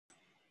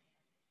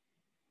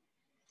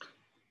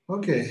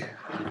Okay,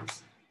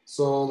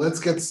 so let's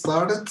get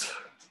started.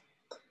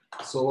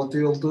 So what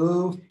we'll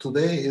do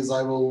today is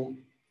I will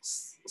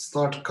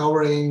start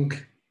covering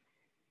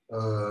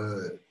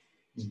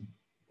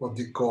what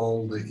we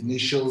call the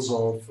initials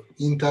of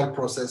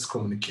inter-process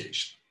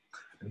communication.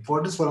 And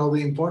for this, one of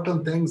the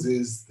important things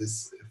is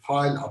this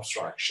file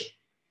abstraction.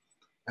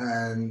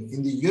 And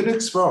in the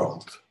Unix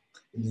world,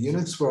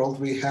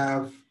 we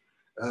have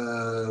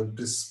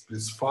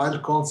this file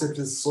concept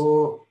is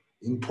so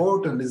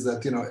important is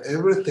that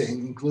everything,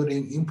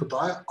 including input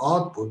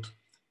output,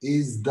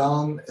 is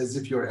done as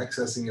if you're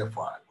accessing a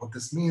file. What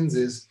this means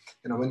is,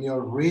 when you're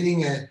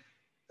reading a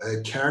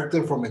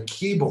character from a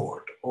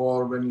keyboard,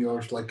 or when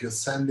you're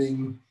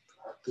sending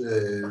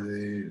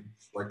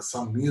like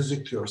some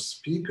music to your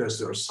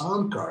speakers, your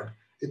sound card,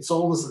 it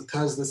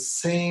has the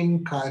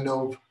same kind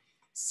of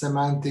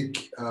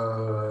semantic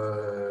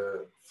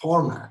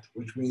format,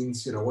 which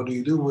means, what do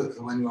you do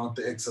when you want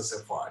to access a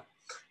file?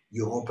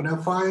 You open a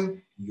file,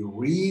 you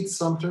read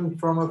something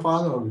from a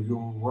file, or you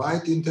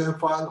write into a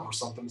file, or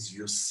sometimes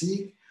you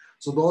seek.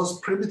 So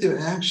those primitive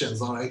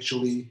actions are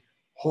actually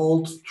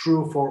hold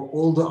true for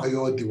all the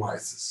I/O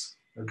devices,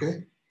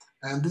 okay?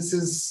 And this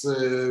is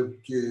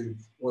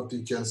what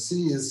you can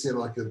see is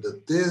like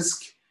the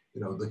disk,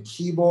 the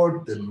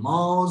keyboard, the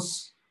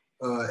mouse,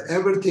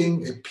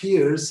 everything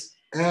appears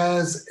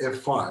as a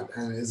file.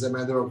 And as a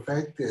matter of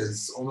fact,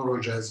 as Onur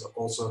Hoca has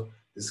also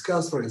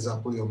discussed, for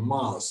example, your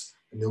mouse,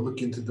 and you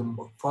look into the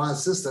file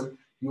system,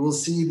 you will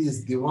see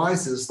these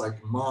devices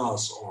like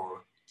mouse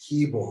or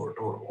keyboard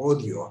or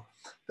audio,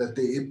 that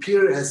they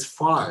appear as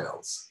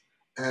files.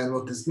 And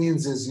what this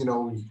means is, you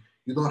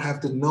don't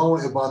have to know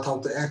about how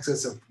to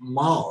access a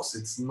mouse.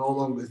 It's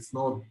no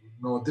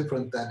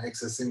different than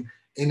accessing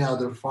any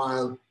other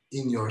file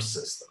in your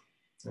system,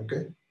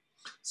 okay?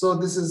 So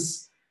this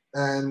is,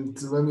 and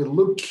when we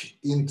look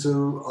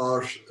into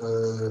our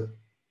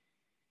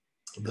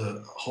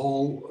the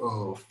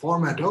whole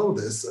format of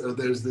this,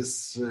 there's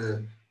this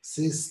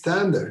C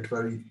standard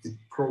where it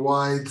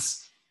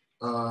provides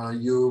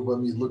you,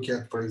 when we look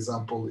at, for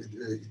example,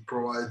 it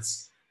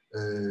provides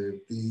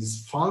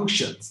these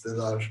functions that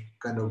are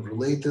kind of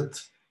related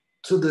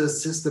to the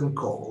system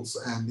calls,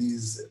 and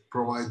these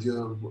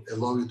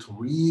allow you to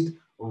read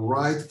or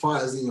write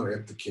files in your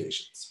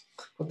applications.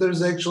 But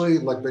there's actually,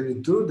 like when you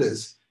do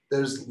this,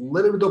 there's a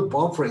little bit of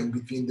buffering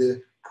between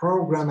the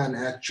program and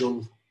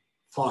actual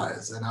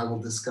files, and I will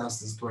discuss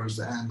this towards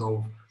the end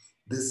of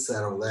this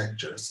set of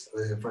lectures.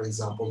 For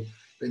example,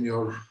 when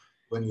you're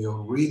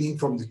reading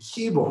from the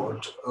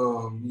keyboard,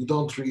 you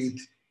don't read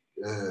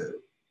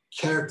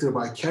character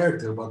by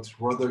character, but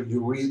rather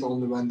you read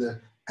only when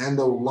the end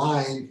of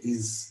line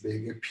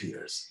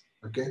appears,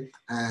 okay?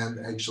 And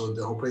actually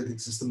the operating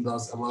system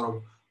does a lot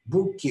of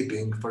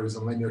bookkeeping. For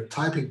example, when you're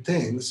typing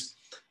things,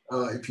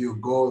 if you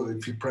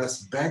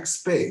press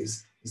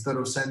backspace, instead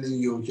of sending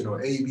you,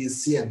 A, B,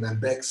 C, and then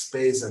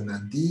backspace, and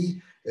then D,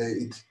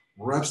 it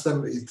wraps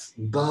them, it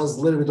does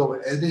a little bit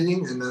of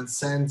editing, and then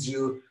sends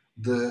you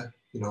the,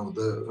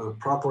 the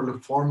properly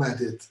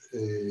formatted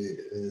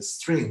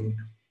string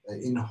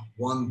in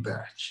one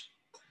batch.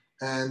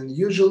 And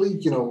usually,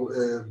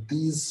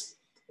 these,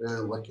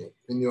 like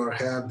when you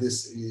have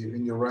this,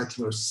 when you're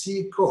writing your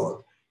C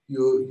code,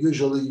 you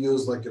usually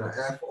use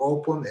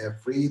fopen,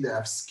 fread,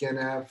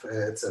 fscanf,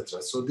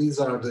 etc. So these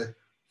are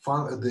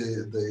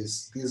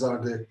these are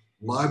the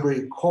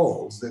library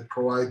calls that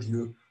provide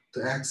you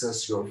to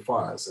access your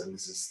files, and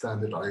this is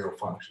standard I/O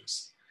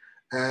functions.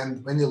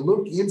 And when you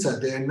look inside,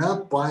 they're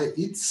not by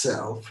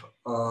itself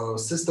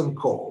system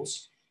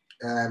calls,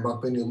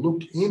 but when you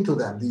look into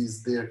them,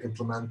 their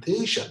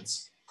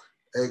implementations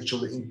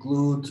actually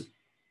include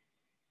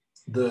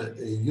the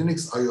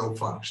Unix I/O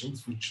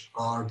functions, which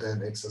are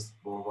then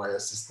accessible via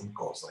system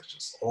calls like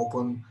just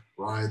open,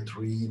 write,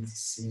 read,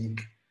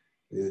 seek,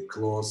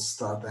 close,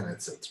 start, and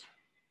etc.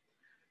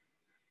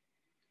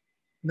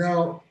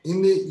 Now,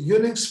 in the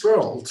Unix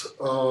world,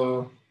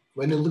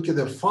 when you look at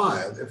a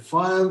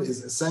file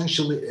is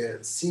essentially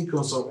a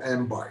sequence of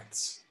m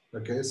bytes.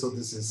 Okay, so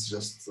this is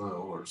just,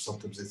 or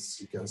sometimes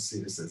you can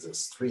see this as a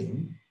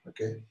string.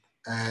 Okay,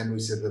 and we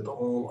said that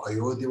all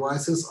I/O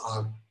devices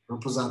are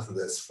represented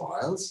as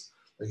files.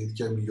 Like it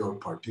can be your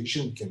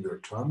partition, it can be your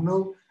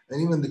terminal,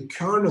 and even the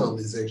kernel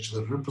is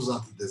actually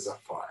represented as a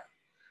file.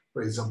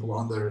 For example,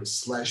 under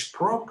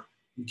 /proc,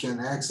 you can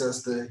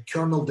access the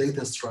kernel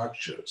data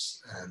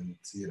structures, and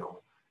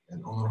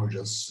and Onur Hoca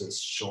has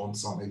shown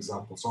some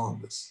examples on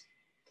this.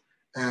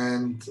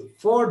 And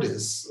for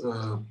this,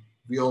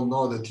 we all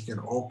know that you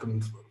can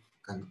open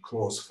and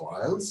close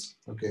files,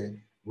 okay,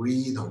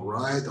 read or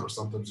write, or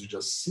sometimes you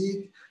just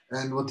seek.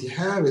 And what you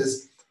have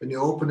is, when you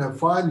open a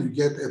file, you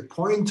get a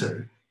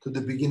pointer to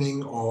the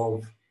beginning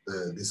of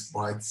this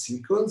byte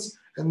sequence,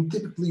 and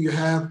typically you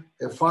have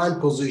a file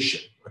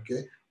position,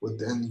 okay?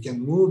 And you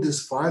can move this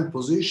file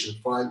position,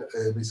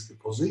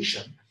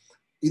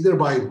 either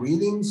by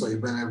reading. So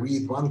when I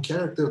read one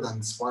character, then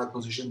this file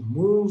position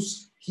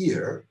moves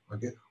here,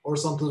 okay? Or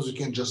sometimes you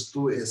can just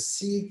do a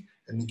seek,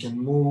 and you can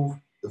move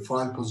the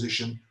file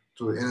position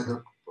to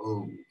another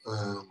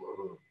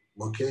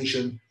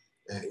location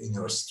in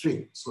your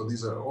stream. So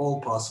these are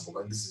all possible,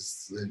 and this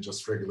is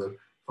just regular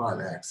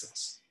file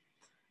access.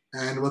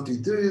 And what we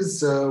do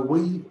is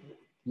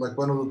like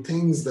one of the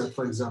things that,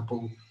 for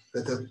example,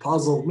 that had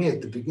puzzled me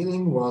at the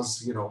beginning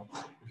was, you know,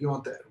 if you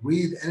want to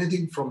read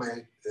anything from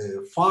a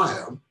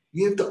file,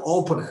 you have to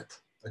open it,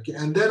 okay?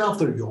 And then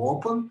after you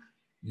open,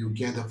 you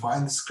get a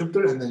file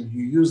descriptor, and then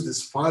you use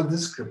this file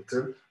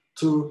descriptor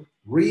to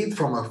read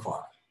from a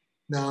file.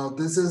 Now,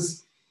 this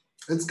is,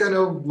 it's kind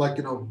of like,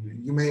 you know,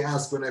 you may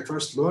ask, when I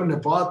first learned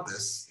about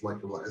this, like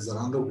as an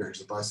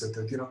undergraduate, I said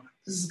that, you know,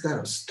 this is kind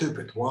of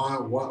stupid.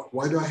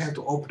 Why do I have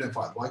to open a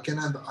file? Why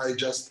can't I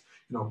just,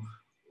 you know,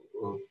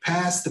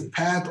 pass the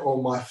path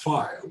on my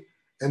file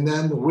and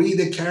then read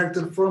a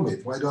character from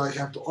it? Why do I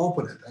have to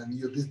open it? And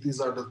these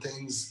are the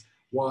things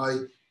why,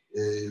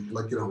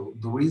 like, you know,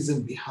 the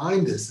reason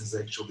behind this is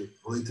actually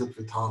related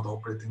with how the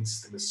operating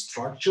system is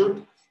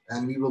structured.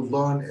 And we will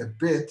learn a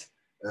bit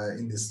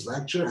in this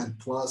lecture, and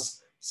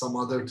plus some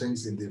other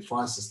things in the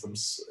file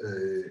systems,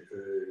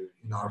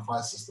 in our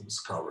file systems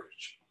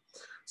coverage.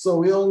 So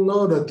we all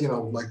know that, you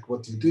know, like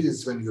what you do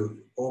is when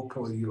you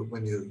open,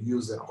 when you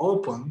use an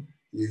open,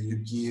 you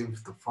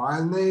give the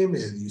file name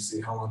and you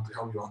see how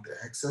you want to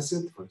access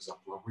it, for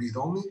example, a read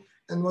only.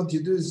 And what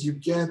you do is you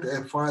get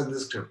a file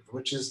descriptor,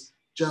 which is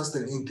just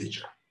an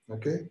integer,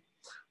 okay?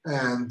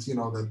 And you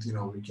know that, you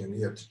know,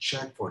 you have to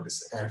check for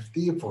this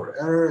FD for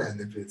error, and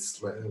if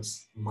it's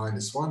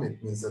 -1,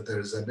 it means that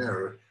there is an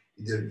error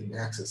either in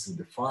accessing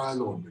the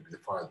file, or maybe the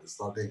file does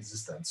not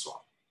exist, and so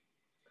on.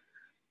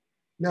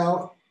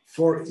 Now,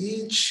 for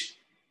each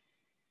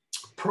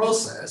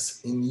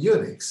process in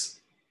Unix,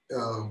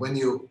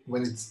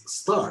 when it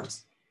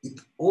starts, it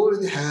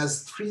already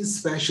has 3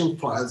 special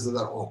files that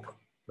are open,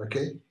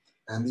 okay?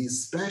 And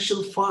these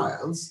special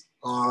files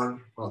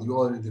are, well, you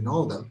already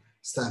know them: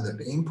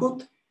 standard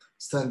input,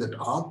 standard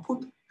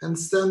output, and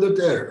standard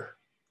error,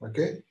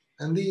 okay?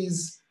 And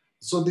these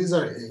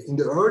are in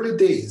the early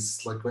days,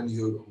 like when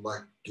you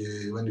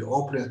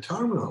open a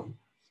terminal,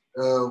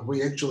 we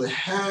actually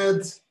had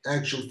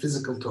actual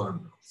physical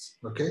terminals,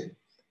 okay?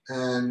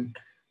 And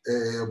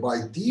by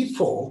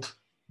default,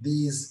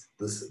 the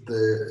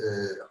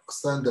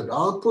standard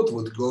output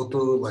would go to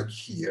like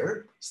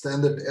here,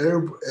 standard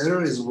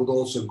errors would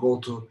also go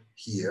to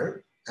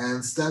here,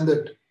 and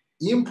standard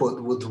input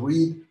would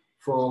read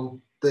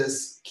from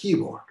this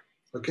keyboard,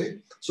 okay?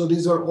 So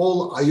these are all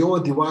I/O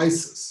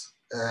devices,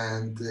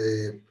 and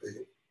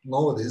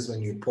nowadays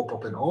when you pop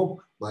up a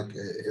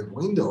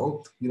window,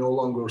 you no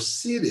longer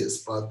see this,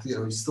 but you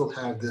know, you still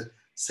have the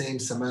same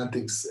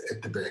semantics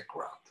at the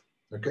background,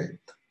 okay?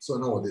 So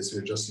nowadays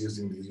we're just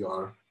using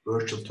our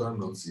virtual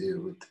terminals here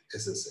with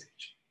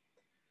SSH.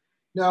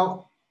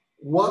 Now,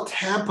 what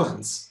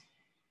happens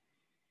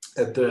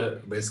at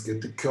basically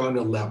at the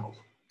kernel level,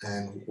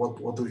 and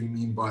what do we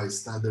mean by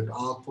standard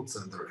output,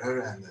 standard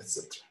error, and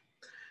etc.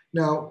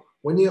 Now,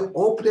 when you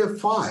open a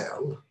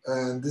file,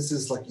 and this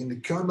is like in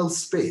the kernel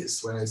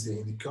space, when I say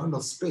in the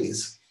kernel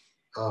space,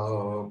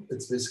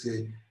 it's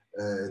basically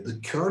the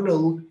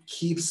kernel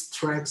keeps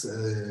tracks,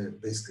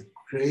 basically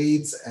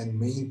creates and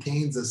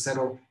maintains a set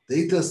of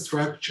data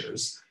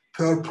structures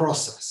per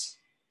process,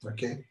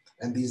 okay?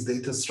 And these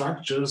data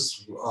structures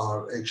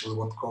are actually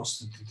what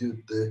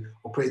constitute the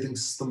operating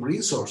system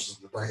resources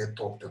that I had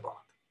talked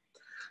about.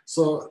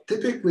 So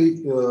typically,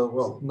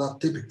 well,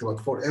 not typically,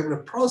 but for every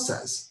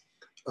process,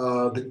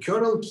 the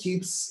kernel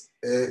keeps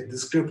a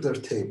descriptor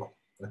table,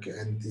 okay?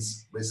 And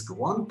it's basically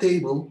one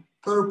table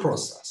per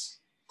process.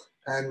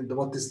 And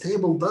what this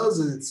table does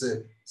is it's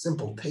a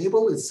simple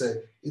table.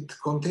 It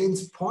contains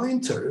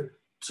pointer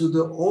to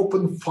the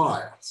open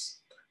files.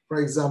 For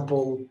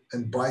example,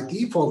 and by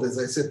default, as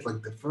I said,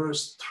 like the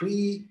first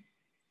 3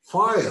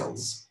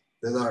 files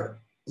that are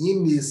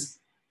in this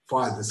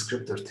file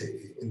descriptor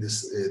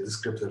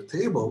descriptor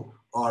table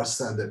are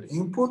standard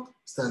input,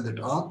 standard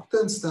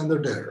output, and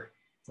standard error.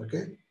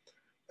 Okay,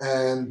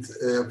 and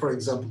for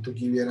example, to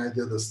give you an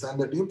idea, the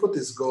standard input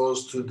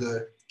goes to the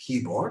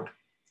keyboard.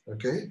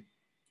 Okay,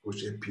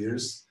 which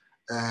appears,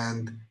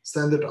 and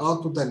standard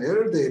output and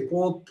error, they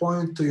both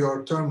point to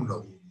your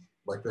terminal,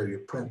 like where you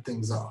print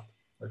things out.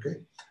 Okay,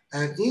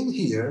 and in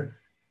here,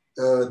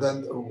 then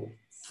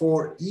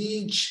for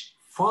each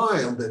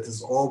file that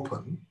is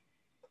open,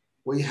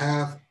 we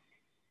have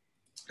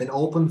an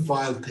open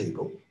file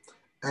table.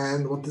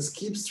 And what this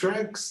keeps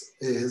track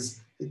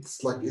is,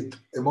 it's like it,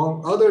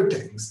 among other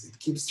things, it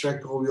keeps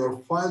track of your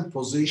file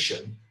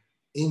position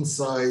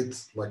inside,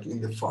 like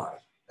in the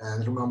file.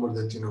 And remember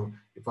that, you know,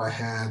 if I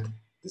had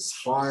this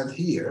file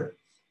here,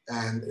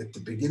 and at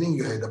the beginning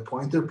you had a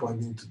pointer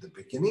pointing to the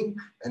beginning,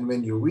 and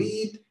when you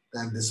read,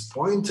 then this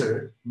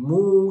pointer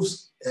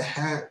moves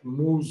ahead,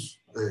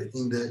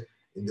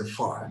 in the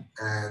file,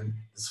 and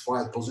this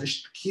file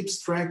position keeps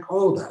track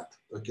all that.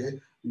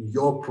 Okay,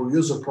 your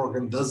user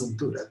program doesn't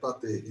do that,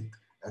 but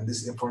and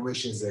this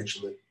information is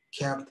actually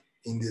kept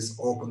in this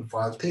open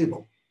file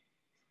table.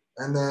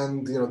 And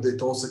then, you know,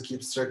 it also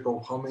keeps track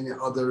of how many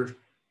other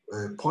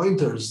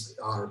pointers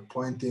are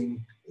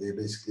pointing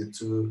basically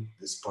to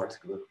this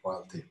particular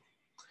file table.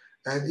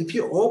 And if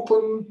you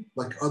open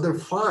like other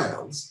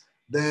files,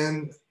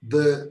 then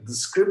the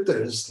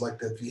descriptors like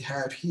that we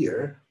have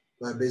here,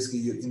 basically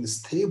you in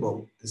this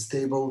table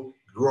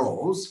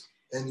grows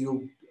and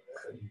you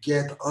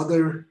get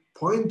other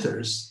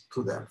pointers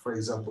to them. For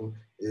example,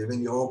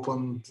 when you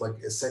open like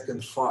a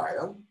second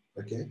file,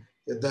 okay,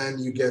 then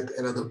you get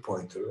another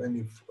pointer.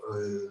 And if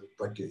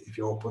like if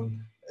you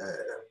open,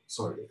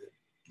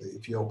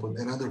 if you open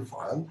another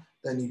file,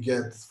 then you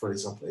get, for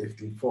example,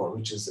 FD4,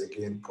 which is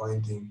again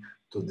pointing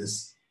to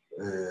this,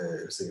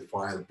 say,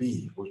 file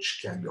B, which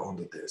can be on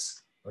the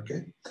disk,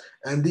 okay?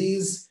 And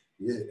these,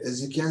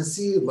 as you can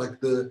see, like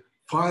the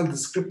file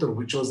descriptor,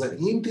 which was an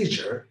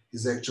integer,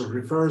 is actually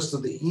refers to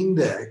the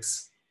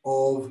index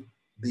of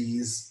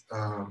these,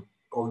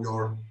 or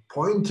your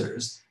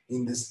pointers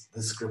in this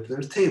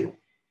descriptor table.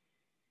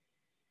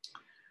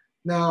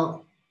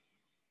 Now,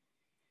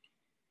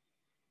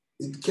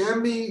 it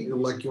can be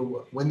like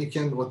what you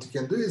can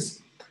do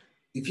is,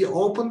 if you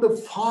open the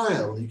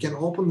file, you can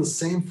open the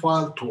same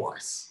file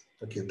twice.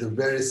 Okay, the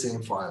very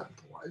same file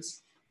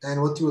twice.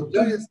 And what you would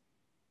do is,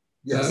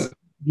 yes.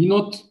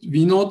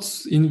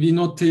 vnodes in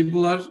vnode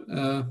table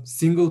are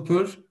single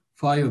per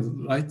file,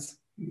 right?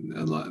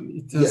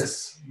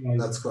 Yes,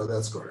 that's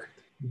correct.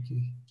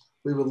 Okay.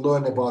 We will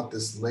learn about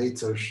this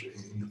later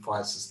in the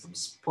file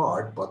systems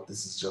part, but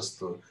this is just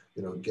to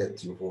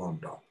get you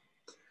warmed up.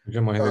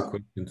 Hocam, I have a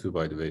question too,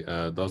 by the way.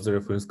 Does the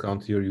reference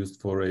count here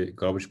used for a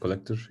garbage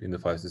collector in the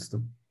file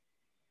system?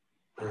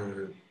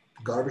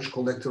 Garbage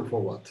collector for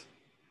what?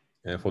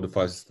 For the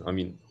file system. I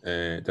mean,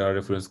 there are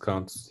reference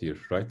counts here,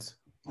 right?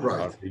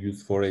 Right. Are they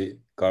used for a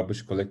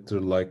garbage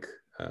collector like?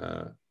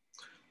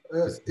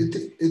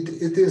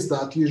 It is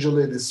that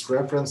usually this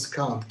reference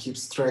count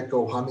keeps track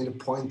of how many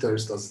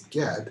pointers does it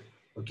get.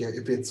 Okay,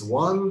 if it's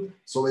 1,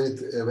 so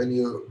when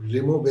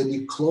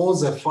you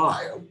close a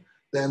file,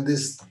 then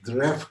the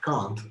ref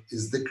count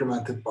is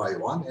decremented by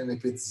 1, and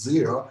if it's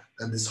 0,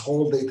 then this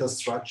whole data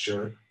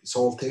structure, this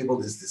whole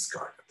table is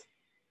discarded.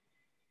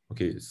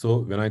 Okay, so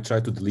when I try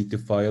to delete the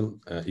file,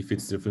 if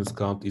its reference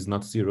count is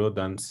not 0,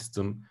 then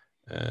system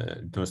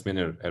returns me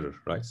an error,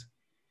 right?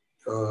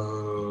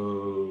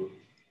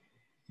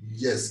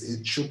 Yes,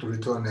 it should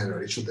return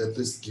error. It should at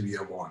least give you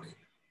a warning.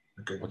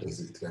 Okay, because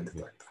it can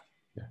detect that.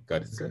 Yeah,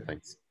 got it. Okay.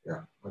 Thanks.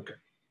 Yeah. Okay.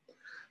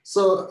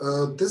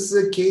 So this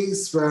is a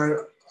case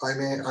where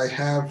I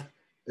have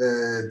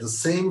the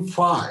same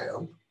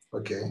file.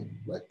 Okay,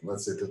 like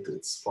let's say that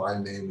its file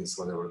name is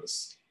whatever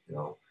this,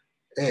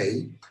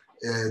 A.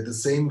 The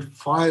same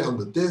file on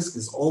the disk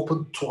is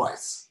opened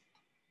twice,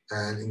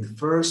 and in the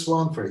first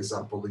one, for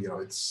example,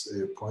 it's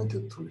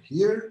pointed to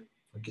here.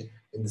 Okay,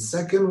 in the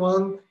second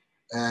one,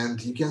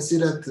 and you can see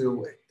that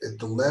at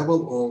the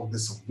level of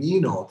this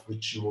vnode,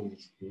 which you will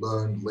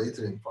learn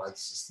later in file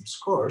systems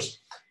course,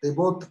 they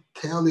both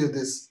tell you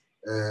this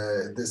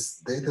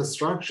data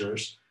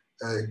structures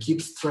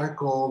keeps track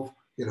of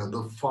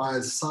the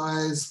file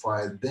size,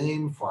 file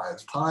name, file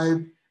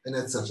type, and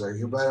etc.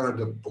 Where are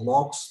the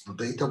blocks, the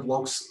data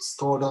blocks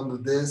stored on the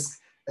disk,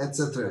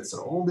 etc.,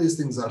 etc. All these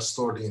things are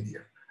stored in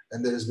here,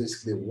 and there is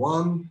basically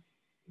one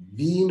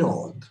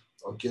vnode,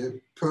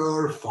 okay,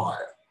 per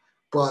file.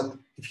 But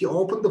if you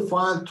open the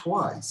file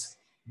twice,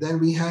 then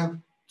we have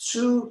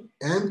 2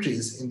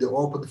 entries in the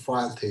open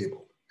file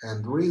table.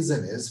 And the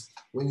reason is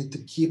we need to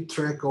keep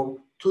track of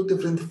 2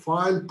 different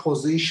file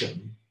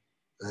position,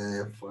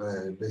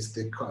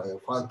 basically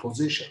file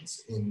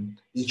positions in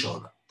each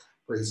other.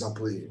 For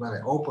example, when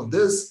I open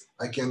this,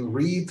 I can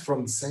read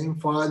from the same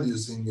file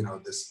using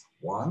this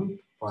 1,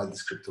 file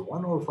descriptor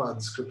 1 or file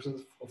descriptor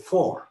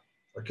 4,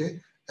 okay?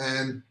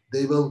 And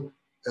they will,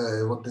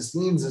 what this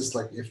means is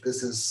like if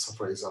this is,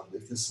 for example,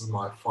 if this is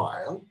my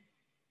file,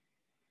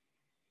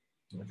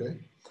 okay?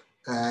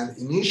 And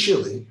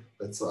initially,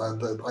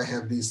 that I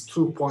have these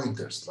 2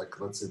 pointers, like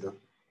let's say that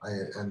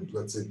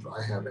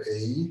I have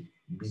A,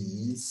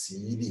 B,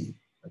 C, D,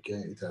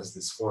 okay? It has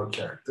these 4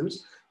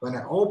 characters. When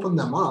I open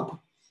them up,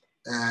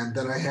 and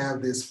then I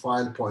have these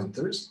file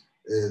pointers,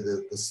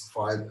 this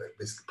file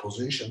basically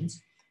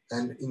positions,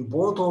 and in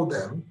both of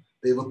them,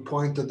 they will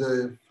point to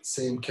the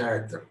same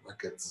character,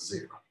 like it's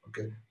 0,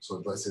 okay?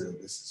 So let's say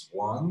that this is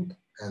 1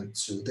 and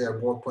 2, they are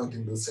both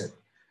pointing to the same.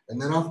 And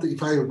then after,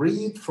 if I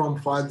read from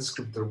file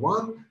descriptor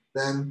 1,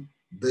 then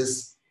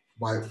this,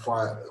 my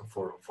file,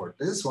 for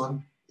this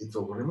one, it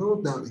will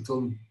remove, now it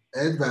will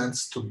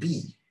advance to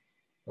B,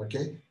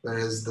 okay?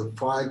 Whereas the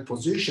file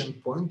position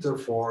pointer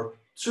for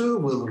 2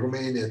 will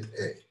remain at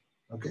A,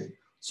 okay?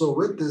 So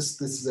with this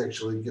is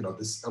actually,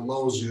 this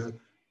allows you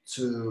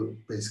to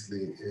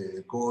basically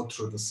go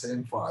through the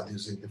same file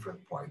using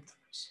different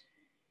pointers.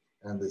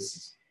 And this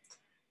is,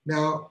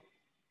 now,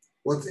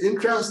 what's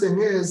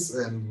interesting is,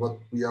 and what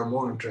we are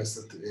more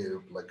interested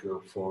in,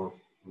 for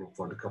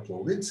the couple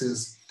of weeks,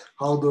 is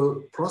how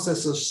the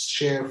processors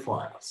share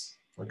files,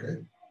 okay?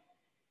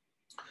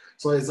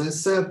 So as I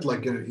said,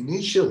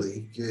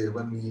 initially,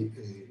 when we,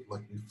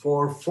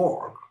 before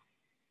fork,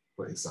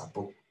 for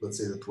example, let's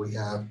say that we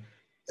have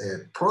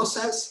a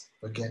process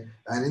Okay,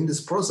 and in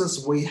this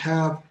process, we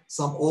have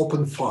some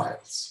open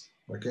files.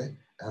 Okay,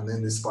 and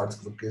in this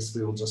particular case,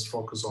 we will just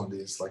focus on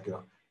these, like,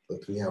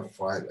 that we have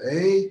file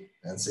A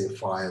and say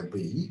file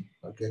B.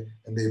 Okay,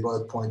 and they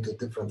both point to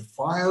different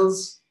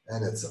files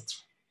and etc.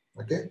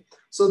 Okay,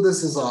 so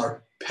this is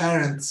our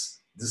parents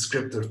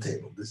descriptor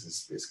table. This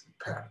is basically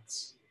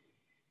parents.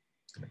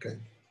 Okay,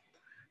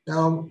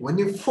 now when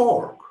you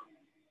fork,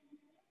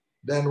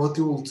 then what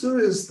you will do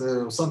is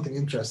something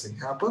interesting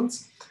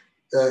happens.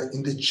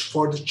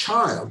 For the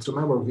child,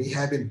 remember, we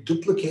have been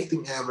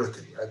duplicating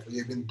everything, right? We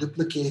have been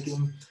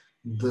duplicating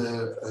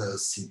the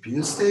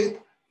CPU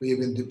state. We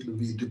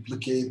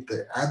duplicate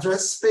the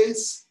address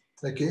space,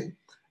 okay?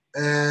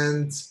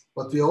 And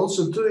what we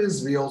also do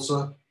is we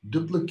also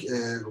duplicate,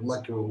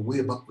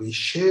 we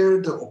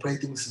share the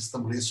operating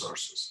system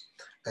resources.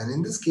 And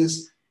in this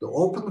case, the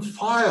open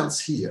files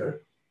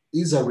here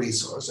is a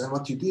resource. And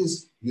what you do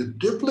is you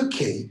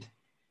duplicate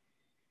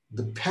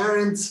the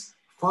parent's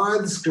file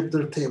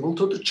descriptor table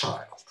to the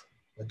child,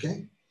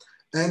 okay?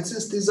 And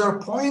since these are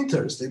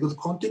pointers, they will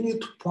continue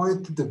to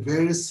point to the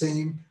very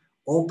same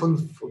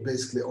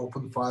basically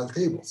open file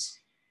tables,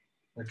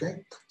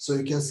 okay? So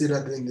you can see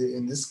that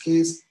in this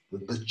case,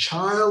 the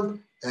child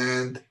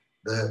and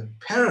the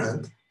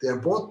parent, they are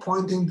both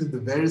pointing to the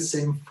very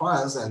same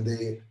files and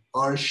they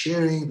are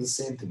sharing the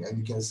same thing. And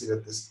you can see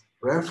that this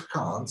ref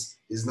counts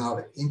is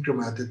now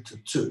incremented to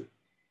 2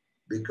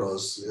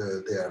 because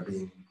they are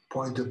being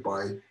pointed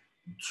by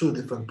 2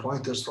 different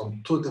pointers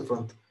from 2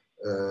 different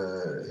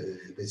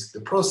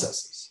basically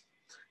processes.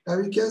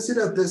 And we can see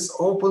that this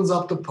opens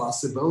up the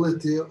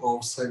possibility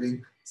of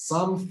having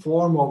some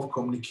form of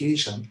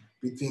communication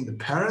between the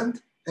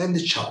parent and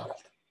the child,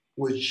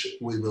 which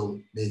we will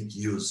make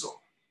use of,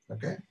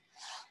 okay?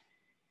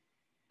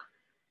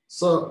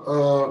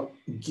 So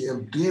do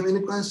you have any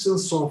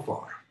questions so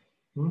far?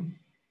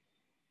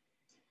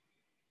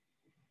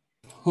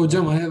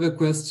 Hocam, I have a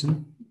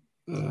question.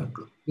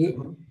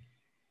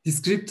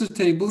 Descriptor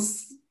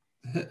tables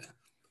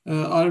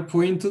are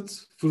pointed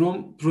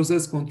from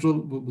process control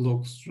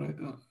blocks, right?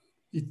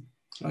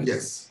 Right?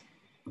 Yes.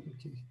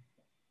 Okay.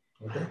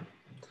 Okay.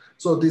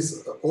 So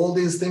all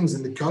these things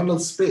in the kernel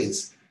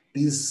space,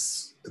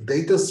 these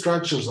data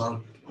structures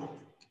are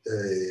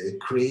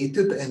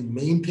created and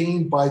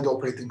maintained by the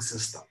operating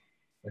system.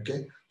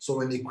 Okay. So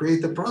when you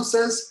create a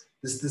process,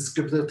 this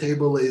descriptor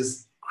table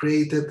is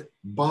created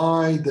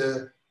by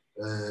the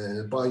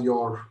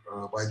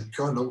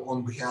kernel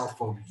on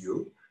behalf of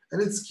you,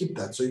 and it's keep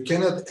that. So you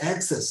cannot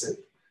access it,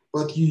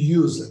 but you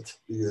use it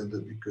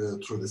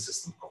through the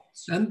system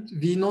calls. And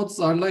vnodes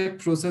are like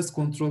process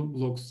control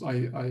blocks.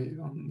 I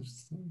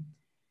understand.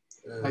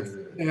 Like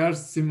they are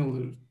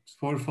similar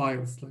for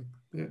files,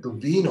 like the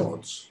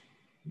vnodes.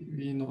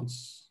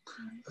 Vnodes.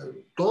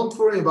 Don't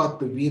worry about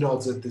the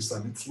vnodes at this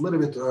time. It's a little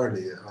bit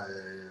early.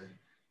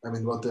 I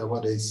mean,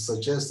 what I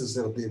suggest is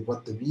that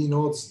what the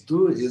vnodes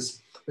do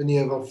is when you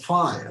have a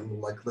file,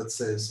 like let's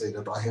say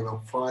that I have a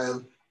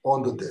file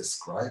on the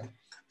disk, right?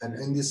 And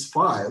in this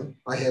file,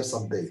 I have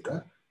some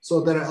data. So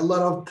there are a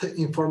lot of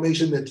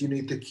information that you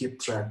need to keep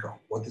track of.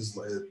 What is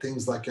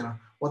things like,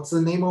 what's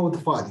the name of the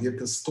file? You have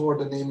to store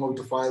the name of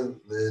the file,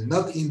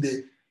 not in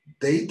the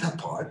data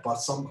part, but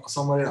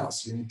somewhere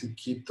else. You need to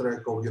keep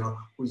track of,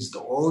 who is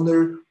the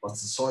owner,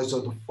 what's the size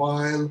of the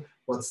file,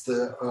 what's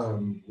the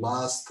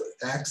last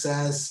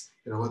access,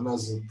 when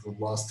was the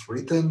last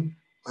written,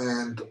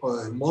 and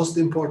most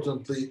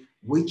importantly,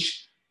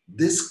 which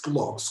disk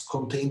blocks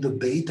contain the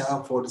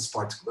data for this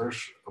particular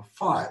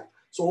file.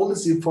 So all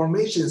this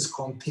information is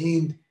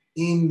contained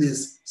in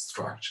this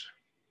structure,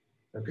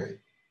 okay?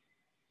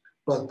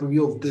 But we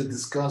will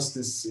discuss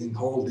this in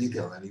whole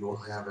detail, and you will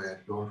have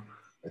your,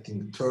 I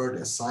think, third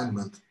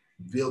assignment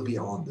will be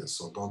on this,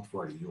 so don't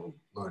worry, you'll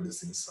learn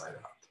this inside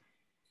out.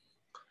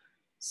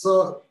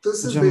 So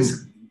this is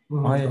basically...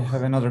 I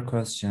have another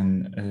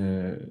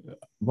question.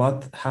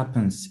 What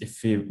happens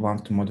if we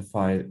want to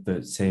modify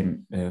the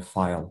same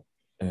file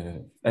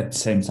at the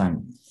same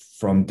time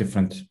from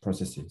different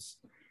processes?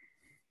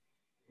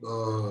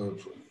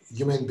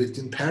 You mean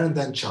between parent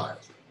and child?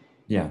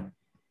 Yeah.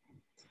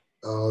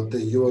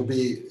 You will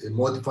be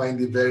modifying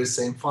the very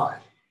same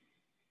file.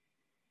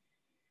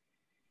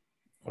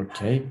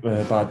 Okay,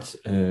 but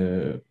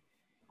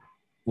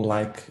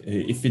like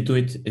if we do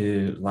it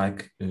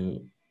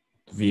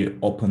we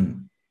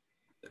open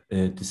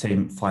the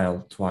same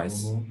file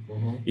twice.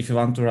 If you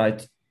want to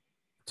write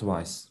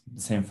twice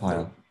the same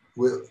file.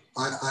 Well,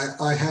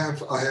 I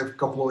have a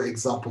couple of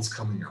examples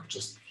coming up.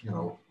 Just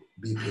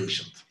be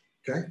patient.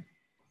 Okay.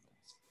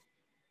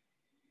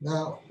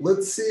 Now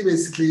let's see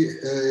basically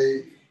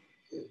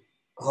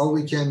how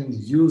we can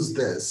use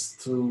this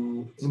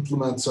to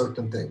implement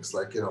certain things.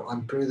 Like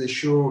I'm pretty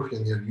sure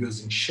when you're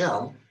using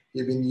shell,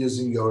 you've been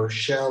using your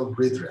shell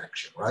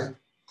redirection, right?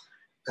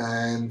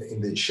 And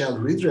in the shell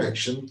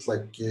redirection,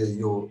 like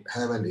you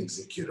have an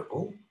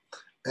executable,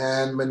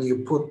 and when you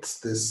put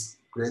this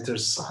greater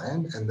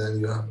sign and then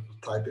you have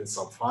to type in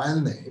some file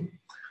name,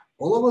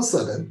 all of a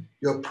sudden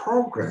your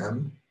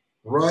program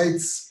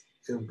writes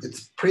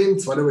it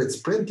prints whatever it's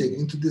printing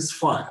into this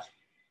file,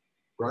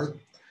 right?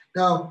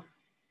 Now,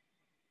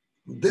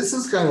 this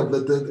is kind of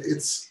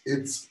this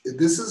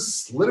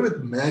is a little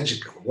bit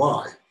magical.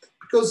 Why?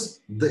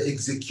 Because the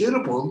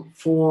executable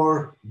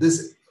for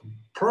this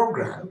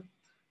program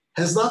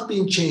has not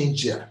been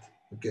changed yet.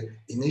 Okay.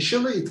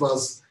 Initially, it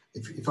was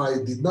if I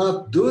did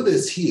not do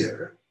this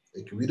here,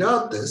 like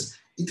without this,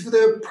 it would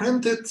have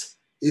printed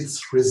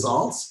its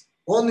results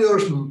on your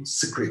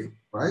screen,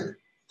 right?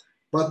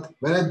 But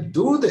when I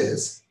do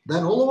this,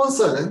 then all of a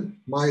sudden,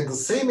 the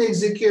same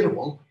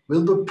executable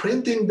will be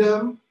printing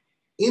them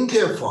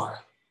into a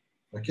file.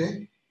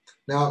 Okay.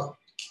 Now,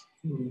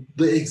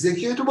 the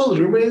executable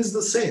remains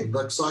the same.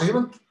 Like, so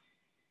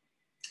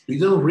we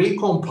don't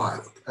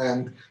recompile it.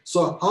 And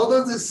so how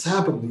does this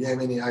happen? Do you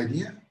have any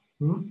idea?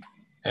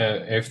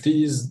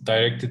 FT is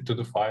directed to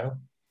the file.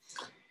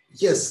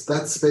 Yes,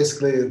 that's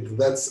basically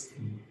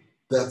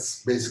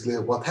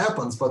what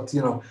happens. But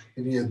you know,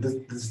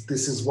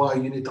 this is why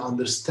you need to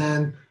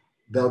understand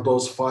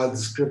those file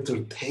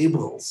descriptor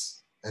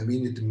tables, and we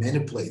need to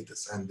manipulate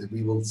this, and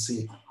we will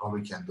see how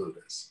we can do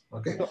this.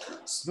 Okay.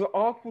 The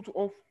output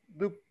of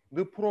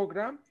the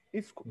program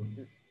is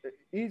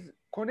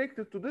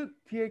connected to the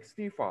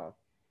TXT file.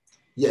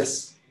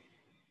 Yes.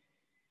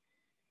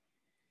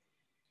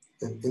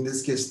 In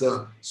this case,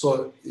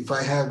 so if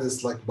I have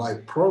this like my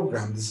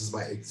program, this is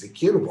my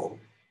executable.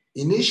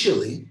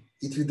 Initially,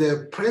 it would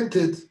have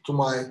printed to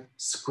my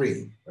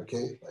screen,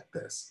 okay, like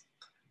this.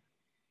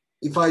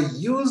 If I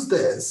use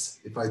this,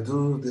 if I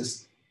do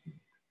this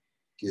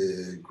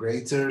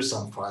greater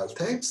some file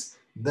text,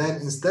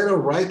 then instead of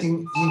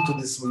writing into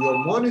this your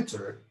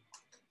monitor,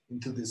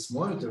 into this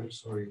monitor,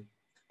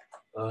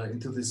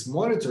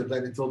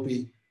 then it will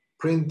be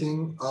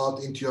printing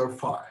out into your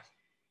file.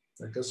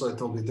 Okay, so it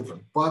will be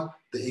different, but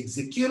the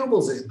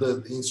executables,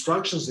 the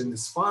instructions in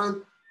this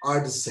file are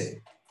the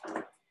same.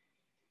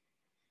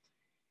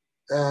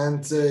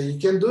 And you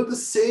can do the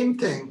same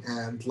thing,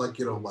 and like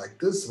like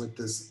this with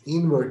this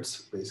invert,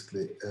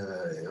 basically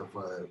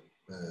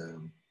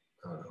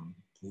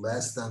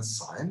less than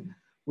sign,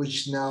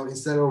 which now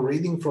instead of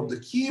reading from the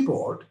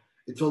keyboard,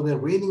 it will be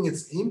reading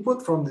its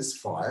input from this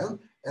file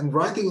and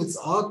writing its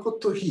output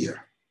to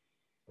here.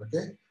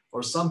 Okay.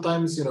 Or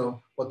sometimes,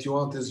 what you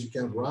want is you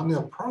can run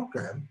your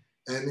program,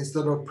 and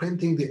instead of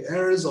printing the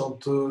errors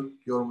onto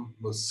your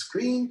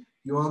screen,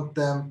 you want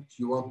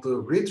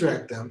to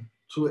redirect them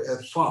to a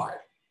file.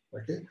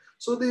 Okay,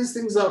 so these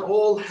things are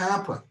all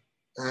happen,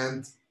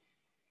 and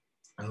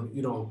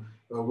we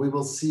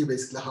will see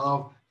basically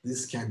how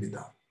this can be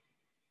done.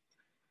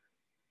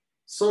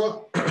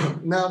 So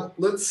now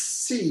let's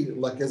see,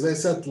 like as I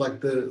said, like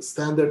the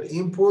standard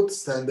input,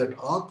 standard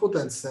output,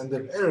 and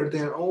standard error,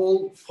 they're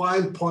all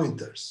file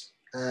pointers.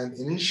 And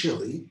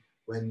initially,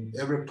 when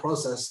every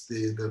process,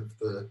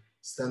 the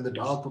standard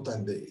output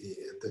and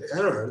the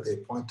error, they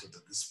point to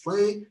the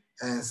display,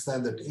 and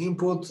standard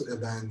input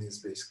then is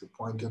basically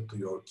pointed to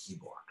your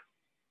keyboard.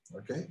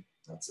 Okay,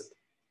 that's it.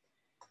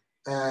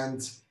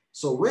 And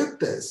so with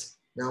this,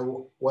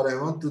 now what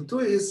I want to do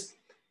is,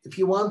 if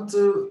you want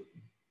to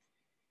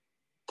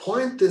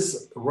point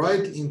this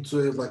right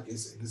into, like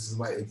this is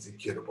my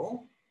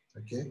executable,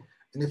 okay?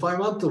 And if I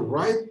want to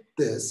write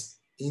this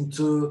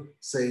into,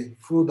 say,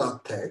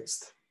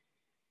 foo.txt,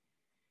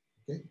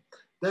 okay?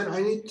 Then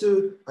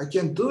I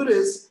can do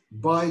this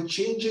by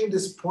changing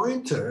this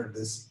pointer,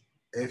 this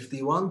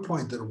FD1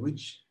 pointer,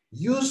 which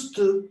used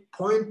to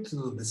point to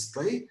the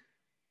display,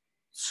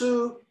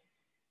 to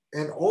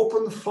an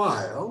open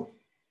file,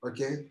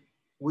 okay,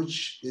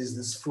 which is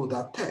this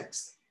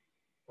foo.txt,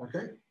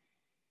 okay?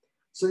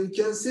 So you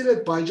can see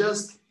that by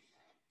just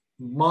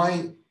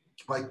by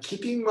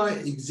keeping my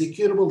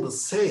executable the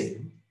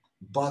same,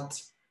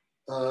 but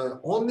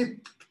only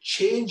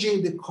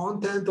changing the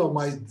content of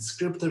my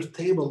descriptor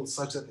table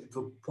such that it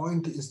will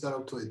point instead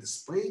of to a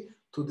display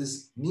to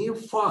this new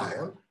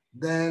file,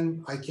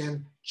 then I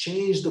can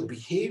change the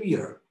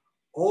behavior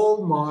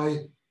of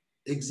my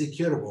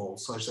executable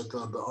such that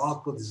the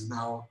output is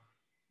now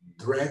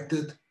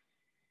directed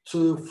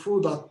to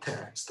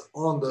foo.txt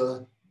on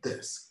the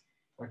disk,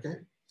 okay?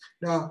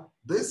 Now,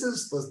 this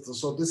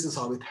is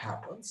how it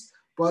happens,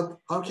 but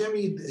how can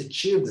we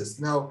achieve this?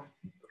 Now,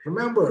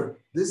 remember,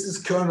 this is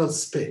kernel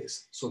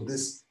space. So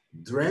this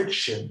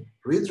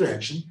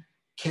redirection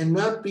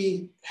cannot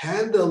be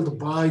handled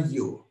by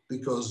you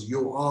because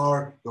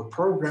your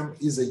program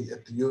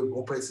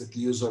operates at the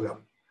user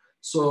level.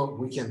 So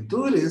we can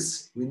do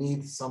this. We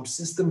need some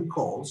system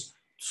calls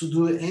to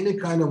do any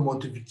kind of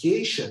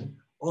modification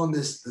on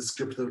this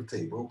descriptor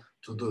table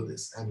to do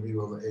this. And we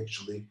will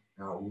actually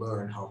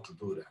learn how to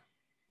do that.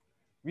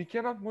 We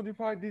cannot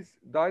modify this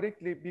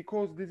directly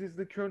because this is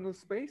the kernel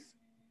space?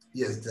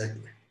 Yes,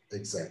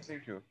 exactly.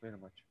 Thank you very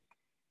much.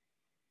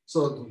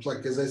 So,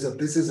 like as I said,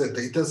 this is a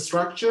data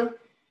structure.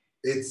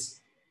 It's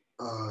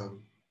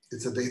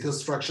a data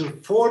structure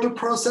for the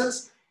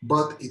process,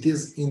 but it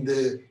is in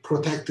the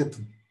protected,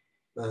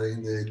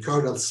 in the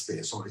kernel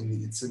space, or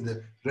it's in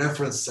the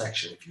reference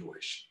section, if you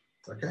wish.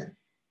 Okay.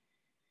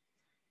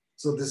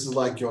 So this is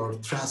like your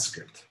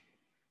transcript.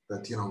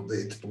 that, you know,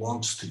 it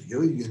belongs to you.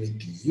 You need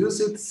to use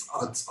it.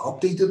 It's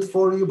updated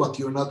for you, but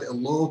you're not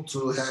allowed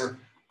to have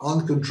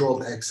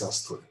uncontrolled access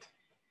to it.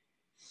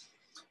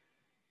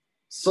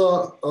 So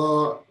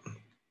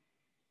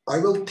I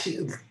will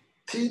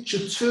teach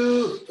you two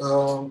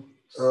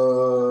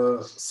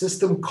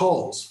system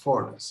calls for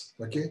this.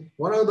 Okay,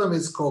 one of them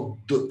is called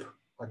dup.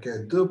 Okay,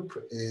 dup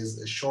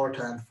is a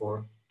shorthand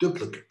for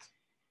duplicate.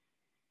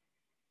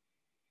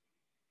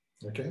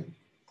 Okay,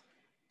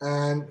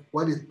 and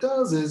what it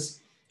does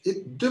is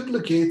it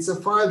duplicates a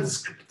file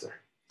descriptor,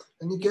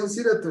 and you can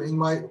see that in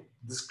my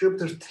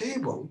descriptor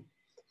table,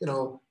 you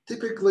know,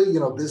 typically, you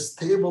know, this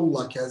table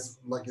like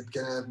it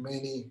can have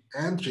many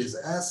entries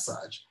as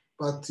such,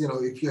 but you know,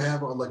 if you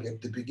have like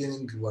at the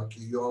beginning, like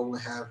you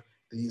only have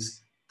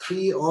these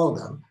 3 of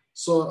them,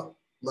 so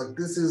like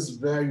this is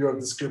where your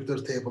descriptor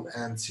table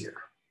ends here.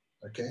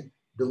 Okay,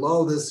 below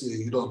this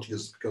you don't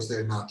use because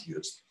they're not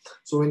used.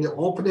 So when you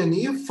open a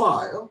new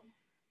file,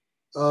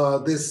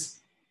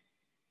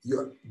 you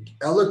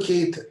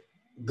allocate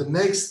the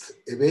next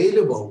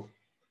available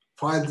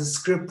file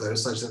descriptor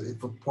such that it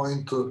would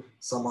point to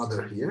some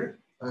other here,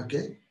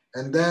 okay?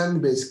 And then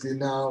basically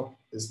now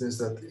this means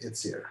that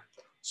it's here.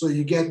 So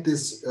you get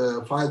this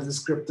file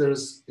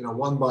descriptors, you know,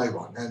 one by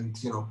one, and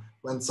you know,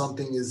 when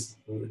something is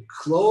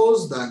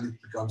closed, then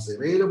it becomes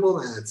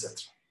available, and etc.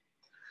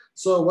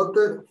 So what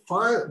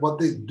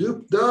the dup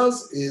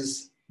does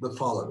is the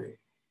following.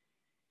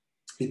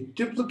 It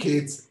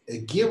duplicates a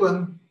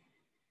given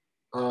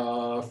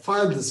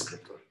file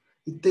descriptor.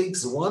 It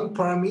takes one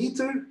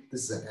parameter,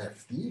 this is an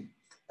FD,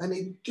 and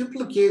it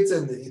duplicates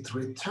and it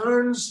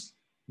returns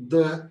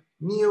the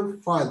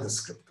new file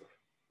descriptor.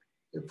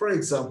 If, for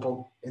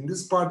example, in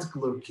this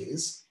particular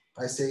case,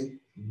 I say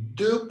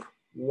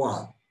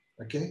dup1,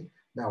 okay?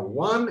 Now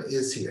 1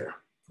 is here,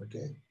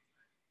 okay?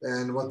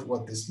 And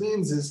what this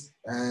means is,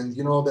 and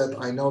you know that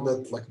I know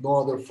that like no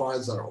other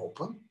files are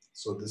open.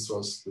 So this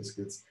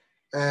gets,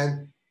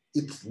 and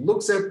it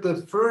looks at the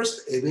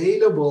first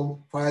available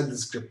file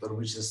descriptor,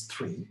 which is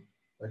 3,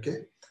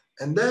 okay?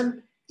 And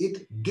then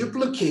it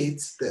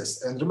duplicates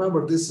this. And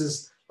remember, this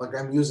is like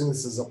I'm using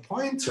this as a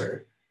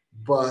pointer,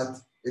 but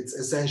it's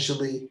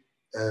essentially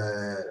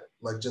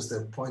like just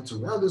a pointer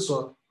value.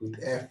 So with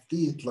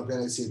FD, like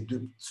when I say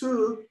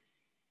dup2,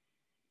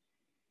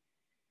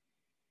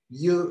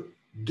 you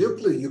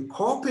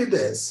copy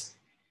this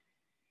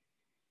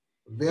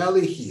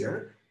value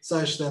here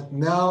such that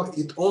now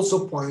it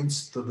also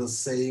points to the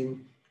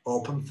same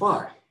open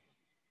file.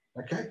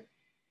 Okay,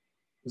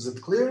 is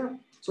it clear?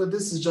 So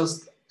this is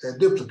just a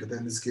duplicate.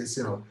 In this case,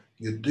 you know,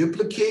 you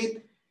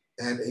duplicate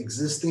an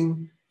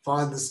existing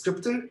file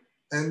descriptor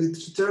and it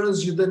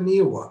returns you the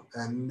new one.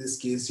 And in this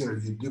case, you know,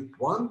 you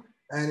dup1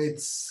 and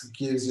it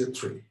gives you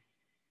 3.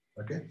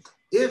 Okay.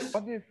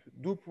 What if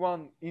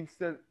dup1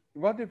 instead?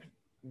 What if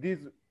this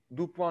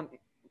dup1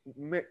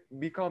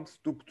 becomes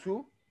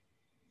dup2?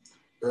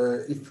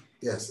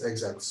 Yes,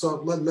 exactly.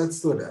 So let's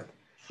do that.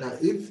 Now,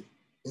 if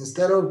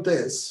instead of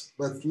this,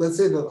 let's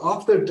say that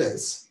after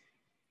this,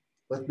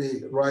 let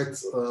me write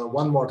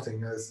one more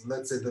thing.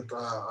 Let's say that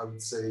I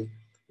would say,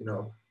 you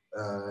know,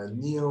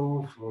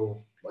 new,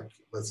 like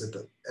let's say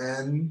that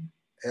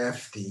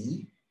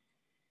NFD,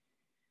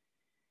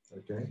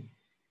 okay,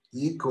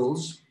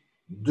 equals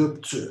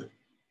dup2,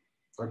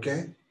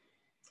 okay?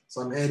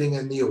 So I'm adding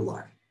a new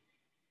line.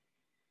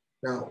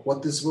 Now,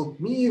 what this will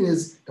mean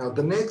is, now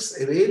the next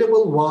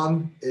available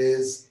one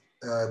is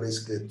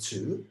basically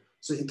 2.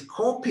 So it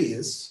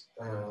copies,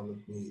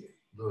 let me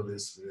do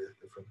this with a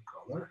different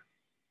color.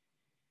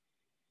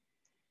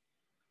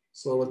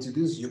 So what you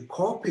do is you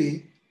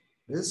copy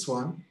this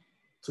one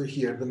to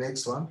here, the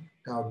next one.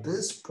 Now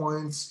this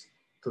points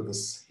to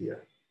this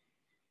here,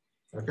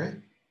 okay?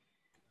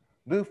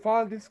 The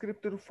file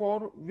descriptor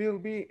 4 will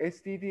be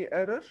STD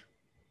error?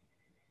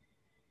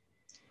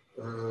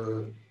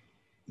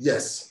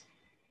 Yes.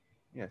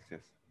 Yes,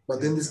 yes.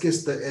 But in this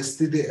case, the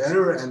STD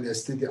error and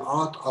STD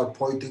out are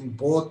pointing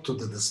both to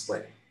the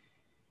display.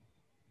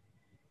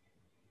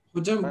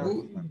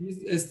 Hocam,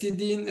 these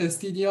STD in,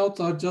 STD out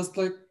are just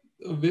like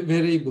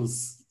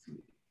variables.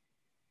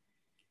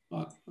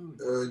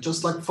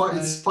 Just like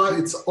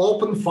it's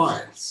open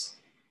files.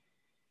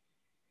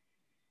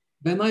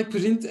 When I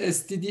print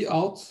STD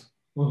out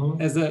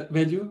as a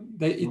value,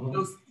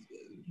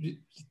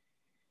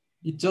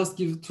 it just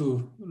gives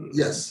 2.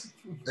 Yes,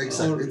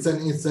 exactly.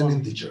 It's an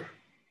integer.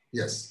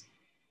 Yes.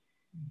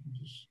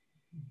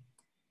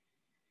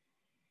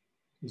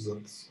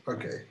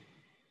 Okay.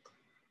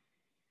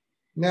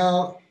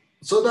 Now,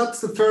 so that's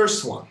the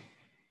first one.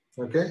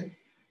 Okay.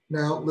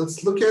 Now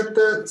let's look at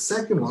the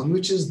second one,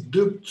 which is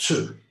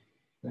dup2.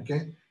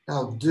 Okay.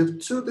 Now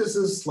dup2, this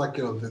is like,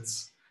 you know,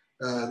 this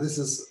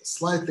is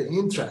slightly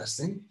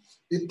interesting.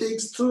 It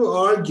takes 2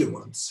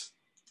 arguments.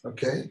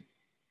 Okay.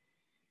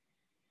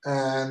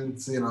 And,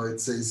 you know, it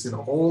says, you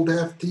know, old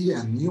FT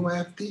and new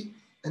FT,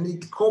 and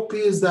it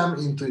copies them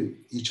into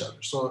each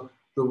other. So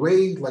the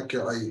way, like,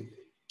 I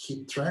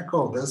keep track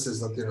of this is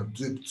that, you know,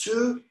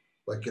 dup2,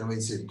 like, you know, we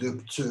say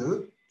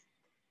dup2,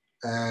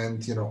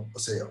 and, you know,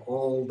 say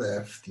old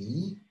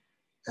FD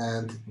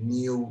and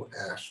new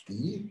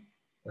FD,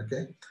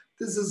 okay?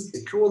 This is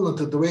equivalent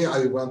to the way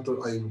I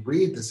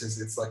read this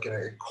is it's like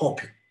a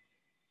copy.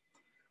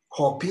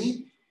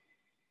 Copy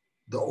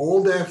the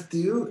old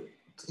FD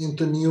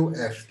into new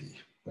FD.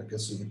 Okay,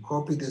 so you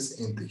copy this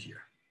into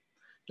here.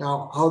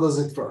 Now, how does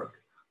it work?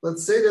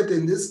 Let's say that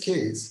in this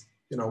case,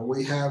 you know,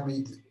 we have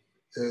it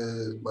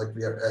like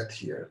we are at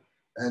here,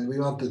 and we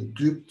want to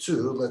dupe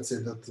to, let's say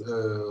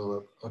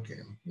that, okay,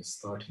 let me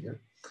start here.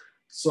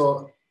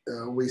 So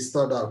we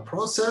start our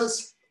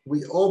process,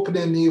 we open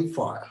a new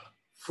file,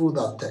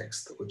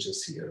 foo.txt, which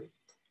is here.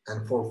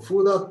 And for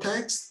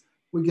foo.txt,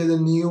 we get a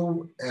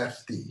new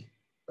FD,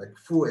 like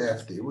foo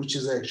FD, which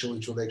is actually,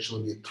 which would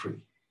actually be 3.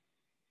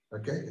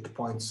 Okay, it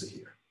points to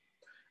here.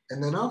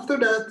 And then after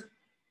that,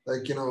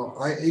 like, you know,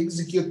 I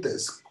execute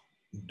this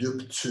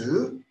dupe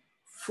to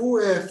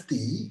foo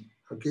FD,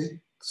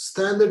 okay,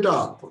 standard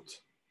output.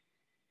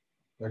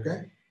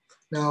 Okay.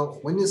 Now,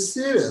 when you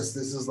see this,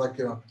 this is like,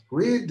 you know,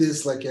 read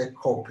this like a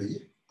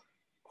copy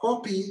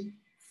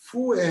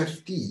foo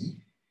FD,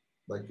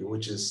 like,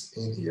 which is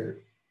in here,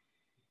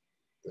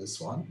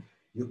 this one.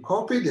 You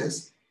copy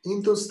this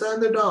into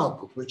standard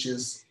output, which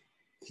is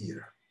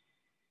here.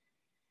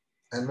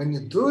 And when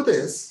you do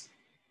this,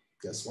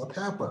 guess what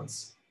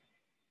happens?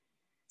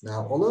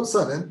 Now, all of a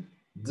sudden,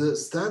 the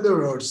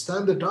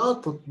standard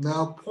output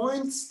now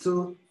points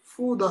to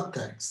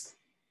foo.txt.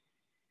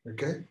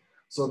 Okay.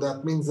 So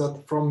that means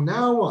that from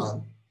now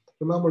on,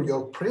 remember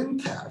your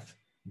printf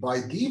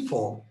by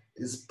default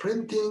is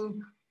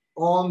printing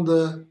on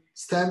the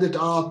standard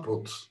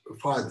output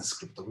file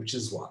descriptor, which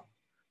is 1.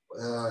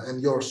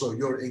 And your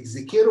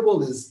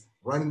executable is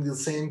running the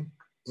same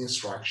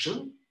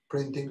instruction,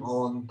 printing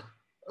on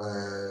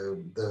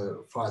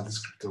the file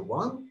descriptor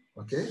 1,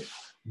 okay?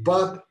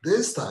 But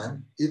this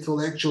time it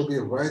will actually be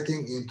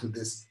writing into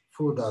this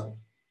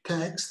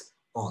foo.txt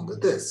on the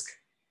disk,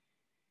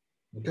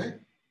 okay?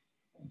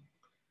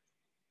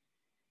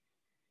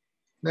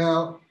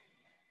 Now,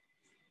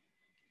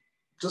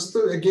 just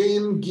to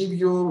again give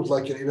you,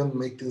 like, even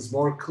make things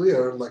more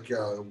clear, like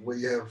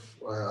we have,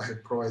 I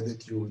have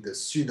provided you with the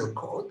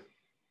pseudocode,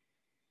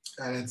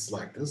 and it's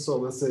like this. So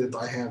let's say that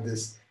I have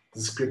this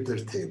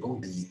descriptor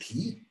table,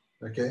 DT,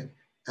 okay?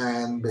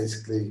 And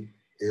basically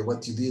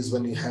what you do is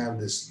when you have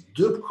this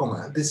dupe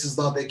command, this is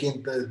not,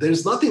 again,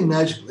 there's nothing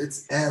magical.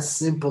 It's as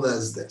simple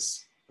as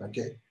this,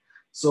 okay?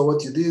 So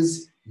what you do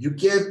is you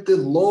get the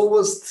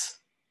lowest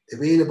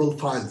available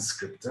file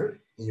descriptor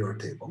in your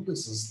table.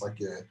 This is like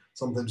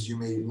sometimes you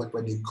may, like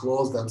when you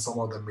close them, some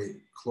of them may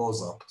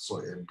close up, so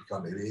it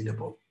become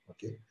available,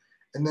 okay?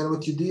 And then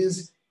what you do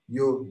is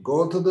you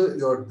go to the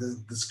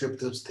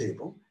descriptors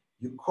table,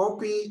 you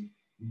copy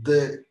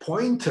the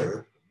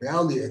pointer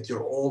value at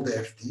your old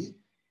FD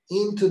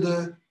into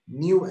the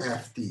new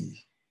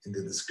FD in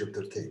the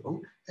descriptor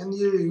table, and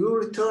you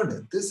return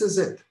it. This is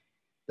it.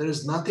 There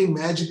is nothing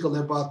magical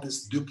about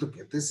this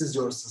duplicate. This is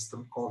your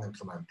system call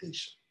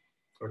implementation,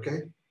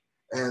 okay?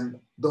 And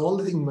the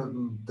only thing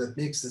that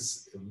makes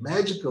this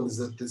magical is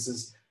that this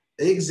is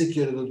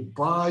executed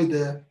by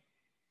the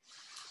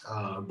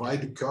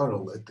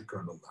kernel at the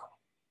kernel level.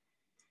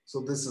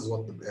 So this is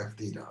what the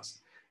FD does.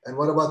 And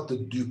what about the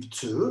dupe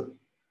to?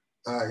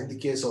 In the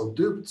case of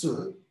dupe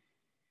to,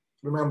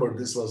 remember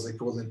this was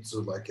equivalent to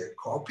like a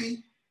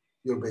copy.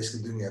 You're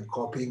basically doing a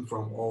copying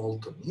from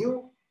old to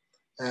new.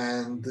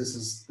 And this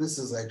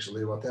is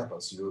actually what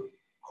happens. You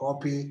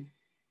copy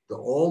the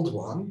old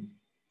one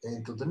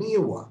into the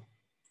new one,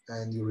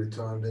 and you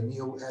return the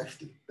new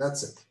FD.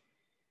 That's it.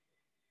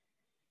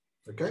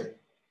 Okay?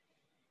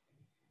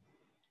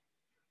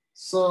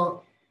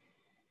 So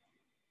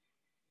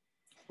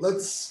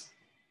let's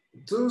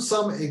do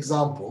some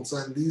examples,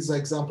 and these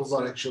examples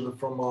are actually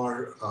from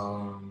our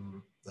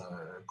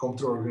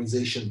computer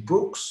organization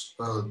books.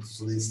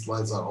 So these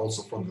slides are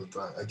also from the,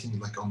 I think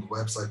like on the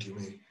website you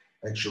may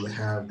actually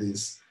have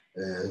these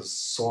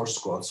source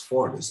codes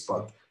for this,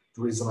 but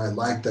the reason I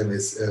like them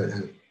is,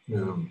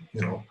 you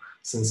know,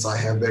 since I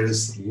have very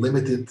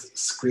limited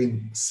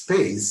screen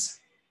space,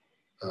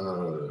 I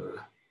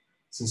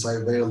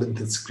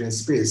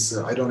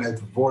don't have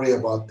to worry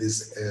about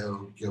this,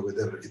 you know,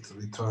 whether it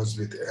returns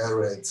with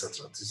error,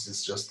 etc. This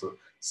is just to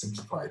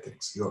simplify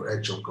things. Your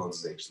actual code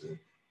is actually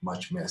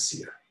much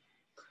messier.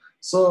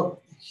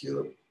 So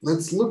here,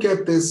 let's look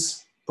at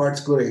this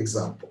particular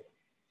example.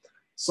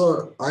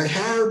 So I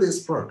have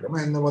this program,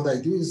 and what I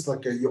do is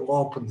like you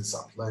open this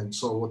up. And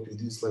so what we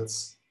do is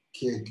let's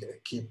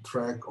keep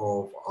track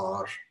of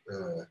our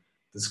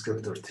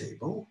descriptor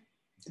table,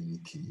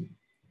 DT.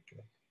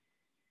 Okay.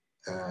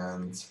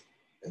 And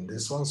in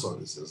this one, so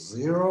this is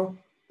 0,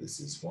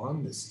 this is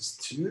 1, this is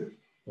 2,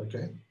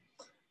 okay?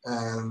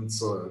 And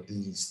so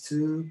these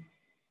two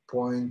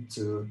point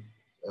to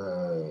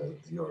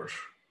your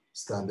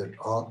standard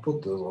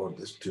output or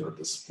this to your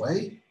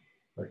display,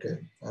 okay?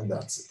 And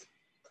that's it.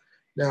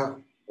 Now,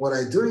 what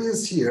I do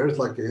is here,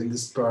 like in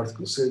this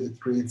particular set, it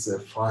creates a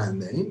file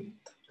name,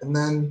 and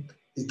then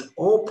it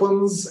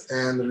opens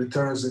and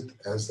returns it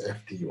as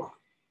FD1,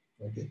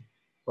 okay?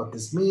 What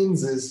this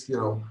means is,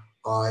 the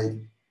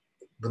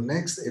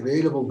next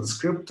available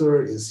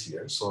descriptor is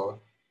here. So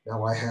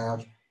now I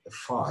have a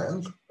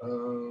file.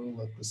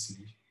 Let me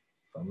see.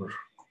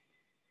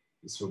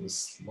 This will be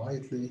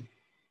slightly.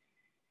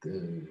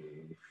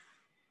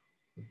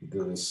 Let me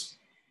do this.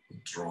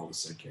 Draw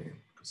this again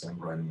because I'm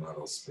running out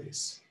of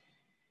space.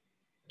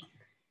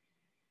 Okay.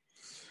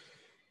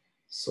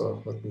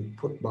 So let me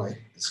put my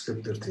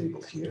descriptor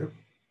table here.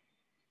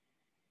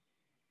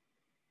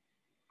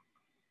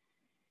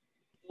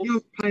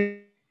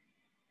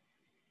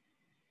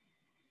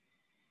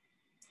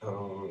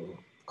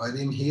 I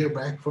didn't hear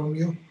back from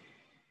you.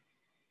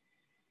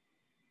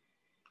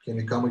 Can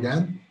you come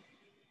again?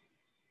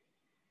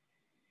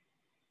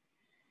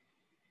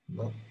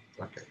 No,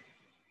 okay.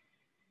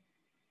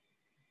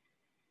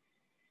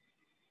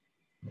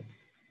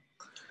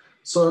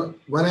 So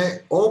when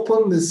I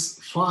open this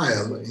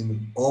file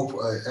in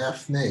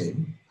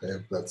fname,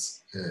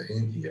 that's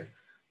in here,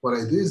 what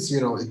I do is,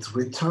 it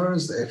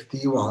returns the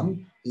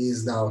FT1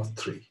 is now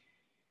 3,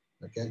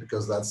 okay,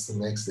 because that's the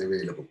next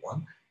available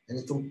one. And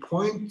it will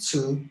point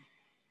to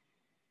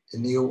a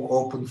new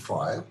open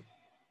file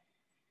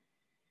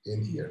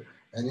in here.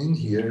 And in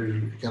here,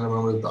 you can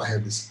remember that I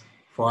have this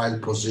file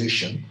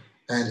position.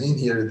 And in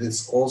here,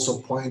 this also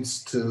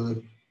points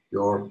to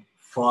your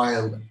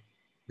file,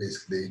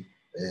 basically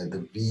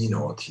the V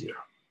node here.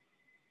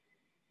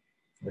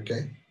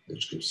 Okay,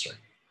 which gives string.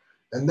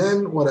 And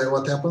then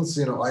what happens,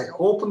 I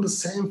open the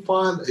same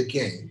file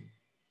again.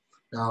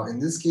 Now, in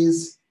this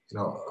case,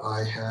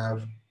 I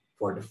have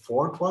for the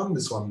fourth one,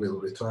 this one will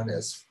return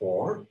as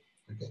 4.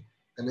 Okay,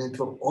 and it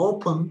will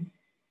open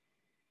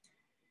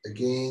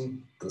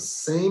again the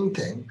same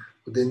thing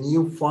with a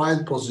new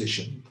file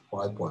position,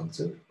 file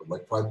pointer,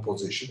 like file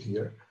position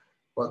here,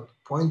 but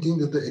pointing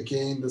to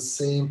again the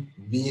same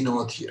V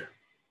node here.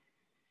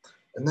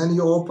 And then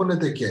you open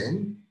it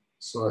again.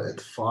 So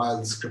at file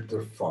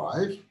descriptor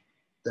 5,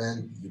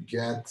 then you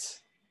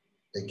get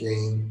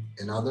again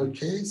another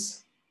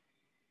case.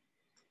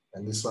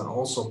 And this one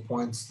also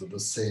points to the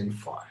same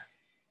file.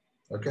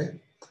 Okay.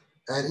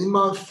 And in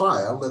my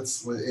file,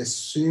 let's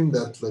assume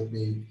that, let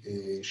me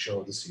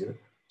show this here.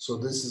 So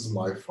this is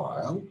my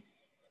file.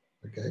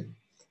 Okay.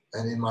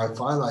 And in my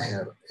file, I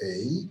have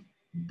A,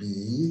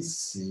 B,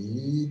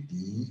 C,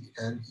 D,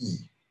 and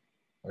E.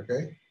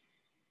 Okay.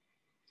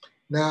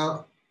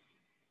 Now,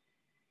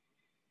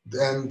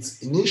 and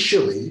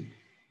initially,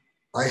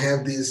 I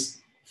have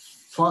these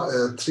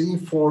 3,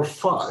 4,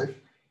 5.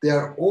 They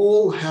are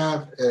all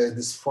have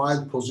this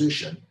file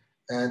position,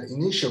 and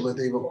initially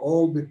they will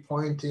all be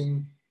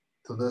pointing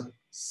to the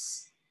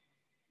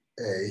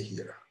A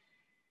here.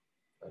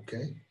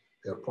 Okay,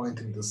 they're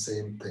pointing the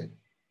same thing.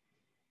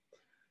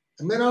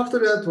 And then after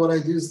that, what I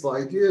do is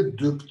I do a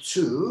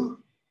dup2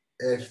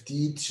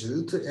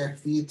 fd2 to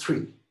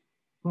fd3.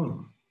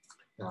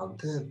 Now,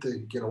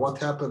 what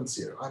happens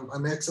here?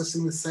 I'm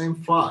accessing the same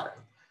file,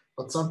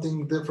 but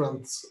something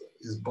different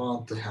is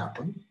bound to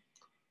happen.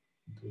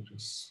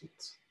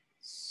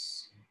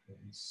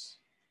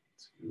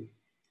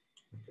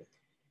 Okay.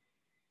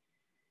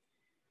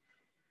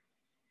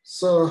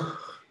 So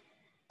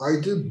I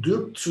do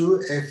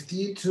dup2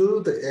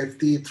 fd2 to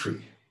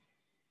fd3.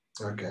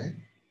 Okay.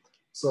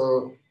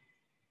 So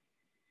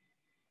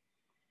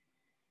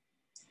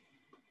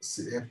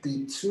see,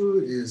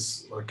 fd2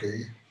 is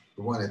okay.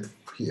 The one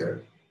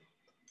here,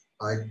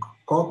 I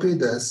copy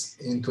this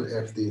into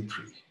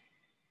FD3.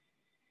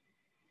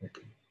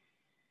 Okay.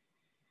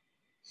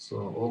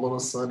 So all of a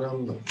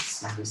sudden, let's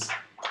see this.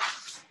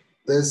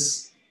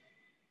 Let's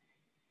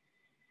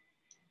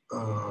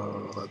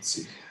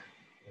see.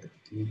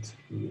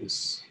 FD2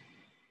 is,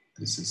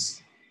 this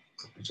is,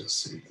 let me just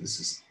say, this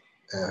is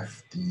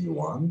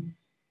FD1,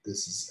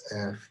 this is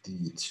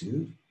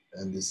FD2,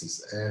 and this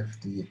is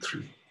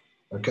FD3.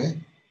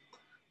 Okay.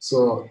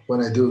 So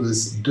when I do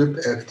this dup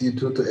fd2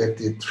 to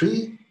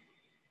fd3,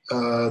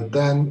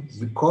 then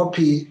you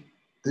copy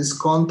this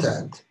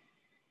content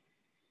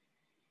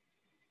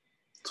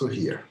to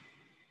here.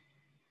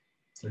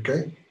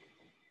 Okay.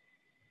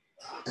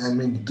 And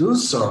when you do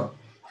so,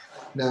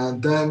 now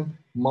then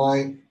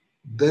my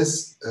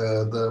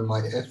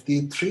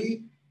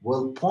fd3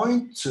 will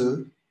point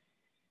to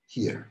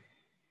here.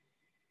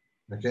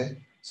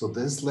 Okay. So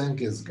this link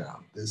is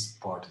gone. This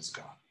part is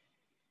gone.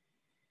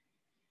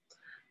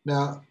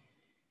 Now,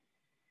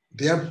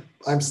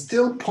 I'm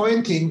still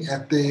pointing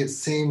at the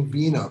same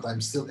vnode.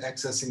 I'm still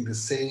accessing the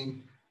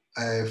same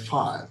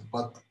file,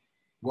 but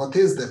what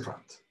is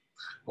different?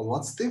 Well,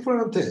 what's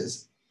different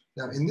is,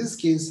 now in this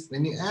case,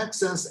 when you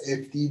access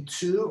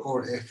FD2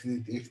 or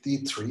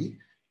FD3,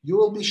 you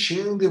will be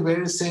sharing the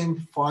very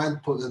same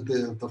file,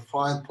 the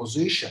file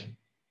position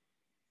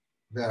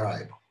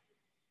variable,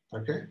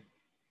 okay?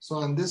 So,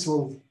 and this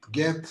will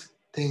get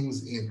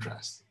things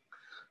interesting.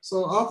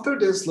 So after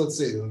this, let's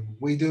say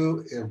we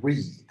do a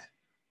read,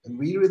 and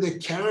we read a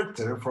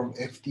character from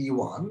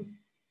FD1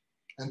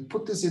 and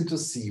put this into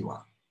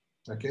C1,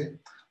 okay?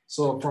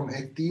 So from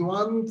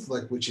FD1,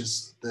 like which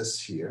is this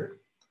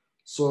here,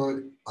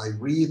 so I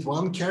read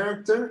one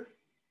character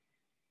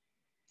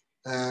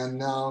and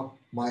now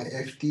my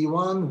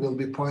FT1 will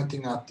be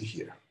pointing up to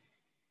here,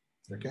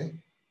 okay?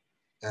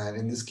 And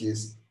in this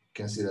case, you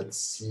can see that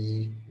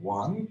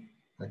C1,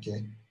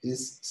 okay,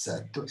 is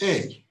set to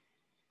A.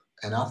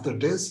 And after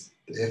this,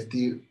 the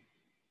FT,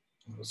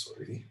 oh,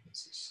 sorry,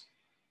 this is,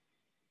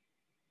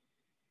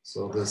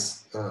 so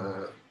this,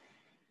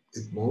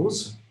 it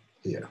moves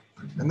here.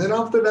 And then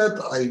after that,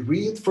 I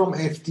read from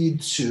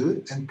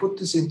FT2 and put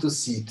this into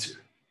C2.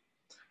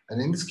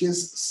 And in this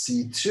case,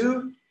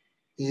 C2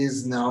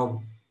 is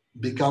now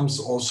becomes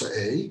also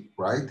A,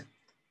 right?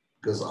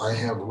 Because I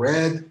have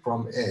read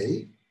from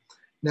A.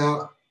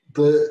 Now,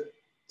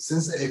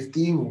 since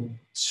FT2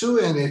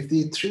 and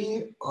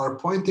FT3 are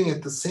pointing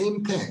at the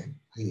same thing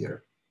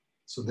here,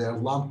 so they are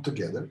lumped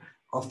together.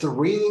 After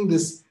reading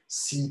this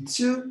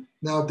C2,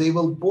 now they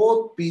will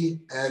both be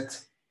at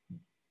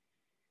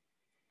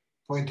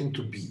pointing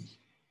to B,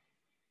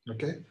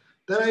 okay?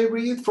 Then I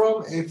read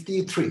from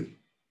FT3.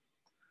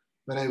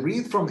 When I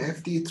read from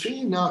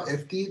FT3, now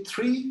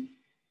FT3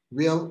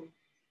 will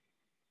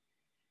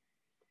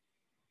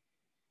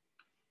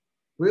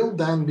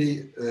then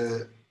be,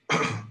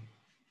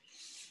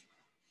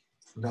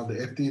 now the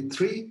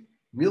FT3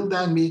 will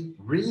then be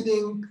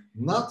reading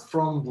not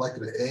from like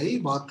the A,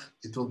 but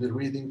it will be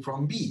reading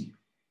from B,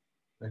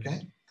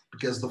 okay?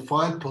 Because the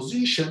file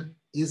position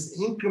is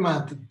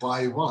incremented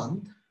by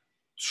 1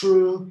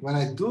 through, when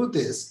I do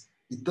this,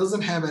 it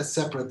doesn't have a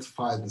separate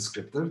file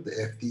descriptor. The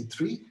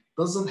FT3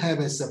 doesn't have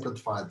a separate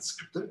file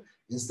descriptor.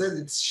 Instead,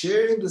 it's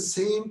sharing the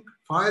same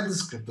file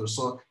descriptor.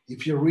 So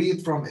if you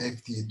read from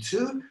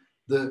FT2,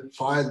 the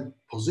file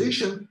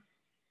position,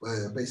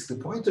 basically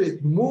pointer,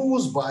 it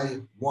moves by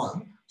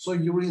 1. So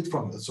you read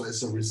from it. So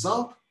as a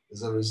result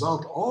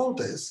of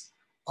this,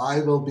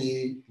 I will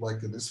be like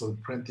this will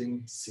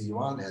printing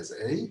C1 as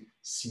A,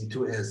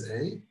 C2 as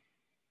A,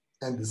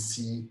 and the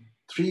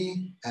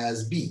C3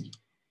 as B.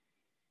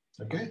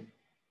 Okay?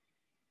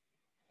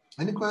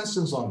 Any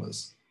questions on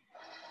this?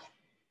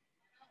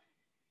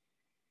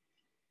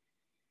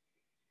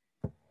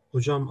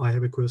 Hocam, I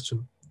have a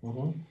question.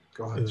 Go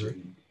ahead, Jay.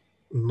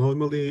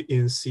 Normally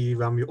in C,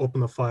 when we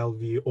open a file,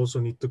 we also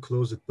need to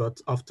close it.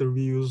 But after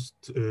we used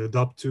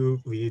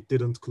DAP2, we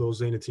didn't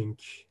close anything.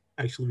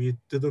 Actually, we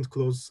didn't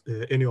close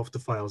any of the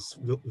files.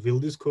 Will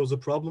this cause a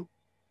problem?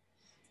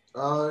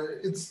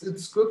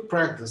 It's good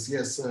practice,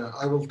 yes.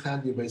 I will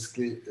tell you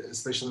basically,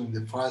 especially in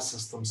the file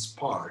systems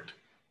part,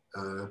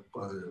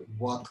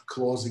 what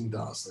closing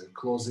does.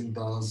 Closing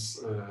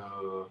does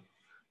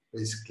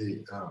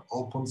basically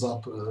opens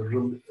up,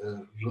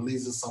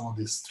 releases some of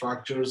these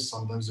structures.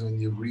 Sometimes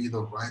when you read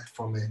or write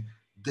from a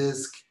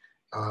disk,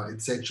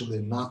 it's actually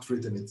not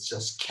written, it's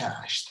just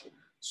cached.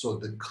 So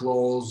the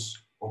close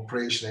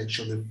operation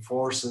actually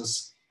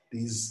forces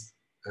these,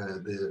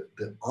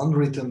 the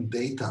unwritten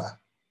data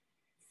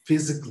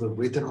physically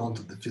written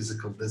onto the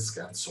physical disk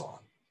and so on.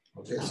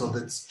 Okay, so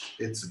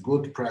it's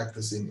good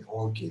practice in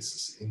all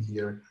cases. In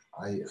here,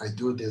 I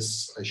do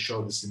this, I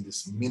show this in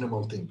this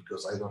minimal thing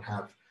because I don't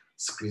have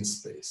screen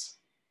space.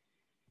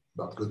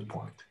 But good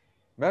point.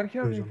 Where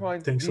can we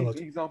find Thanks these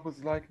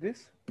examples like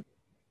this?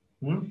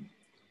 Hmm?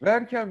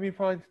 Where can we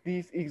find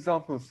these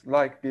examples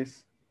like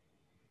this?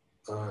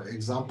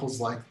 Examples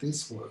like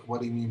this,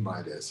 what do you mean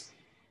by this?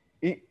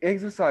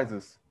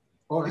 Exercises.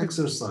 Oh,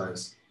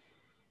 exercise.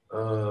 I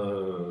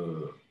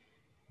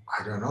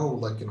don't know,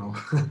 like, you know,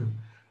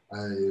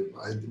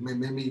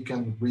 maybe you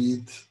can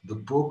read the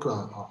book.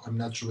 I'm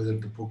not sure whether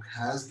the book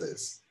has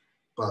this,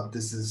 but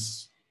this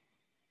is,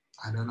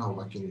 I don't know,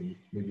 like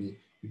maybe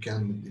you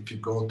can, if you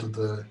go to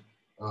the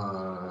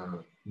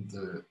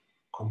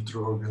Computer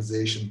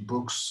Organization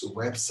Books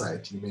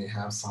website, you may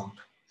have some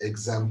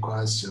exam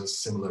questions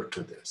similar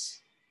to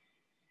this.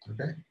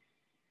 Okay?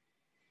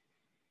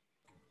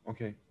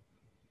 Okay.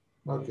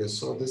 Okay,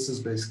 so this is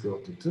basically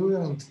what we do.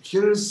 And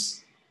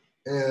here's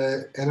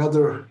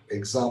another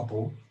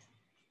example.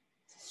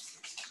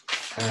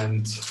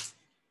 And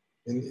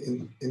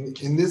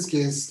in this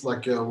case,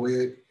 like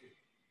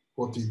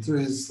what we do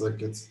is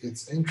like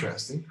it's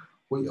interesting.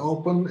 We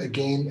open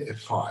again a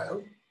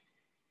file,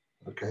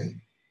 okay,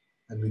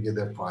 and we get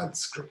a file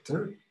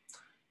descriptor,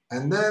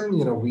 and then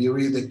we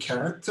read a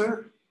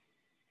character,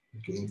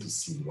 okay, into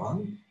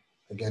C1.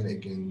 Again,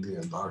 the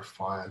entire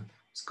file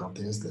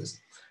contains this,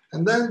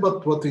 and then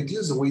but what we do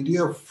is we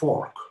do a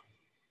fork,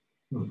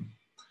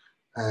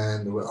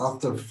 and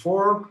after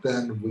fork,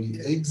 then we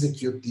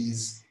execute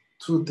these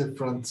two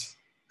different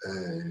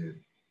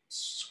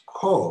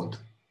code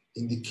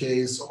in the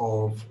case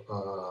of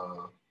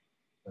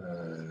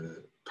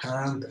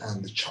parent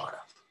and the child.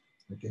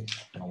 Okay,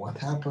 now what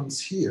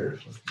happens here?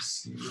 Let me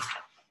see.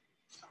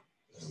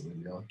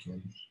 Maybe I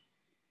can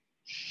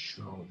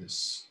show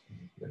this.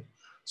 Okay.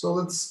 So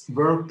let's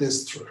work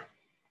this through.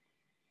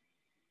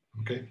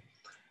 Okay.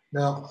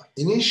 Now,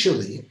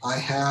 initially, I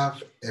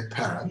have a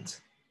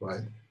parent,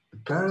 right? The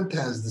parent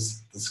has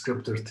this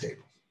descriptor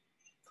table.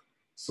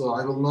 So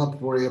I will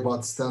not worry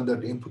about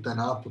standard input and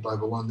output. I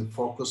will only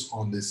focus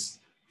on this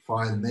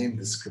file name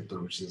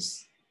descriptor, which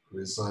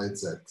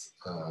resides at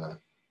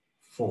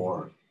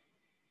 4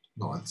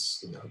 no,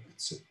 it's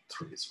a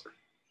 3, sorry,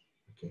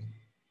 okay,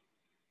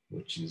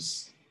 which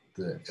is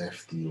the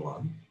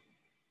FD1,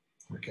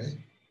 okay,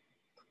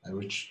 and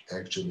which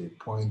actually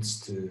points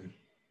to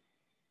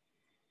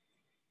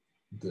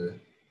the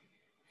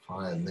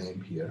file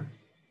name here,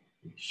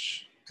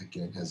 which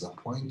again has a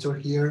pointer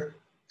here,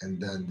 and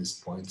then this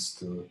points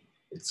to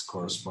its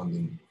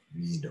corresponding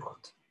V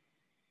node,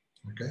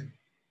 okay.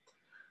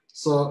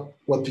 So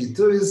what we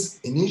do is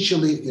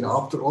initially,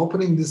 after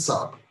opening this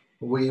up,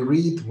 we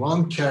read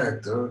one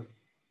character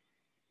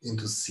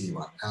into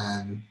C1.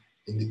 And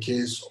in the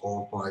case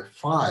of my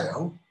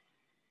file,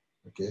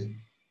 okay,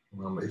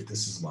 remember if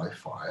this is my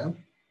file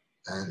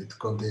and it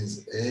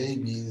contains A,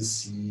 B,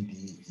 C,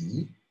 D,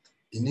 E,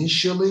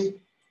 initially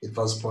it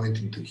was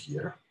pointing to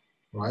here,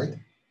 right?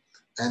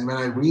 And when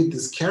I read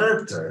this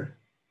character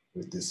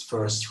with this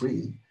first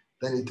read,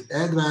 then it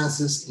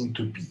advances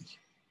into B,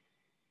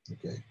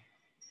 okay?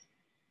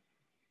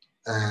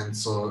 And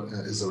so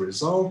as a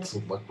result,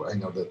 I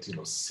know that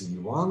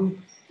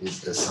C1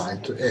 is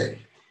assigned to A.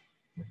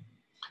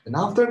 And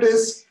after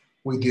this,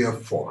 we do a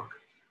fork.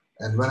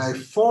 And when I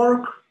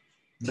fork,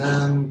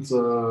 then just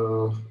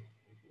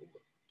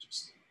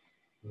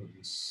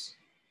this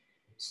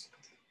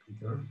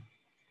bigger.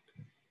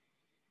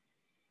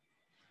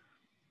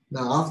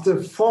 Now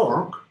after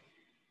fork,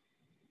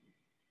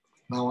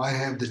 now I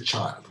have the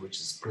child, which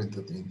is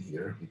printed in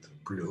here with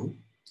blue,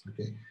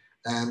 okay?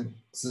 And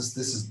since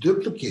this is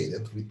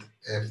duplicated with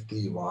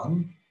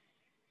FD1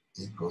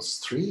 equals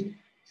 3,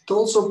 it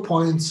also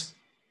points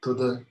to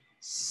the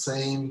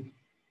same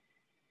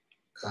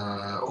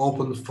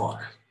open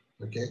file,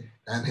 okay?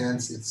 And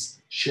hence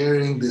it's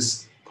sharing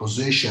this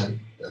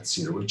position that's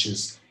here, which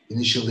is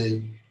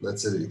initially,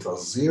 let's say it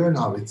was 0,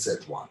 now it's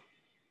at 1,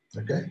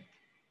 okay?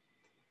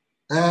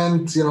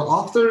 And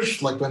after,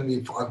 like when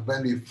we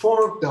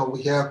fork, now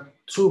we have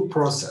two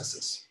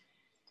processes.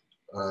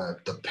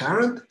 The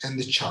parent and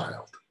the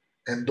child.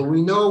 And do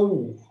we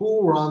know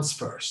who runs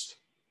first?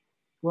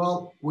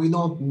 Well, we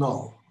don't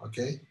know,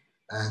 okay?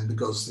 And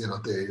because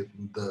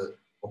the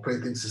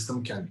operating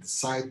system can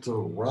decide to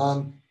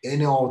run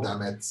any of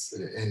them at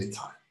any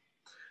time.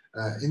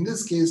 In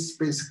this case,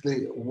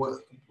 basically,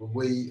 what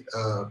we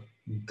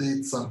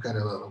did some kind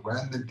of a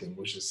random thing,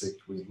 which is like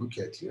we look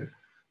at here.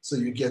 So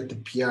you get the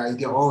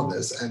PID of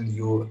this, and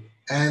you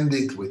end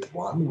it with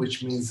 1,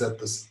 which means that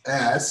this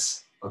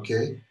S,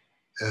 okay,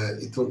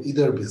 it will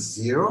either be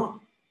 0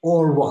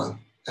 or 1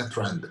 at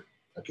random.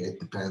 Okay, it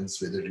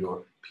depends whether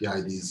your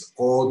PID is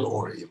odd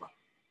or even.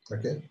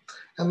 Okay,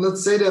 and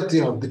let's say that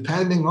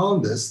depending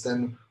on this,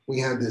 then we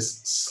have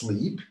this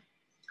sleep.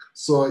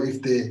 So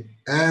if the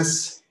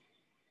S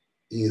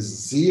is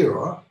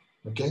 0,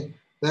 okay,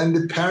 then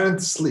the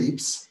parent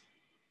sleeps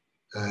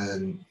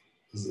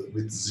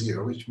with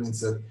 0, which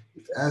means that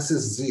if S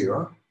is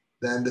 0,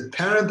 then the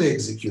parent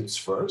executes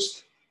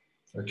first.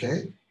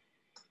 Okay.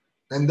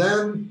 And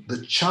then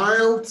the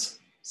child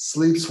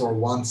sleeps for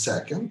 1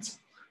 second.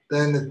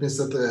 Then it means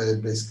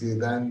that basically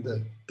then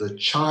the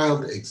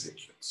child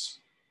executes,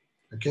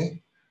 okay?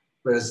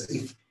 Whereas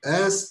if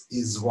S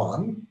is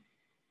 1,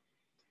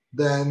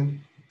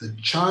 then the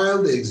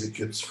child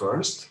executes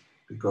first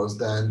because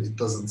then it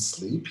doesn't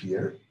sleep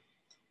here,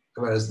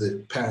 whereas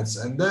the parents,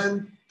 and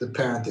then the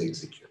parent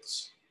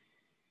executes,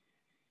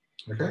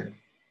 okay?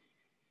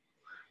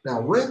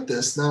 Now with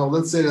this, now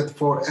let's say that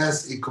for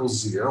S equals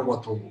 0,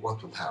 what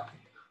will happen?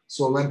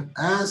 So when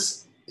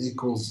S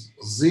equals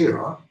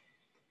 0,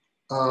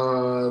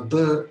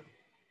 the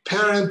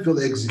parent will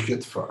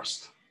execute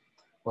first.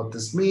 What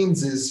this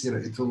means is,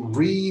 it will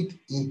read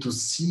into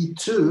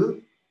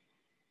C2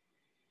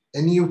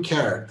 a new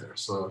character.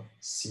 So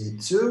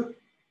C2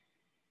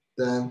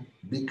 then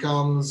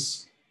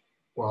becomes,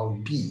 well,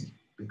 B,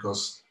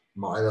 because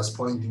I was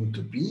pointing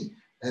to B.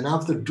 And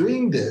after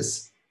doing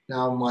this,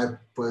 now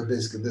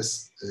basically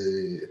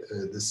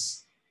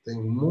this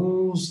thing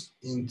moves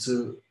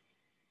into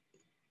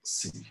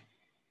C,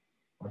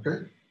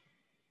 okay?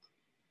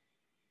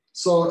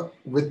 So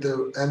with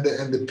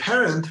the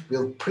parent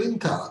will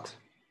print out,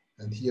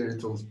 and here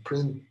it will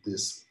print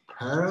this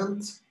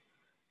parent,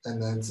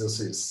 and then it will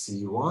say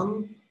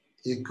C1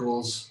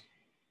 equals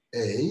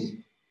A,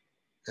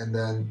 and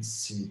then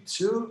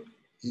C2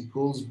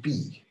 equals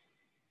B,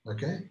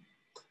 okay?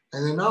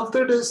 And then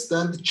after this,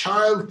 then the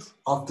child,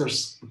 after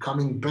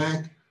coming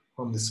back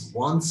from this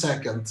 1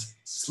 second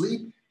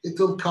sleep, it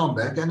will come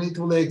back and it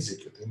will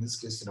execute. In this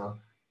case,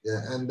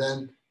 yeah, and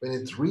then when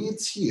it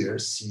reads here,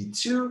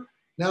 C2,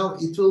 now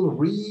it will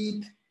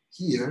read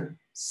here,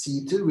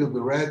 C2 will be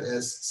read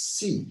as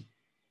C,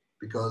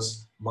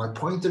 because my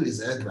pointer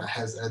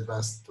has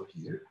advanced to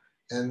here,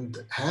 and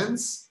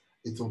hence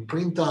it will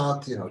print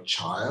out,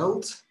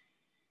 child,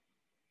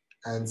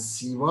 and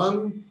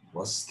C1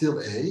 was still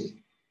A,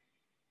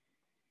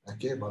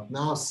 okay, but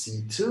now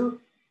C2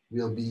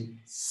 will be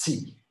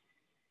C,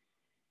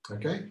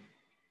 okay?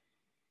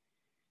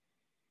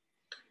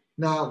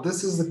 Now,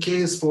 this is the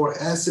case for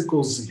S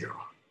equals 0.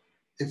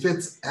 If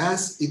it's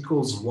S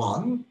equals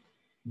 1,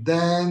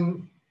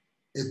 then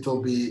it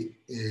will be,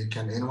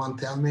 can anyone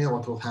tell me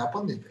what will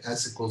happen if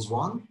S equals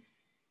 1?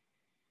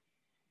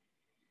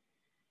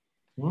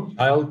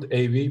 Child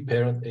AB,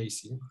 parent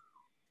AC.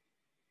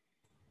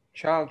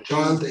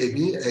 Child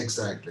AB,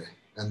 exactly.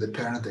 And the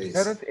parent AC.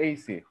 Parent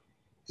AC.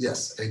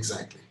 Yes,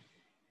 exactly.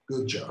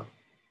 Good job.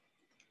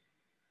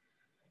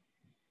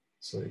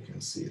 So you can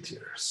see it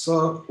here.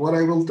 So what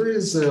I will do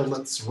is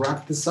let's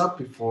wrap this up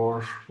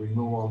before we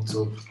move on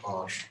to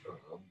our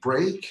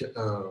break.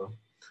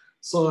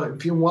 So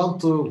if you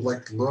want to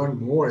like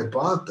learn more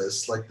about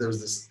this, like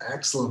there's this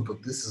excellent,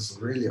 but this is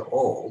really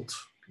old,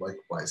 like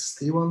by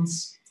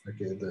Stevens,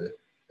 okay, the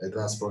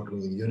Advanced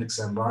Programming in Unix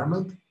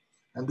Environment.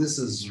 And this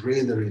is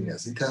really, really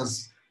nice. It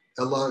has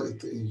a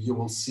lot, you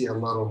will see a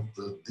lot of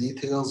the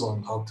details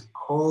on how to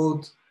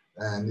code,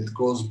 and it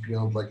goes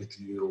beyond like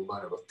you'll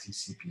learn about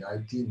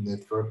TCP/IP,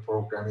 network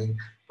programming,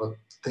 but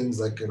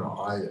things like, you know,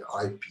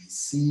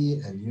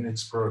 IPC and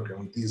Unix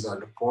programming, these are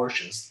the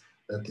portions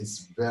that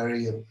is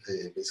very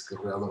basically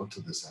relevant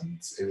to this, and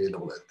it's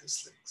available at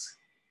this links.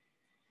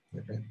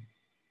 Okay.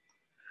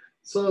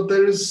 So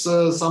there is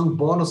some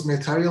bonus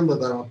material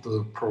that I want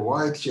to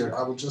provide here.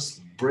 I will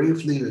just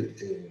briefly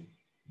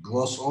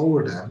gloss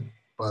over them,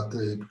 but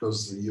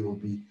because you will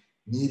be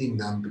needing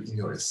them in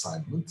your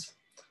assignment.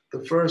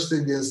 The first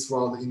thing is,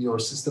 well, in your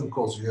system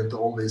calls, you have to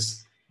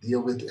always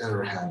deal with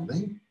error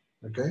handling,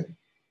 okay?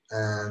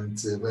 And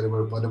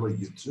whatever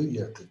you do,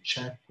 you have to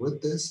check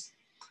with this.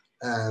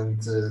 And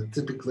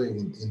typically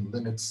in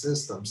Linux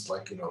systems,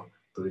 like, you know,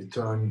 the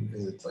return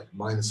is like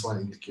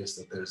 -1 indicates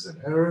that there's an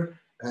error.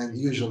 And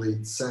usually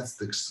it sets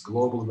this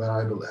global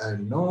variable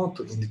error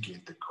to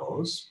indicate the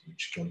cause,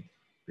 which can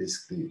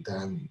basically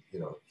then, you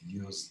know,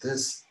 use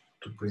this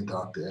to print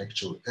out the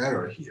actual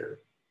error here.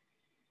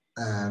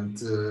 And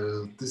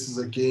this is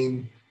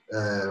again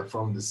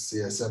from the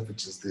CSF,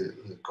 which is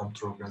the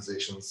Computer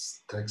Organization's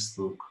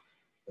textbook,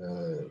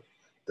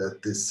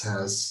 that this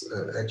has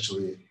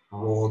actually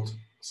wrote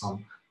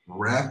some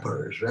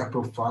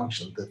wrapper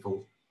function that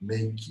will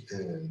make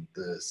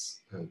this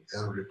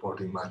error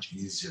reporting much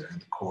easier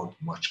and code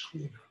much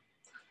cleaner.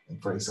 And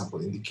for example,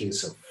 in the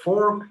case of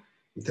fork,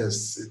 it has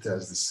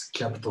this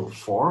capital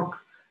fork,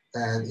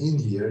 and in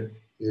here,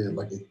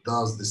 like it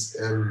does this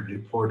error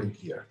reporting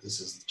here. This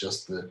is just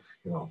the,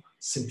 you know,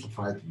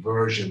 simplified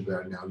version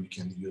where now you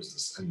can use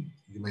this. And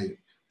you may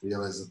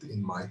realize that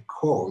in my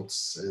codes,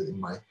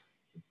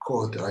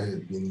 I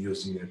have been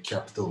using a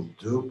capital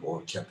dup or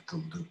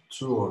capital dup2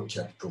 or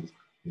capital,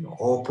 you know,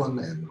 open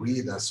and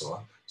read and so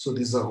on. So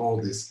these are all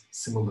these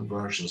similar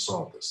versions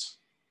of this,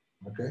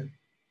 okay?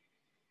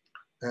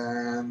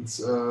 And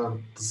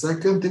the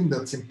second thing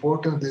that's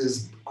important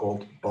is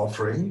called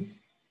buffering.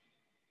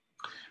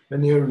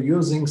 When you're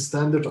using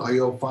standard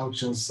I/O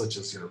functions such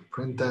as your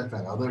printf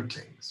and other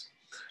things,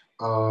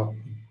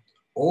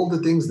 all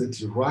the things that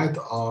you write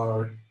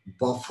are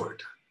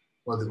buffered.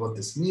 What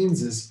this means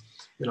is,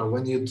 you know,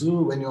 when you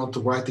want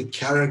to write a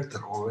character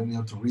or when you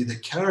want to read a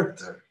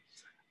character,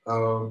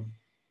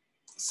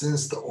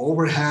 since the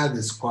overhead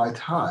is quite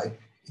high,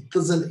 it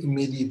doesn't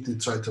immediately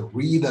try to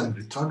read and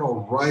return or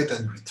write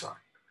and return.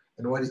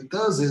 And what it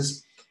does is,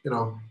 you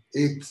know,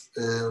 the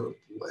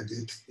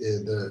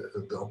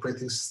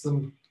operating system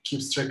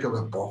keeps track of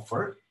a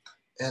buffer,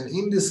 and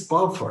in this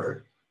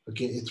buffer,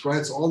 okay, it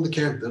writes all the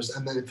characters,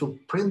 and then it will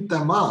print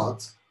them out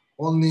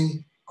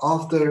only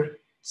after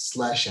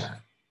 /n,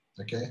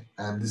 okay?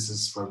 And this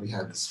is where we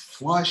have this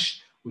flush,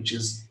 which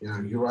is, you know,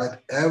 you write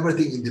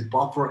everything in the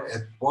buffer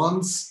at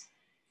once,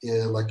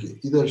 like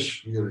either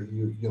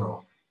you know,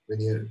 when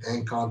you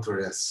encounter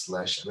a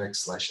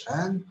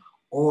 /rec/n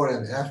or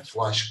an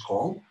f-flush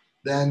call,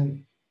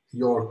 then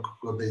your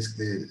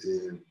basically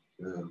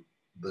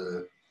the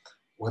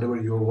whatever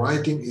you're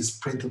writing is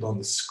printed on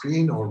the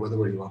screen, or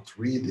whatever you want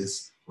to read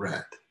is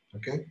read,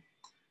 okay?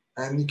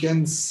 And you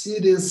can see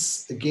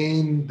this,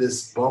 again,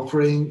 this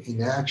buffering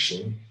in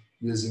action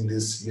using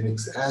this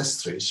Unix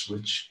asterisk,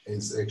 which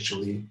is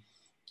actually,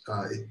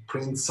 it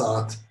prints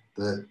out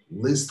the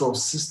list of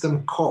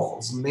system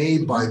calls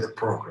made by the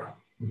program.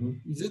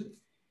 Mm-hmm. Is it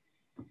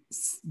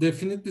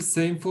definitely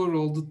same for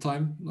all the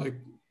time? Like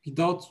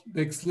without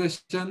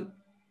 \n,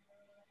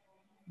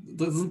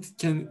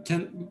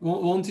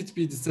 won't it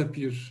be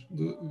disappear,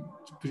 the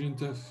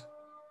printf?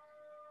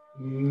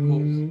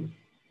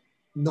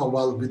 No,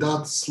 well,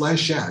 without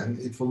 /n,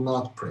 it will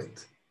not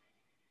print.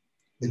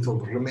 It will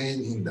remain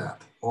in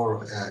that, or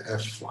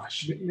f-flush.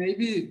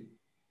 Maybe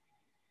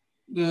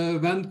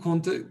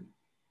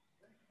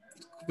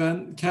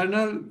when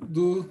kernel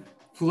do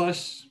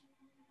flush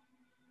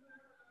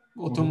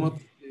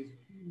automatically.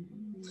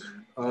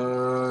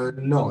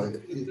 No,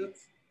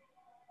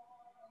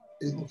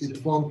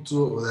 it won't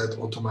do that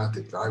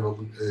automatically. I will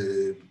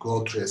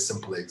go through a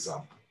simple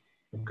example,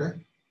 okay?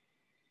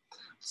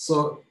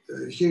 So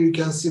here you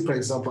can see, for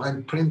example,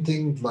 I'm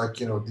printing like,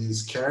 you know,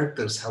 these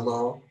characters,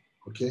 hello,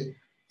 okay,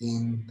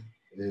 in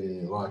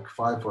like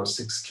 5 or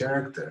 6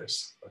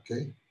 characters,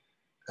 okay?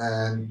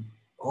 And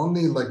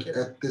only like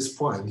at this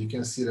point, you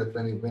can see that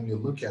when you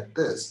look at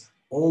this,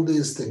 all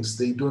these things,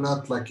 they do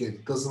not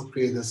it doesn't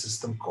create a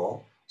system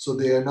call. So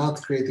they are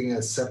not creating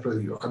a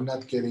separate, I'm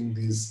not getting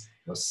these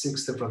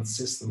 6 different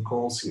system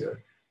calls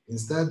here.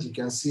 Instead, you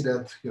can see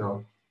that,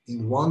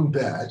 in one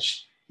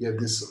batch, you have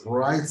this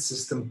write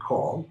system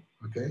call,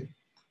 okay,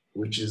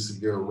 which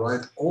is you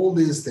write all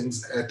these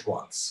things at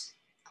once,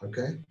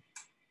 okay?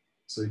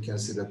 So you can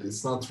see that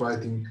it's not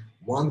writing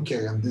one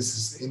character, and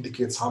this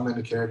indicates how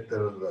many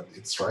characters that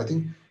it's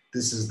writing.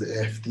 This is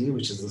the FD,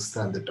 which is the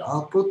standard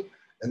output,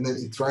 and then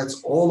it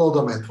writes all of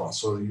them at once.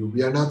 So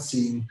we are not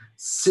seeing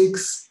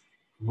 6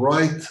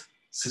 write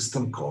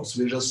system calls.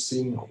 We're just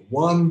seeing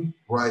one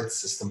write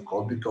system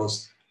call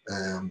because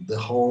the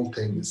whole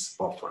thing is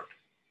buffered,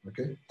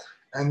 okay?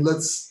 And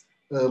let's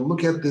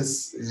look at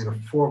this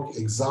fork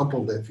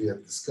example that we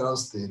have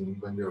discussed when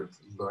we were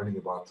learning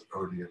about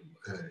earlier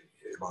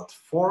about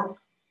fork.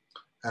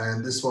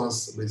 And this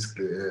was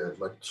basically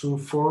like 2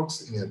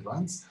 forks in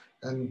advance.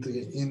 And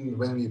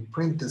when we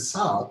print this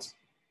out,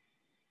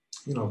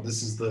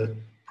 this is the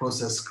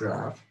process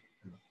graph,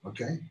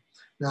 okay?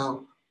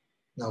 Now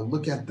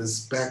look at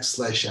this \n.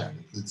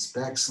 This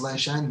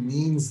 \n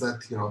means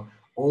that,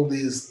 all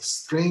these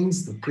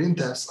strings, the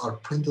printfs are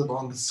printed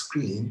on the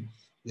screen,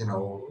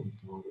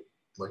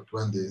 like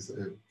when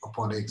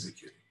upon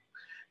executing.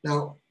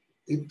 Now,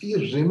 if we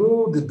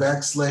remove the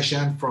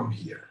 \n from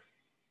here,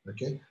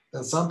 okay,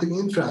 then something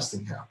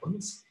interesting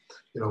happens.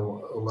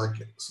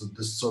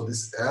 So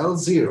this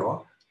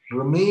L0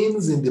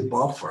 remains in the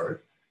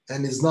buffer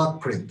and is not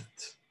printed.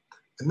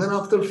 And then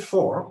after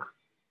fork,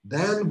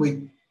 then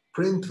we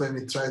print, when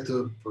we try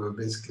to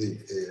basically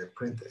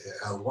print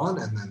L1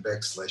 and then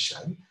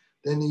 \n,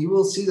 then you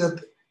will see that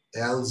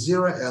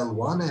L0,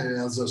 L1, and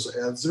L0, so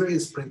L0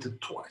 is printed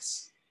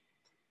twice.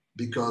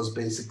 Because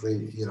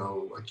basically,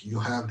 you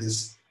have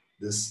this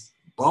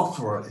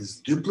buffer is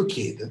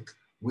duplicated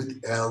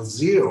with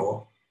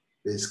L0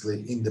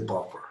 basically in the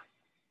buffer.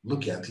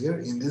 Look at here,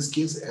 in this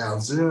case,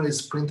 L0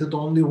 is printed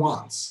only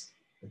once,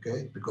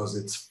 okay? Because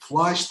it's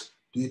flushed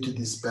due to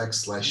this \n.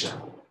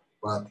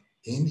 But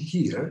in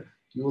here,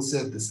 you will see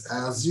that this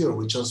L0,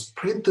 which was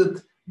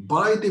printed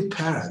by the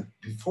parent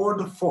before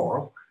the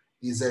fork,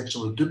 is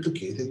actually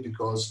duplicated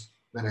because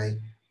when I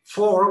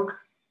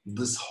fork,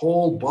 this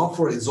whole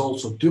buffer is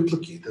also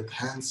duplicated.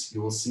 Hence,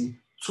 you will see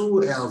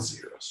 2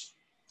 L0s,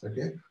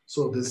 okay?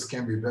 So this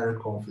can be very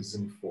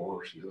confusing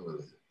for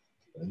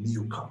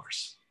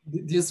newcomers.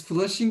 This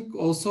flushing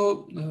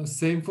also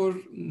same for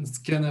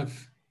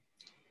scanf.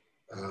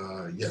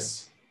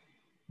 Yes.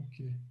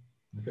 Okay.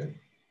 Okay.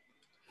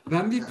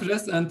 When we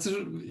press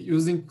enter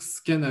using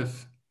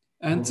scanf,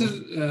 enter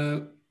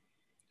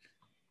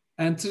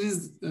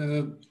is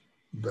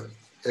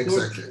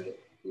exactly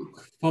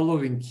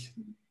following.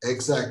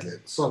 Exactly.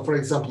 So, for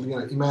example,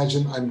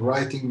 imagine I'm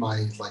writing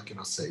my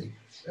say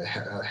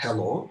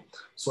hello.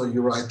 So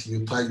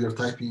you're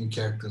typing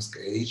characters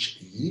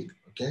H-E,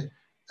 okay,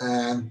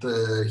 and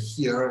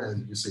here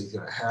you say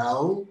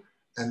hell,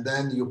 and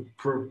then you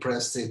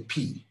press a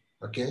P,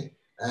 okay,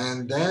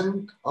 and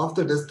then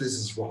after this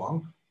is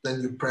wrong. Then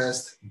you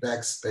press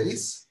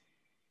backspace,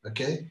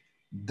 okay,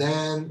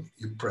 then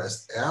you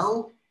press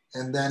L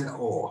and then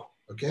O,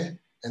 okay,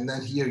 and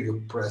then here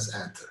you press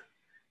enter.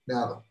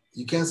 Now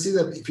you can see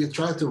that if you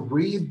try to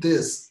read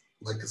this,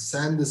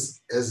 send this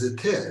as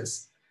it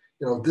is,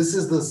 this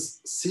is the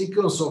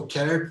sequence of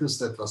characters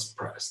that was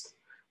pressed.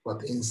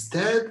 But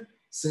instead,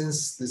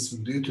 since this is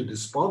due to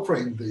this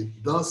buffering,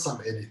 it does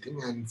some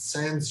editing and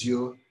sends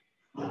you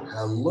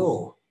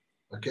hello,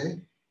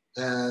 okay,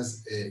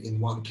 as in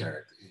one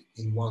character,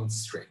 in one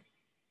string,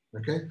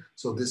 okay?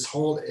 So this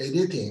whole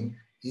editing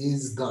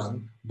is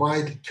done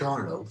by the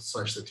kernel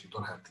such that you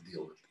don't have to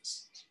deal with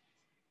this,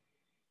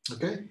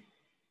 okay?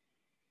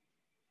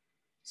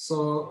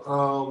 So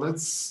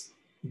let's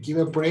give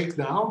a break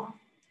now,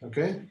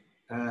 okay?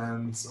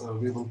 And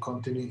we will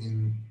continue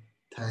in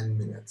 10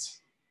 minutes.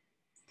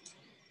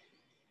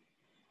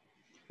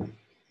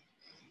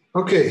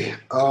 Okay,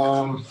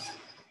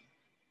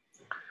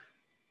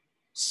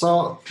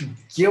 so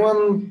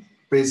given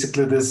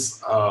basically this,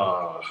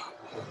 the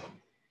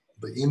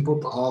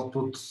input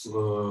output,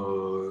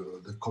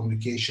 the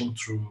communication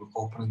through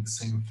opening the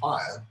same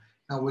file,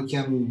 now we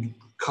can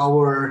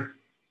cover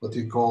what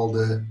we call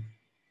the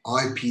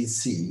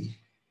IPC,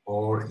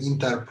 or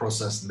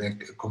inter-process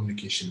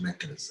communication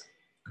mechanism,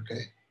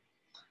 okay?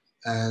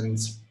 And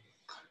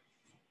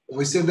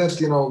we say that,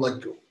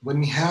 when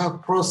we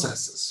have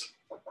processes,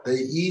 they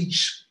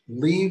each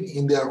live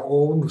in their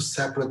own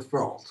separate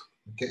world,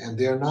 okay? And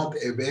they're not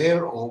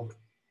aware of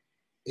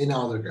any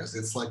other guys.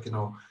 It's like,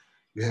 you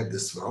have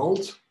this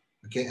world,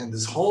 okay? And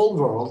this whole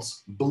world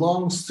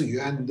belongs to you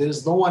and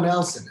there's no one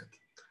else in it.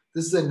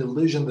 This is an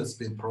illusion that's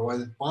been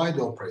provided by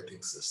the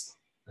operating system,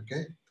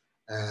 okay?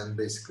 And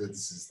basically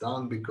this is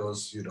done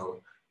because,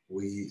 the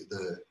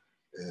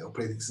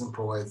operating system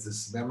provides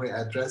this memory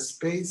address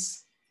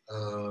space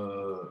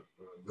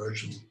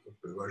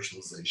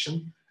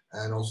virtualization,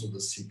 and also the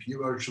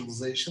CPU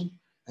virtualization.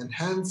 And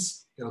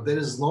hence, there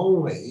is no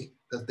way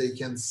that they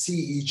can see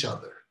each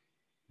other.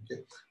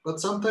 Okay. But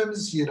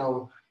sometimes,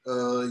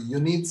 you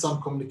need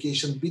some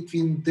communication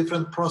between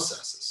different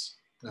processes.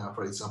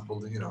 For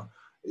example, you know,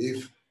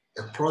 if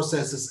a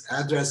process's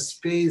address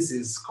space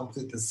is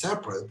completely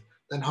separate,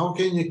 then how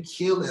can you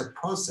kill a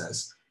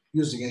process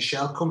using a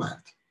shell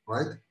command,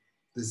 right?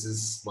 This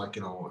is like,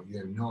 you know, you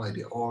have no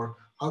idea. Or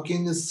how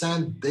can you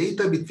send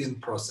data between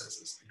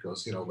processes?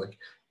 Because, you know, like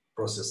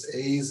process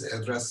A's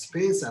address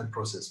space and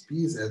process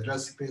B's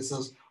address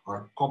spaces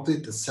are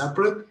completely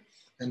separate.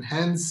 And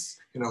hence,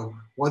 you know,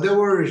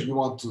 whatever you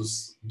want to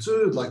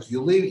do, like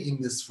you live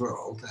in this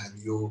world and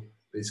you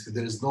basically,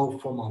 there is no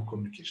formal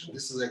communication.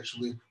 This is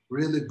actually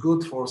really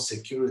good for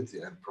security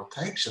and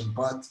protection.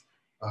 But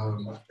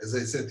as I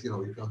said, you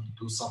know, if you want to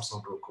do some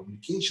sort of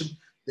communication,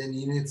 then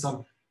you need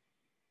some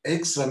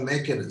extra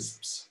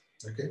mechanisms,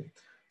 okay?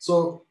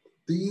 So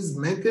these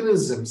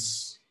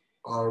mechanisms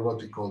are what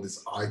we call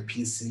this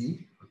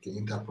IPC, okay,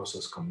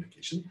 inter-process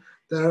communication.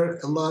 There are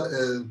a lot,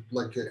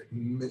 like a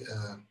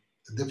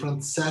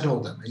different set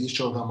of them. Each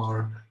of them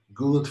are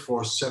good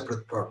for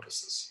separate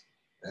purposes.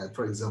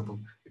 For example,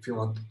 if you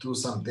want to do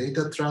some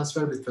data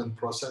transfer between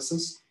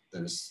processes,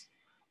 there's,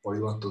 or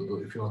you want to do,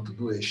 if you want to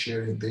do a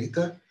sharing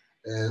data,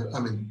 I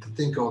mean, to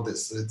think of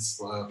this, it's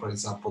for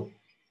example,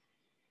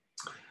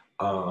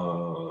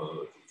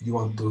 you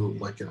want to,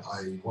 like,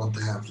 I want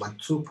to have like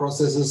two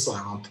processes. So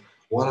I want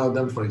one of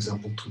them, for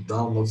example, to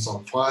download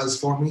some files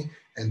for me,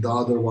 and the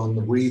other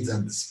one reads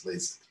and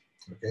displays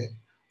it, okay?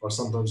 Or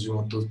sometimes you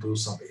want to do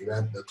some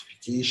event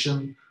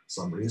notification,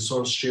 some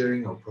resource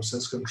sharing or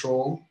process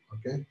control,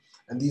 okay?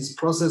 And these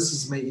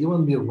processes may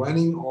even be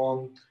running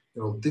on,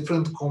 you know,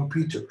 different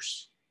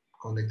computers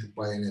connected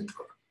by a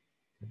network,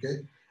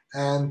 okay?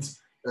 And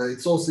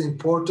it's also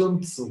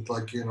important, so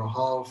like, you know,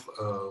 how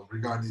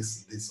regarding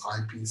this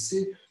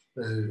IPC,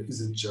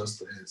 is it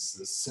just as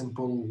a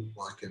simple,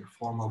 like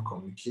informal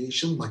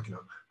communication, like, you know,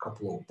 a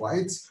couple of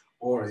bytes,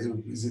 or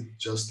is it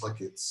just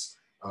like it's,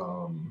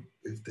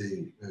 if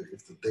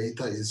the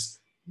data is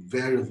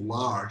very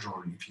large,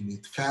 or if you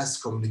need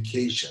fast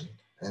communication,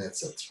 and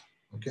etc.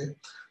 Okay,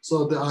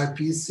 so the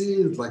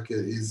IPC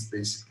is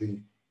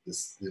basically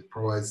this. It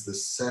provides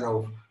this set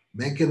of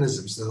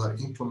mechanisms that are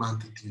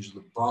implemented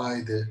usually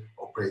by the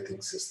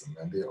operating system,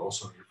 and they are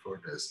also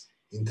referred as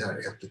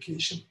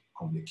inter-application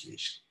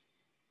communication.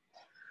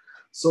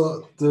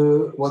 So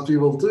what we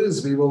will do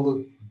is we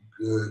will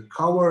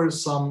cover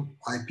some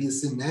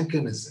IPC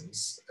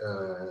mechanisms,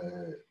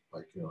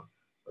 like, you know,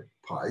 like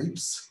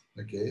pipes,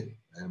 okay,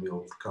 and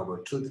we'll cover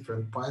two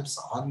different pipes: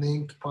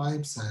 unnamed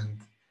pipes and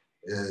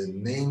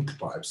named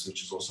pipes,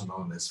 which is also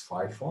known as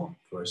FIFO,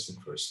 first in,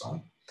 first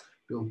out.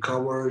 We'll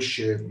cover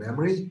shared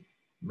memory,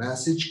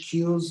 message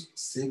queues,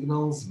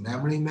 signals,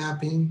 memory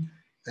mapping,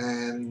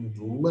 and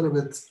a little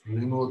bit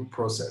remote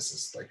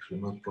processes like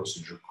remote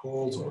procedure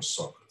calls or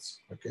sockets,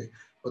 okay?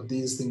 But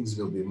these things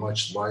will be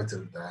much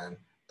lighter than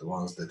the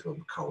ones that will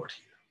be covered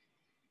here.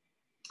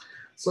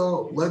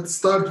 So let's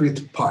start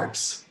with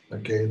pipes,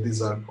 okay?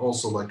 These are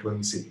also, like, when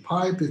we say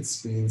pipe, it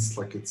means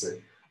like it's a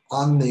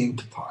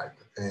unnamed pipe.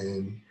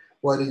 And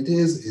what it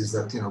is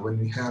that, you know, when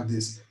we have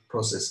this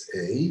process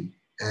A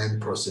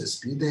and process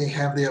B, they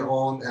have their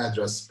own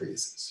address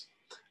spaces.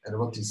 And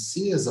what you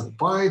see as a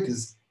byte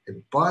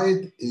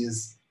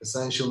is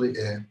essentially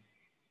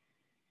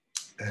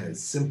a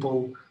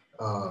simple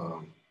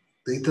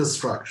data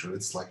structure.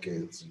 It's like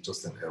it's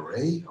just an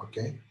array,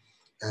 okay?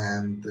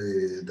 And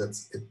that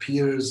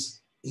appears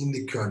in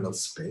the kernel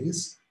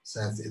space,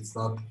 since it's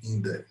not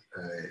in the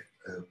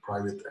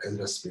private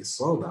address space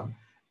of them.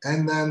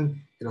 And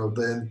then, you know,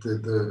 then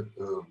the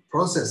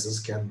processes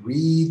can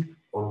read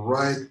or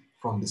write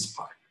from this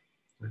pipe,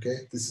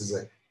 okay? This is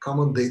a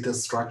common data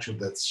structure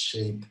that's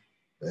shaped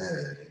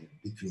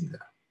between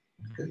them,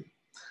 okay?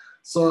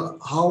 So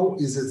how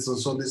is it?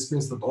 So this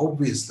means that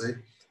obviously,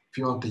 if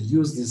you want to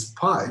use these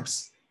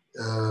pipes,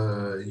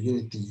 you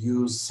need to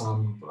use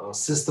some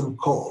system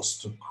calls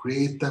to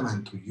create them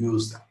and to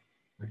use them,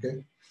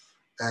 okay?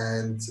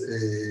 And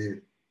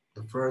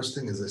the first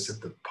thing, as I said,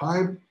 the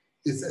pipe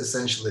is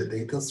essentially a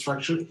data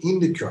structure in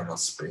the kernel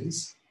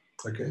space,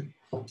 okay?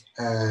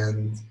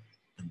 And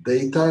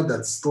data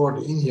that's stored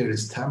in here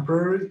is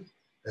temporary.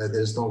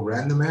 There's no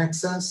random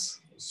access.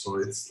 So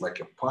it's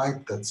like a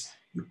pipe that's,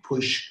 you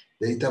push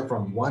data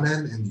from one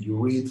end and you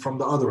read from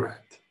the other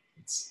end.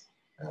 It's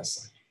as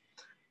such.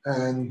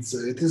 And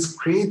it is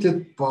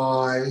created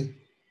by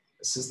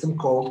a system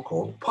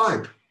called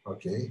pipe,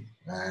 okay?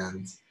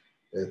 And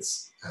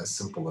it's as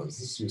simple as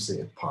this. You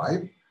say a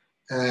pipe,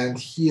 and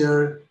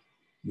here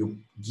you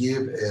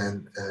give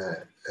an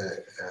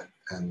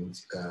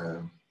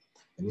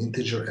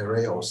integer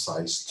array of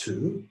size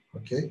 2,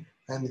 okay?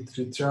 And it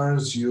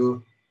returns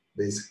you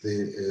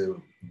basically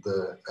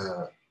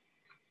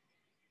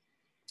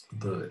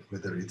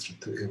whether it's,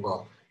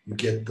 well, you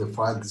get the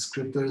file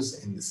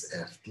descriptors in this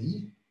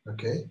FD,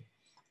 okay?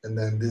 And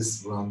then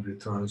this one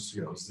returns,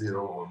 you know,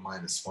 0 or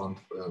 -1,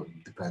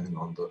 depending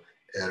on the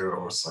error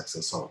or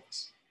success of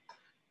this.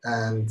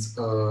 And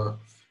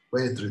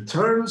when it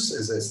returns,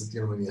 as I said,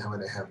 you know,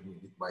 when I have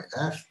with my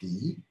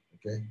FD,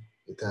 okay,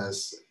 it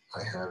has,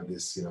 I have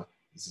this, you know,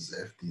 This is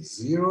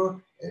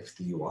FD0,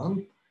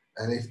 FD1,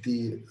 and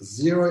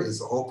FD0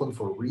 is open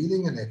for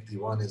reading and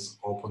FD1 is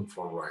open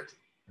for writing,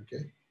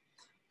 okay?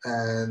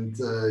 And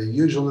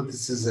usually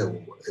this is a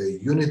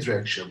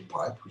unidirectional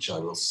pipe, which I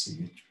will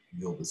see,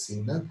 you'll be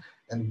seeing that,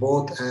 and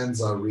both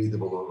ends are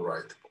readable or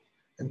writable.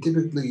 And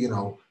typically, you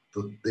know,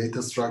 the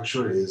data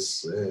structure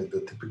is,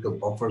 the typical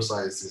buffer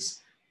size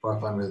is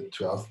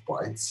 512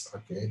 bytes,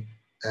 okay?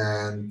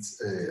 And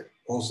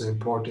also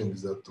important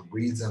is that the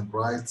reads and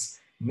writes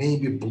may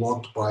be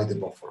blocked by the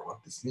buffer.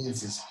 What this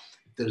means is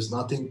if there's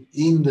nothing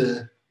in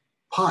the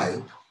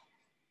pipe,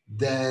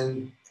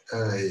 then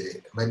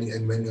when you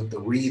have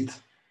to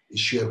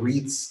issue a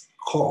reads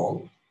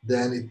call,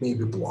 then it may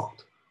be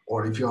blocked.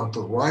 Or if you want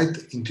to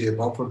write into a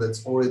buffer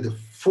that's already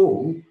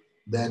full,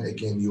 then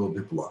again, you will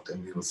be blocked,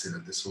 and we will see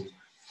that this will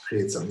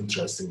create some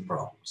interesting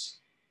problems.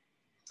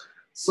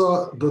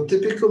 So the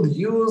typical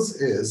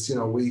use is, you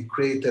know, we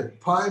create a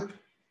pipe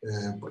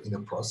in a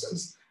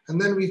process, and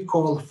then we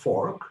call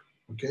fork,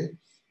 okay?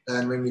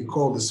 And when we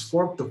call this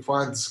fork, the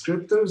file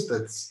descriptors,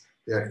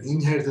 they are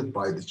inherited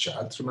by the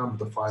child. Remember,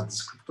 the file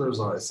descriptors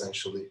are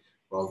essentially,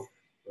 well,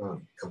 a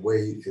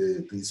way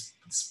this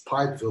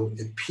pipe will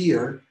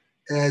appear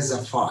as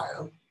a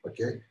file,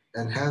 okay?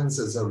 And hence,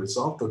 as a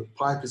result, the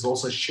pipe is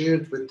also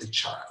shared with the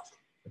child,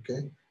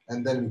 okay?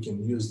 And then we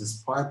can use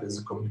this pipe as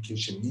a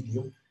communication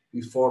medium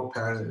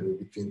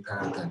between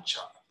parent and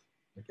child,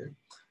 okay?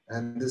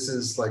 And this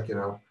is like, you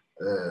know,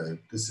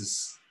 this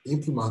is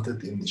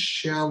implemented in the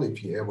shell.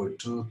 If you ever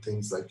do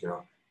things like, you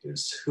know,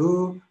 there's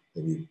who,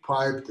 then you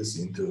pipe this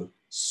into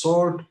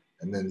sort,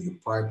 and then you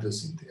pipe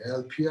this into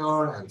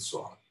LPR and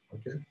so on,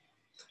 okay?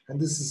 And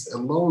this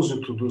allows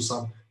you to do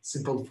some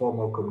simple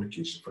formal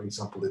communication. For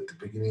example, at the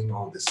beginning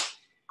of this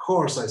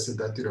course, I said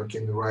that, you know,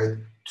 can you write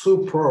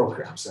 2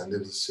 programs, and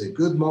they'll say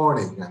good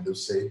morning, and they'll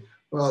say,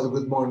 well,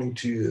 good morning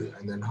to you,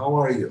 and then how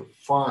are you?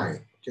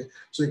 Fine, okay?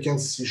 So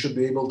you should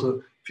be able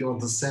to, if you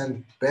want to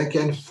send back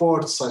and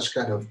forth such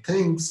kind of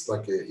things,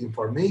 like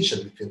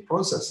information between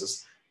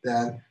processes,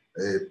 then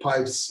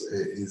pipes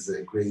is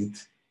a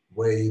great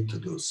way to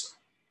do so.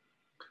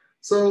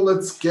 So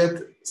let's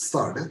get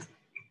started.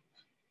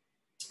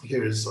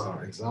 Here is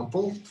our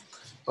example.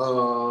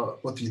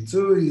 What we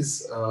do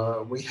is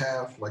we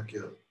have like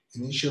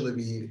initially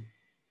we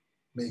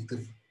make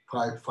the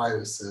pipe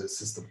file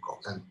system call,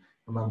 and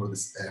remember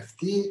this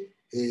FD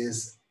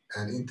is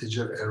an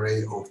integer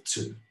array of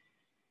 2,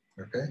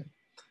 okay?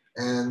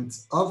 And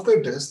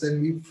after this,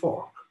 then we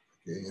fork,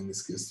 okay? In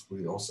this case,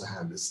 we also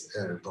have this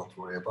error, don't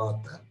worry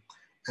about that.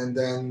 And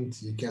then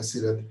you can see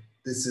that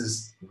this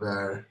is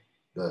where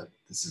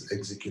this is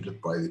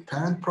executed by the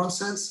parent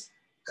process,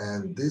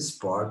 and this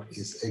part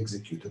is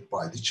executed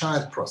by the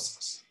child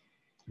process,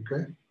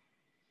 okay?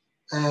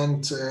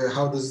 And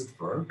how does it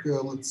work?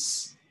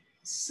 Let's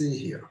see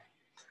here.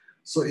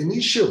 So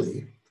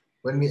initially,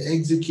 when we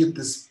execute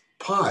this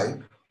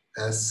pipe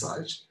as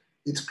such,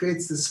 it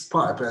creates this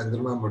pipe, and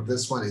remember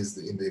this one is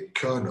in the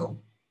kernel,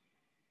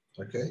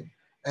 okay?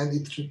 And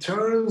it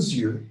returns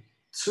you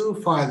 2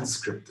 file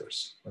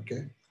descriptors,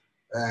 okay?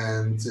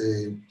 And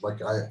like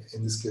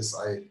in this case,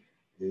 I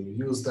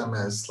use them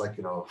as like,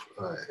 you know,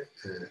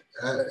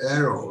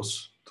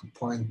 arrows to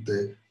point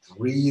the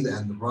read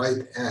and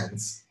write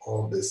ends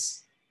of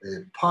this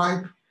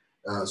pipe.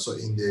 So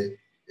in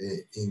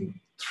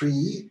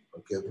 3,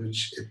 okay,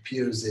 which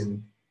appears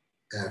in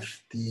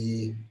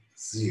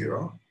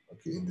FD0,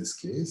 okay, in this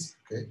case,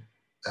 okay,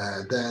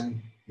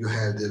 then you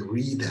have the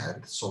read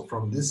end. So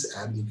from this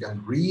end, you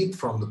can read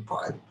from the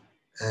pipe,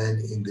 and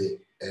in the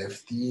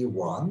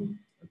FD1,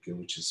 okay,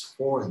 which is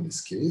 4 in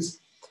this case,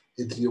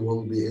 you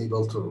will be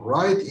able to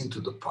write into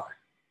the pipe,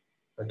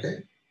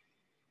 okay?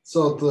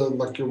 So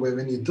like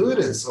when you do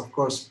this, of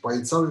course, by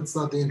itself, it's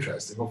not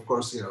interesting. Of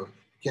course, you know,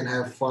 you can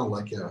have fun,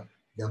 like, you know,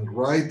 you can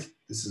write,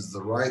 this is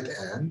the write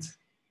end,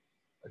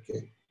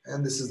 okay?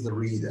 And this is the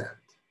read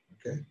end,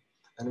 okay?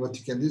 And what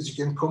you can do is you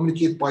can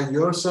communicate by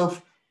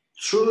yourself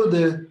through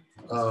the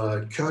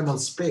kernel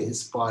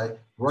space by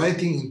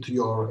writing into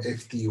your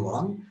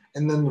FD1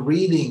 and then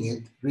reading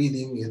it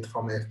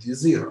from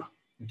FD0,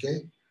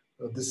 okay?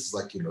 This is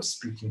like, you know,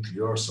 speaking to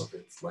yourself.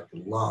 It's like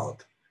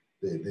loud.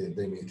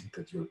 They may think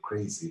that you're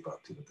crazy,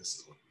 but you know, this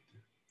is what we do.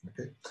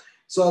 Okay,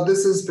 so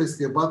this is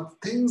basically. But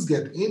things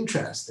get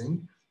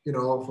interesting. You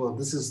know,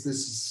 this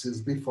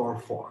is before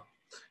fork.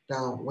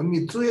 Now, when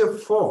we do a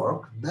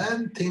fork,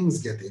 then things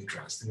get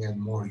interesting and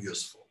more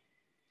useful.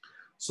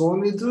 So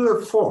when we do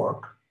a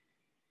fork,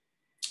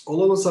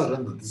 all of a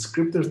sudden the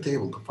descriptor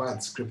table, the file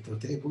descriptor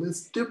table,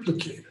 is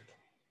duplicated.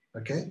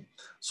 Okay,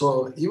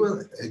 so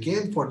even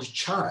again for the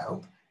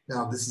child.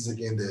 Now this is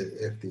again the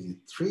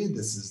FD3,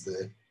 this is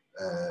the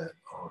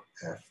or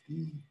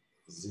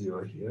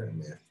FD0 here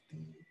and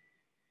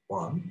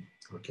FD1,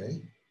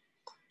 okay?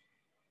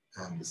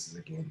 And this is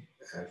again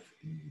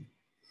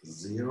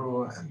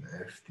FD0 and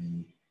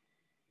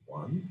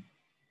FD1.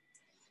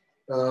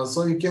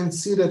 So you can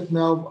see that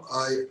now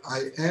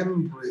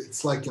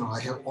it's like, you know,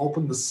 I have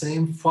opened the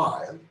same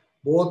file,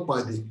 both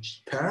by the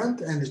parent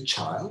and the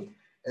child,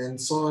 And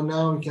so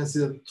now we can see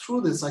that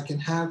through this, I can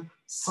have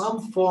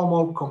some form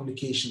of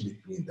communication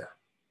between them,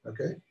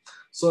 okay?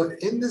 So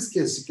in this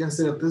case, you can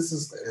see that this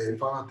is,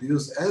 if I want to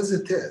use as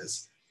it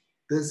is,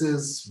 this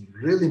is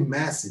really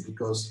messy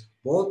because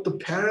both the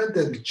parent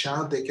and the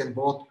child, they can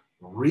both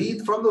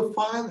read from the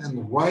file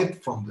and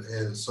write from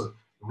the, so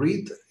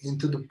read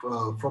into the,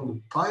 from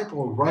the pipe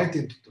or write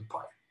into the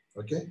pipe,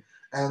 okay?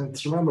 And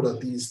remember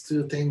that these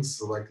two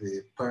things, like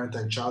the parent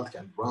and child,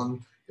 can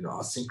run, you know,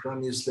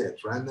 asynchronously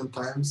at random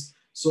times.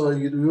 So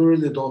you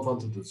really don't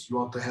want to do this. You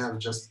want to have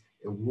just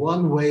a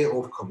one way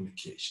of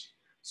communication.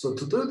 So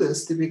to do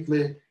this,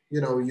 typically,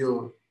 you know,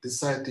 you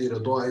decide to, you know,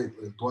 do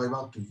I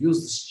want to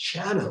use this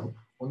channel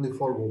only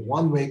for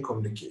one-way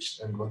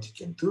communication? And what you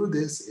can do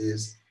this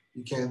is,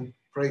 you can,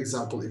 for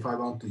example, if I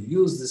want to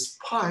use this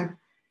pipe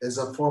as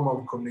a form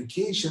of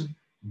communication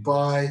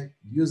by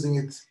using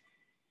it,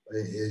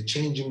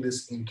 changing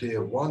this into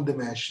a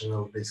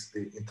one-dimensional,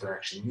 basically,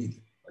 interaction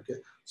medium, okay?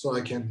 So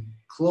I can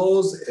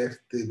close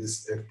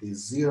this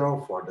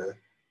FD0 for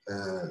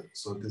the,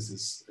 so this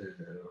is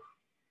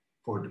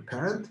for the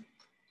parent.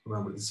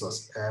 Remember, this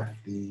was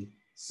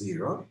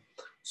FD0.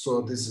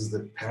 So this is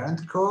the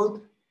parent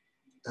code,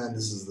 and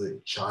this is the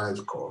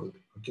child code,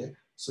 okay?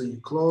 So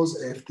you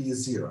close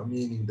FD0,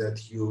 meaning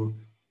that you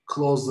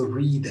close the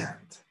read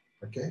end,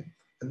 okay?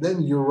 And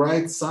then you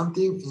write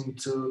something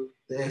into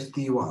the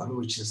FD1,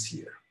 which is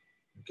here,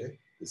 okay?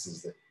 This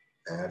is the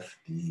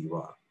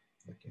FD1,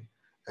 okay?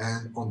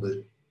 And on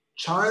the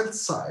child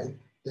side,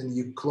 then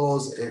you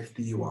close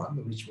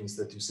FD1, which means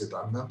that you said,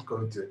 I'm not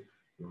going to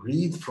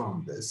read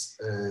from this,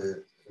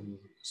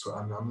 so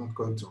I'm not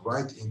going to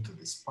write into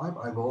this pipe,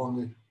 I will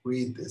only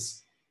read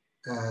this.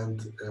 And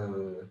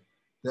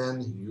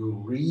then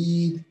you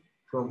read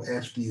from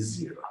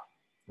FD0,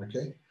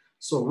 okay?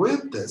 So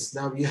with this,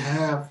 now you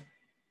have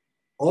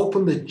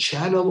opened the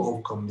channel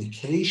of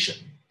communication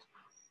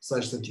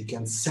such that you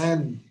can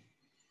send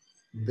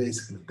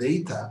basically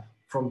data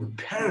from the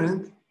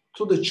parent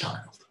to the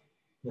child,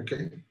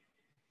 okay?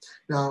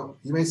 Now,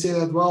 you may say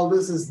that, well,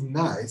 this is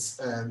nice,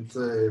 and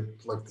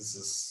like this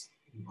is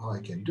how I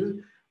can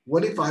do.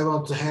 What if I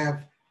want to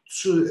have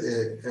true,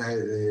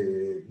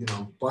 you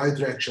know,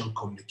 bidirectional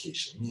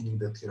communication, meaning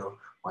that, you know,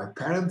 my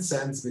parent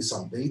sends me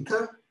some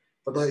data,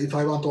 but if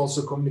I want to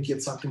also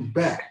communicate something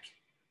back,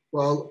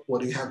 well,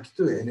 what do you have to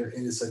do?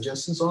 Any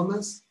suggestions on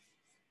this?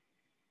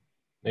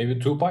 Maybe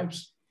two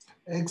pipes?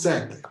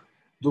 Exactly.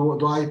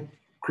 Do I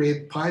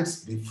create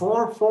pipes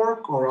before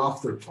fork or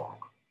after fork?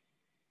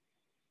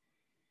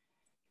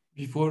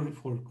 Before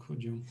fork,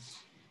 hocam.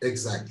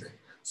 Exactly.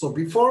 So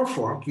before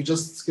fork, you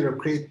just, you know,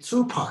 create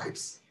two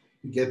pipes.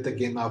 You get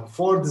again now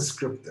 4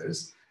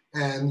 descriptors,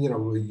 and, you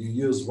know, you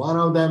use one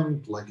of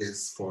them like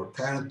is for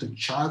parent to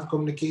child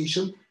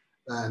communication,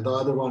 and the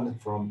other one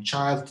from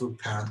child to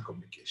parent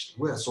communication.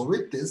 Well, so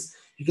with this,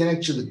 you can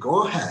actually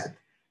go ahead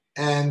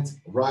and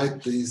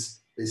write this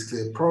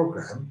basically a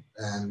program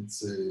and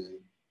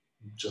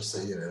just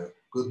say, you know,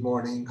 good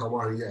morning, how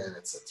are you, and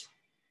etc.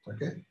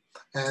 Okay,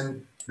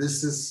 and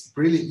this is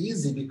really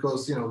easy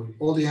because, you know,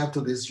 all you have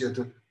to do is you have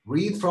to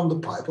read from the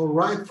pipe or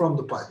write from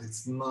the pipe.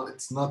 It's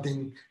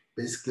nothing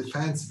basically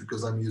fancy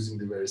because I'm using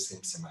the very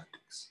same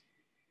semantics.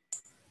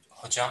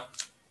 Hocam,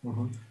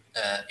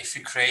 if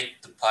you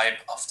create the pipe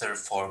after a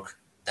fork,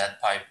 that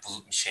pipe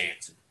will be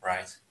shared,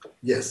 right?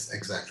 Yes,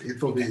 exactly.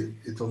 It will be.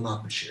 It will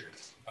not be shared.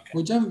 Okay.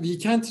 Hocam, we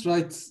can't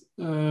write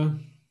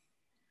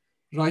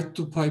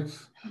to pipe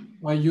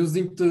by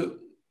using the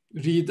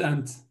read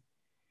end.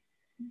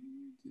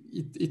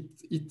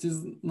 It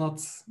is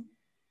not.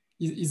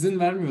 İzin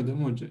vermiyor değil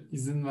mi hoca?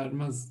 İzin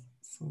vermez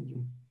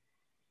sanırım.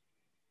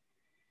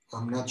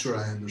 I'm not sure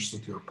I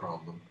understood your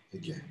problem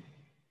again.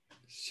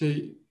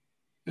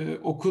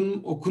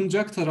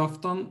 Okunacak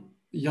taraftan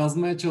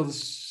yazmaya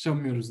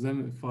çalışamıyoruz değil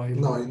mi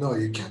faili? No,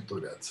 you can't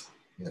do that.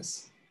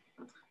 Yes.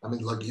 I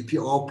mean, like if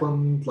you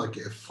open like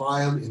a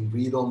file in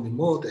read-only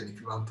mode and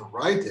if you want to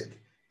write it,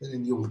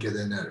 then you will get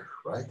an error,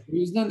 right? O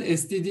yüzden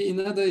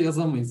stdin'e de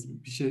yazamayız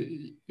bir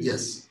şey.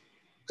 Yes,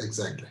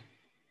 exactly.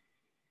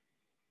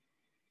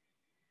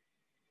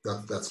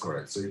 That's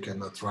correct. So you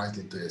cannot write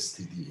into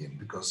stdin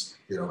because,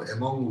 you know,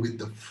 along with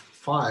the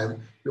file,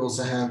 you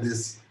also have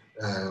this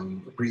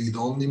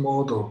read-only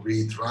mode or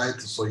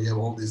read-write. So you have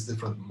all these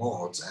different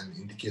modes, and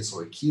in the case of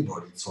a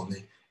keyboard,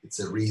 it's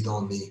a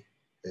read-only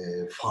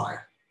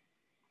file.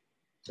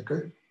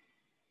 Okay.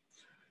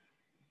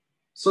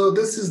 So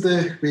this is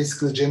the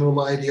basically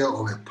general idea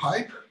of a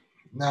pipe.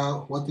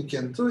 Now, what you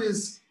can do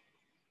is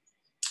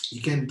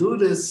you can do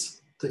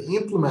this to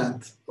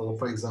implement,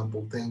 for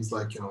example, things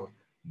like, you know,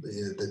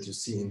 that you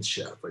see in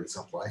shell. For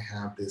example, I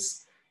have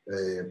this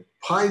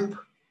pipe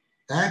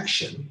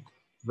action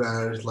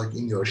where, like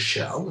in your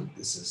shell,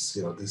 this is,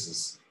 you know, this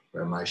is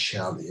where my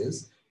shell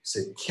is. You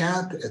say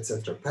cat,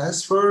 etc.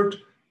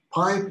 password,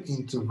 pipe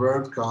into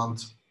word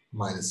count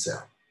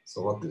 -l.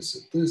 So what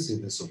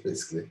this will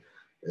basically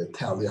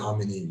tell you how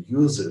many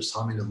users,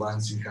 how many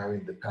lines you have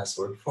in the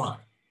password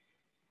file.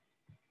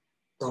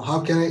 Now,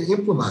 how can I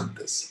implement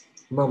this?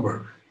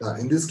 Remember,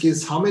 in this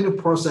case, how many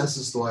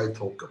processes do I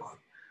talk about?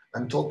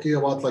 I'm talking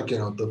about like,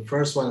 the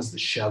first one is the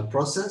shell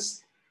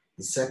process.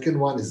 The second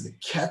one is the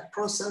cat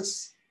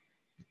process.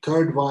 The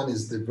third one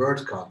is the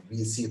word count,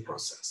 VC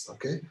process,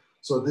 okay?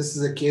 So this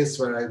is a case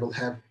where I will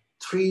have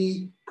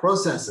 3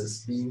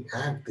 processes being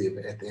active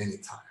at any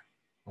time,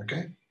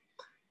 okay?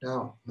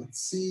 Now,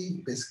 let's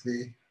see,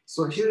 basically,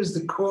 so here's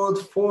the code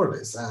for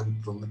this,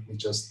 and let me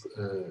just,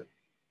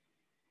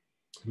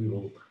 we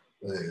will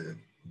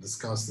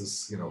discuss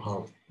this,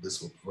 how this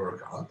would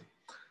work out.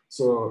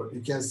 So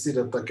you can see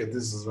that, okay,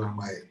 this is where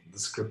my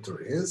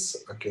descriptor is,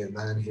 okay, and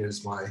then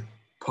here's my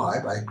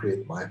pipe, I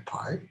create my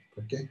pipe,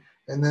 okay?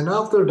 And then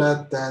after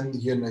that, then,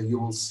 you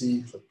will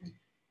see, let me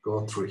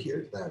go through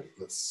here, then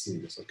let's see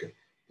this, okay?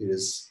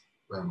 Here's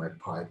where my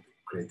pipe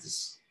create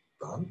is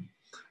done.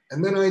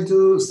 And then I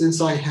do, since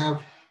I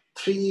have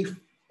 3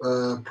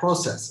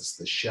 processes,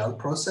 the shell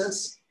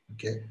process,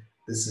 okay?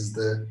 This is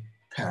the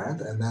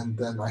parent, and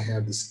then I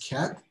have this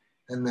cat,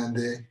 and then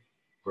the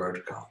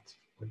word count,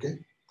 okay?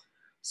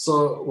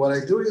 So what I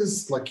do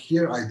is, like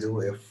here I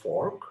do a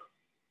fork,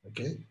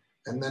 okay?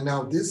 And then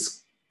now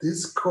this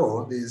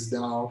code is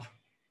now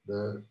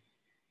the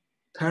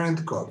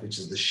parent code, which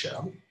is the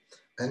shell.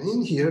 And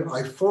in here,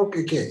 I fork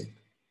again.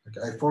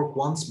 Okay, I fork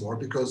once more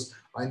because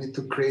I need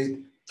to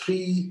create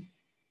 3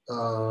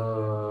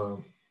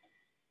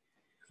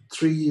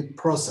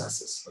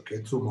 processes,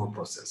 okay, 2 more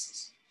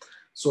processes.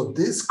 So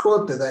this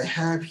code that I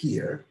have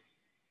here,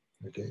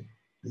 okay,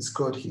 this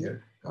code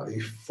here, now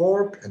if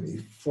fork and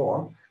if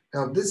fork,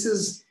 now this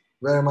is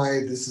where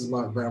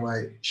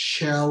my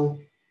shell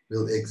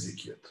will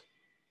execute,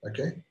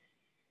 okay?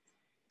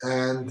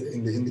 And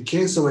in the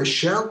case of a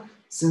shell,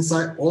 since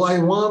all I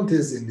want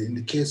is in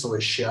the case of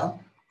a shell,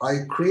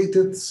 I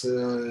created,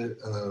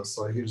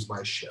 so here's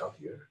my shell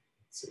here,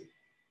 let's see,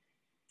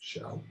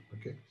 shell,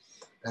 okay?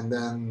 And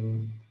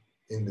then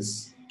in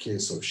this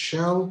case of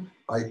shell,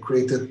 I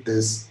created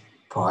this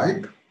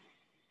pipe,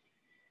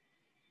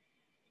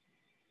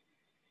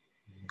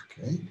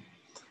 okay?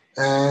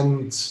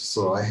 And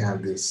so I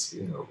have this,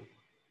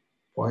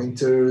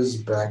 pointers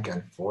back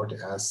and forth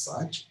as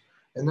such.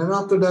 And then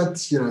after that,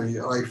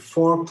 I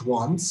forked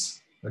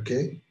once,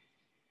 okay?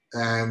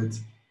 And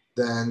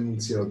then,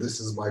 this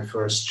is my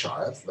first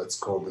child. Let's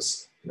call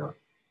this,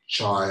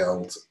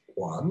 child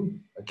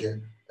 1,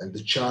 okay? And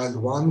the child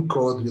 1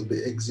 code will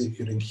be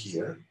executing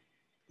here.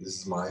 This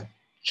is my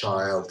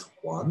child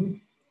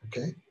 1,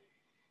 okay?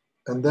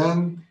 And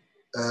then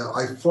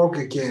I fork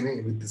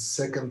again with the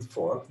second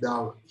fork.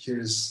 Now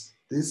here's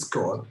this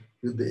code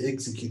will be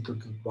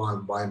executed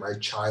by my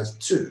child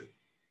 2,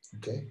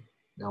 okay?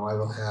 Now I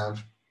will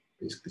have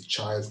basically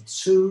child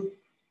 2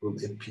 will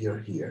appear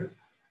here.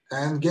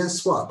 And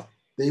guess what?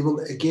 They will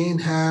again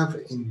have,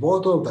 in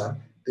both of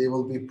them, they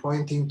will be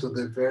pointing to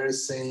the very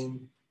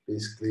same,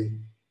 basically,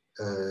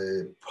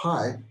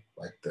 pipe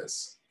like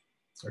this,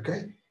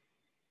 okay?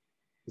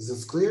 Is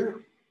this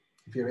clear?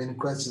 If you have any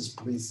questions,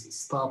 please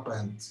stop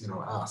and,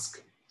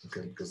 ask,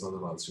 okay? Because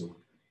otherwise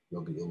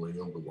you'll be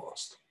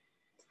lost.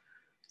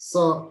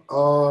 So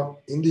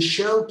in the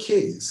shell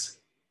case,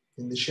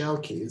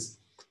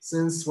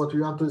 since what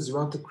we want to do is we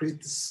want to create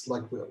this,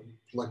 like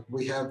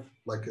we have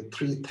like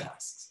 3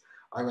 tasks.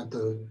 I want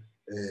to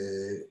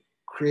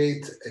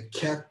create a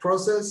cat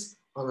process.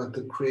 I want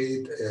to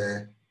create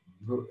a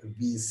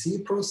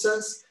VC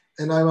process,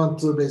 and I want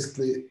to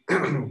basically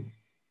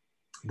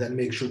then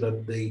make sure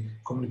that they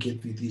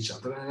communicate with each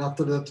other. And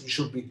after that, we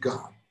should be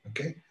gone.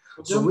 Okay.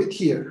 So with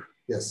here,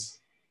 yes.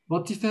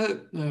 What if a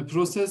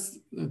process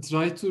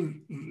try to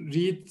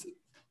read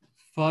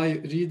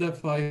a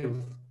file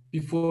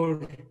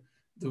before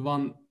the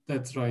one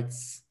that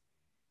writes?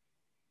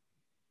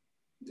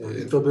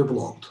 It will be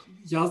blocked.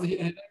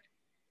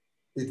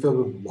 It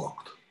will be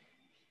blocked.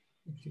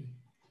 Okay.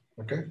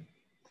 Okay.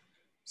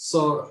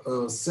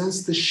 So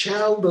since the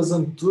shell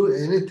doesn't do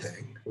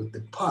anything with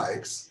the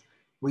pipes,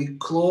 we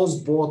close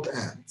both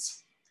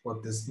ends.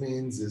 What this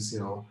means is,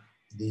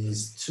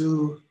 these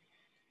 2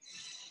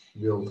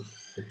 will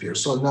appear.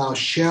 So now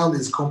shell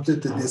is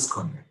completely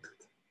disconnected.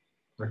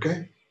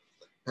 Okay.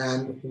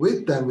 And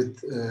with them,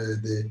 with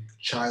the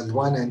child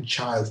 1 and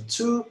child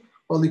 2,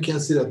 well, you can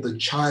see that the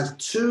child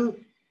 2,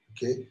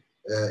 okay,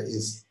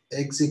 is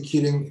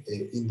executing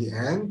in the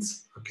end,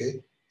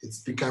 okay, it's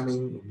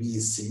becoming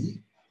VC,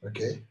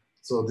 okay,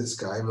 so this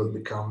guy will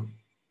become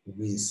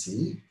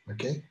VC,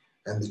 okay,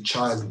 and the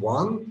child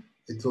 1,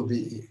 it will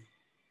be,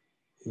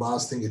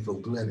 last thing it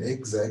will do an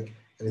exec,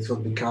 and it will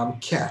become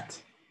cat,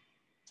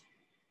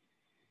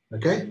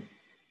 okay.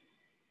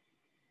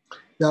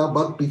 Now,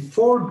 but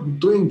before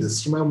doing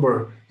this,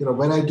 remember,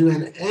 when I do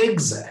an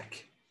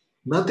exec,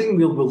 nothing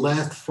will be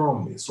left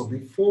from me. So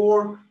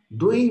before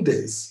doing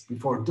this,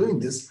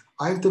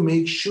 I have to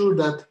make sure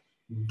that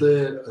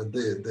the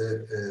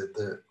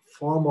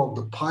form of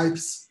the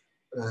pipes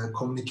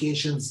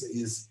communications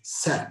is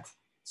set.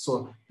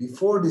 So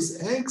before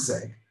this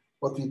exec,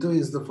 what we do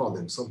is the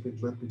following. So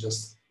let me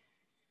just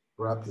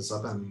wrap this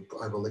up, and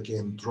I will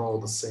again draw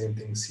the same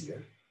things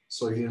here.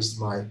 So here's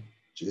my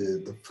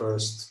the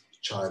first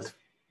child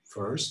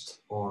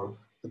first, or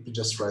let me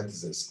just write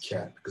this as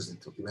cat because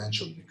it will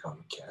eventually become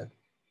a cat.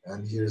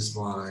 And here's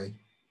my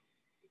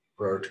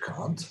word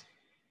count.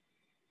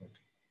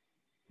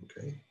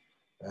 Okay,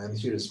 and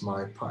here's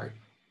my pipe.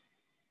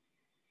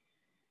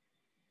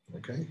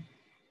 Okay,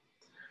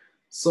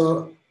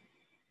 so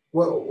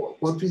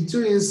what we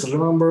do is,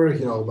 remember,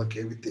 like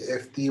with the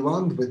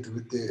FD1, with the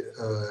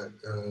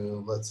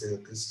let's say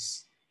that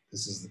this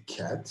is the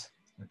cat.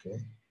 Okay,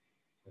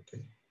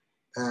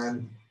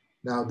 and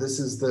now this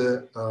is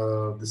the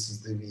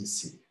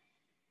VC.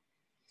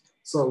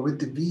 So with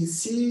the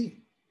VC,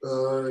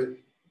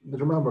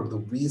 remember the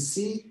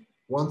VC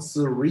wants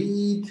to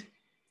read,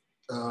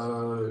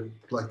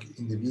 like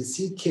in the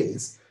VC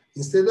case,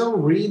 instead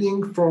of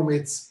reading from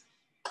its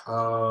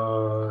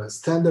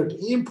standard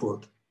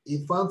input,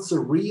 it wants to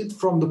read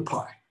from the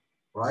pipe,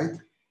 right?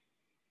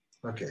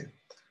 Okay,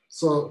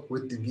 so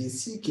with the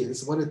VC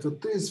case, what it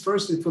would do is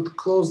first it would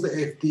close the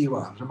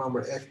FD1.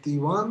 Remember,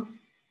 FD1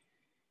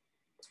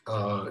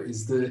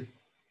 is the,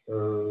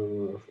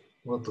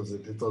 what was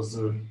it? It was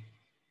the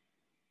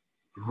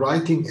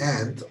writing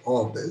end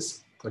of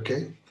this,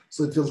 okay?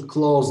 So it will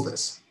close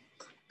this.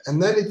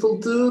 And then it will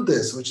do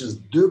this, which is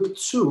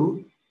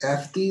dup2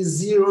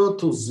 FD0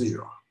 to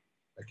 0,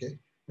 okay?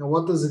 Now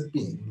what does it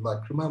mean?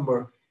 Like,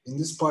 remember, in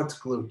this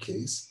particular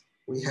case,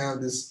 we have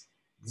this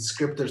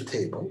descriptor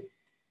table,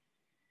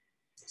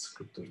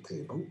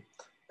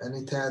 and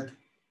it had,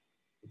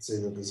 let's say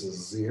that this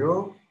is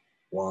 0,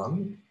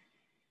 1,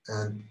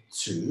 and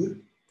 2,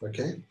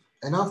 okay?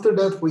 And after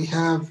that, we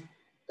have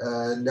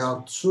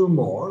now 2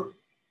 more.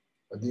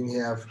 Then we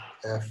have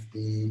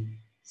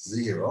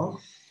FD0,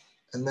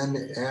 and then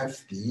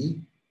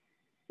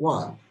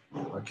FD1,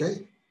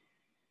 okay?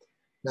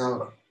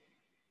 Now,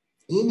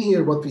 in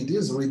here, what we do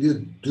is we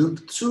do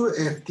dup2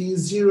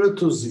 FD0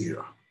 to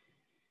 0.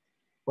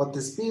 What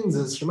this means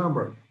is,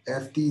 remember,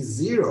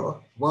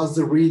 FD0 was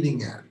the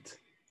reading end,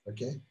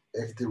 okay?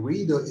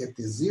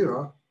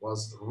 FD0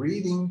 was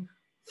reading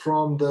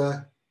from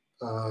the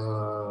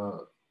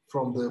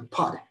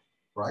pipe,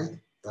 right?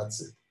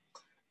 That's it.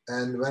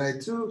 And when I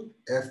do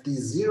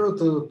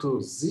FD0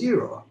 to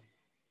 0,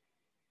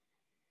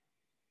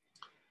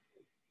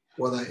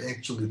 what I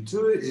actually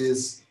do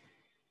is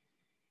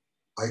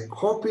I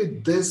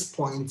copied this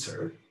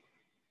pointer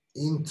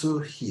into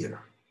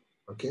here,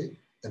 okay?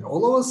 And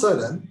all of a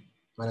sudden,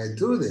 when I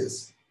do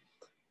this,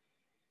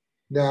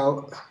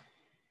 now,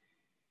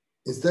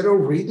 instead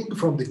of reading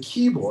from the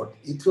keyboard,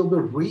 it will be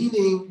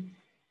reading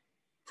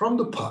from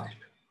the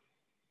pipe,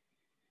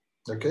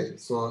 okay?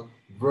 So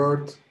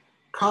word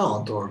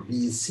count, or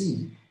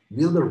VC,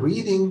 will be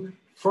reading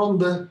from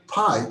the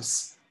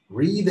pipe's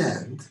read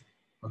end,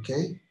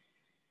 okay?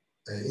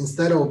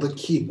 Instead of the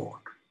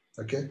keyboard,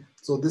 okay?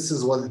 So this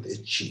is what it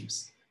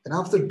achieves. And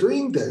after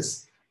doing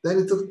this, then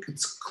it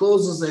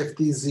closes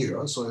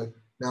FD0. So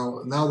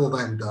now that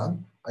I'm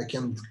done, I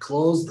can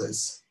close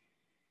this,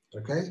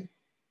 okay?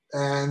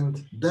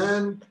 And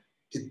then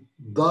it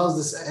does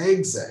this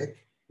exec,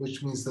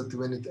 which means that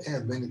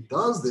when it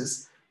does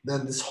this,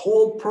 then this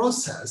whole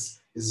process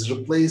is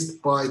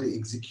replaced by the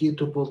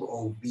executable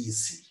of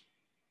VC.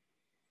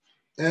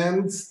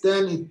 And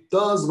then it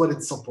does what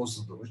it's supposed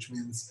to do, which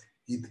means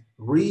it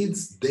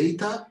reads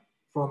data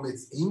from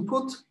its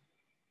input,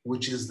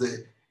 which is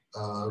the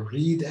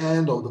read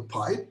end of the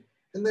pipe,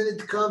 and then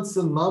it counts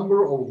the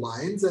number of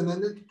lines, and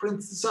then it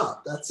prints this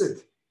out. That's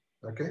it,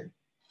 okay?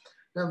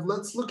 Now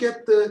let's look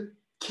at the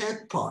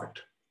cat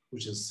part,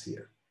 which is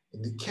here.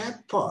 In the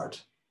cat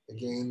part,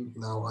 again,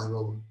 now I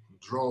will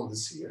draw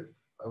this here.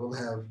 I will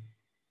have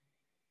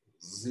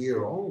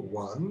 0,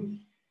 1,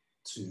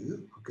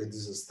 2. Okay,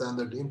 this is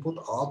standard input,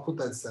 output,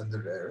 and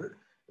standard error.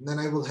 And then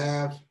I will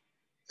have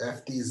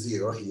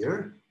FD0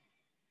 here,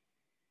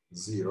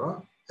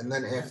 0, and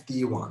then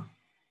FD1,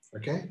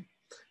 okay?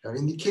 Now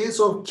in the case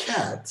of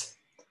cat,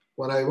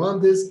 what I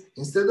want is,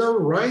 instead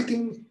of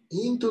writing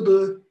into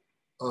the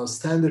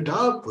standard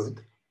output,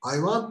 I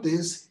want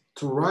this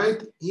to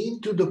write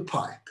into the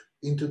pipe,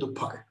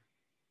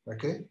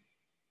 okay?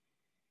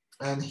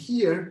 And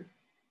here,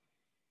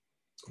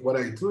 what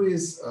I do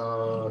is,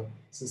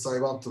 since I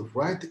want to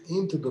write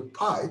into the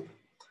pipe,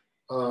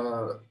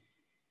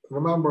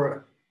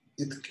 remember,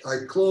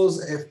 I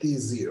close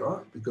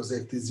FD0 because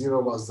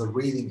FD0 was the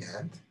reading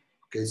end.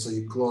 Okay, so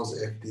you close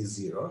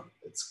FD0,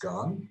 it's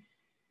gone,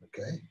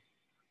 okay?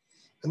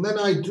 And then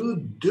I do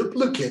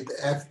duplicate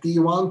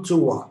FD1 to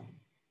 1,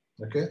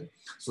 okay?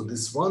 So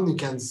this one, you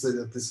can say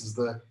that this is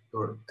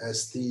your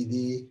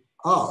STD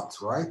out,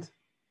 right?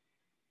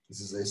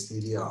 This is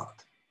STD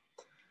out.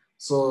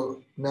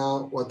 So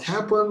now what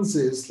happens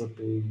is, let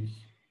me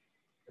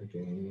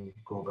again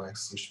go back,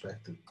 switch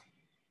back to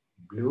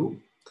blue.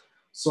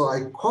 So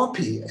I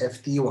copy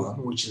FD1,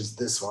 which is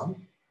this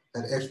one,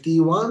 and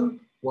FD1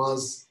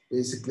 was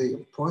basically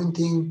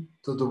pointing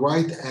to the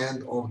right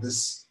end of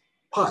this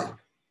pipe.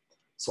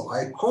 So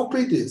I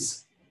copy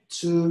this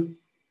to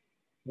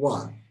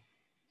 1.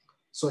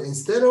 So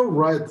instead of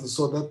write,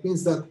 so that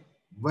means that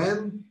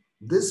when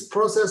this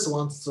process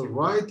wants to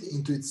write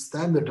into its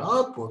standard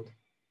output,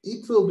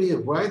 it will be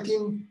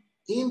writing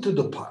into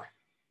the pipe,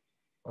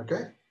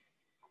 okay?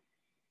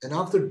 And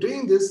after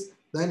doing this,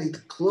 then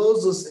it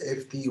closes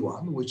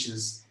FT1, which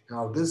is,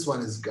 now this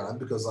one is gone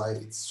because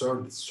it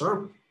served its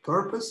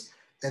purpose.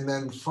 And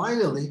then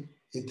finally,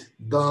 it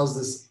does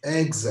this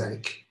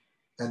exec,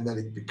 and then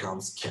it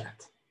becomes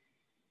cat.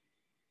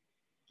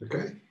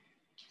 Okay?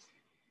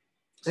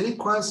 Any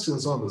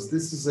questions on this?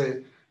 This is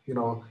a,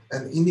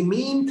 and in the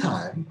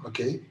meantime,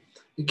 okay,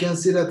 you can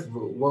see that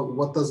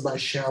what does my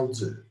shell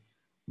do?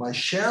 My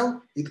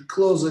shell, it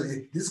closes,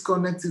 it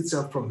disconnects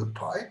itself from the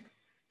pipe,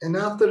 and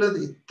after that,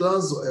 it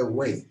does a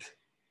wait.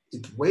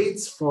 It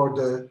waits for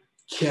the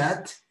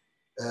cat.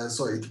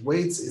 So it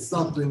waits, it's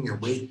not doing a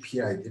wait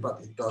PID,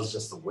 but it does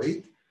just a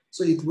wait.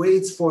 So it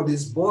waits for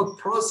these both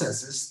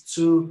processes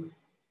to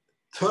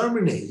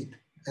terminate,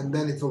 and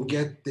then it will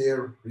get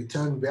their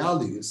return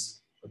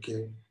values,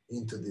 okay,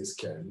 into this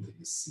carry, into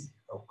this C.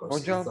 Of course,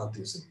 it's not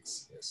using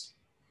this, yes.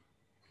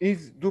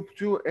 Is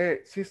DUP2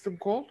 a system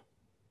call?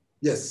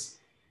 Yes,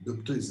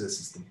 DUP2 is a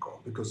system call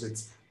because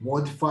it's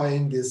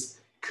modifying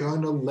this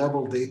kernel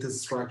level data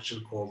structure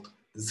called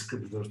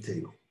descriptor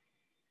table.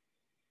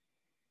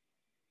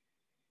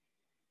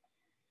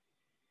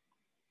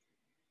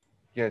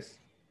 Yes.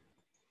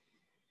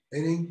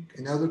 Any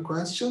other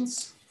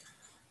questions?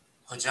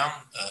 Hocam,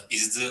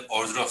 is the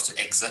order of the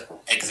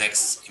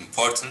execs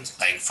important?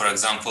 Like, for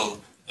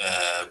example,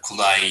 could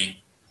I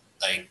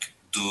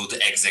do the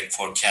exec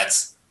for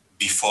cats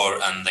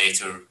before and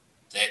later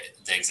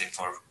the exec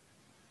for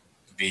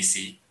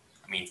BC?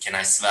 I mean, can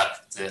I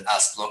swap the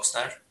else blocks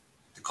there,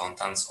 the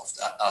contents of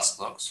the else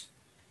blocks?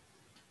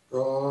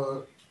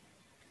 Well,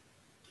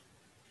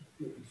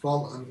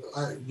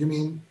 you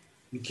mean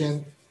you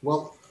can,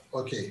 well,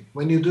 okay.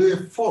 When you do a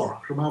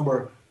fork,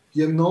 remember,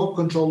 you have no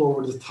control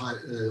over the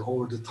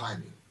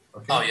timing.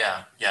 Okay? Oh,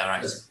 yeah,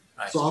 right. Yes.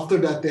 Right. So after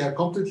that, they are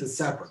completely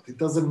separate. It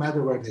doesn't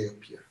matter where they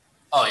appear.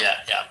 Oh,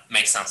 yeah,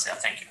 makes sense. Yeah,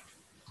 thank you.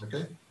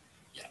 Okay.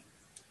 Yeah.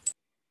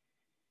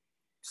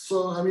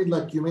 So, I mean,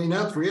 like, you may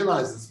not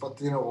realize this, but,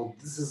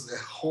 this is a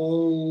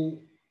whole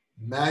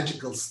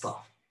magical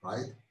stuff,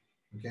 right?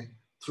 Okay.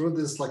 Through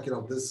this, like,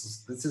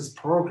 this is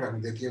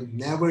programming that you've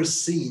never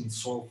seen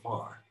so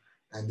far.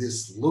 And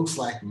this looks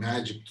like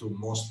magic to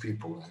most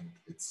people, and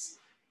it's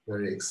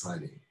very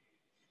exciting.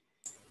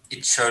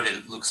 It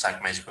surely looks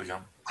like magic,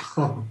 Hocam.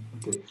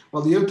 Okay.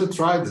 Well, you have to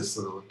try this.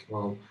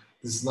 Well,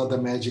 this is not a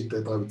magic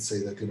that I would say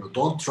that,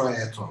 don't try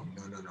at home.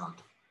 No.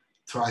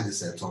 Try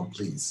this at home,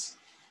 please.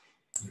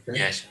 Okay?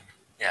 Yeah, sure.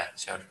 Yeah,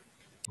 sure.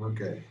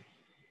 Okay.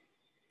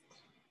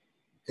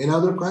 Any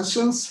other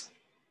questions?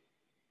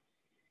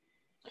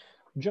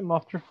 Jim,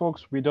 after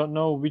forks, we don't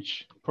know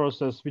which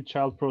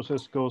child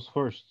process goes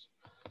first.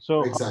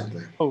 So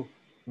exactly.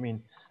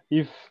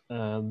 If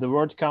the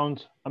word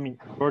count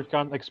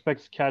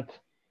expects cat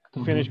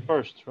to finish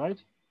first, right?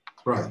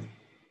 Right.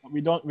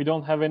 We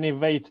don't have any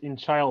wait in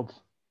child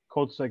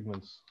code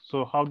segments.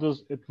 So how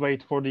does it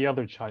wait for the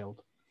other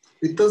child?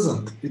 It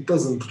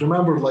doesn't.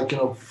 Remember, like,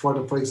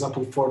 for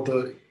example, for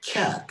the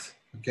cat,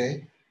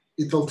 okay,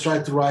 it will try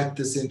to write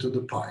this into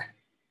the pipe,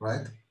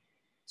 right?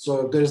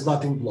 So there's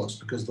nothing blocks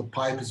because the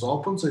pipe is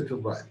open, so it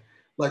will write.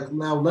 Like,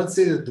 now let's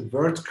say that the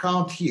word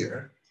count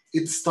here,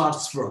 it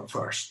starts from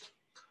first.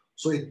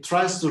 So it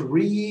tries to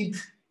read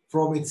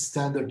from its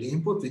standard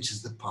input, which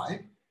is the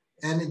pipe,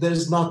 and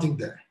there's nothing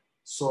there.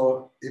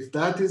 So if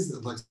that is,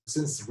 like,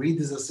 since read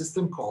is a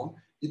system call,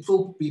 it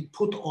will be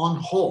put on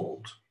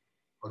hold,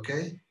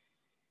 okay,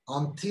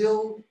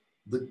 until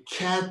the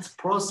cat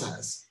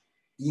process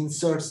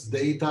inserts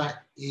data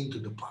into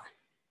the pipe.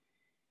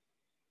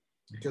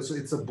 Because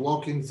it's a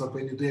blocking, so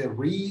when you do a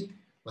read,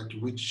 like,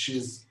 which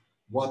is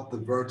what the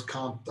word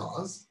count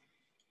does,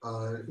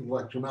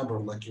 like, remember,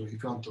 like, if you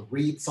want to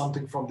read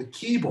something from the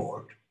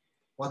keyboard,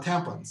 what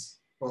happens?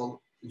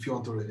 Well, if you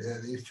want to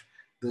read,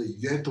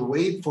 you have to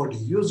wait for the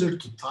user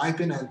to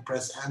type in and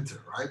press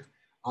enter, right?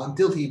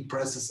 Until he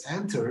presses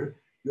enter,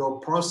 your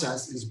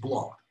process is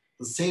blocked.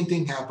 The same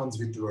thing happens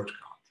with the word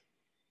count.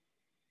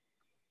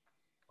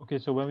 Okay,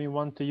 so when we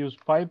want to use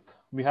pipe,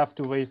 we have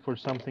to wait for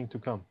something to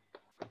come.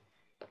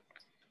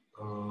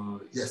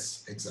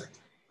 Yes, exactly.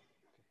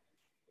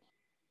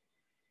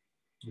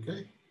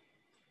 Okay.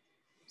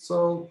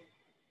 So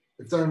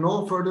if there are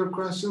no further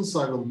questions,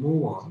 I will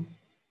move on.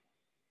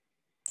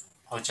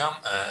 Hocam,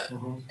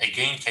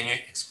 again, can you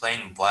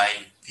explain why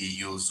we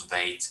use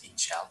wait in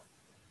shell?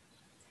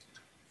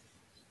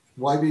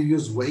 Why we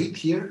use wait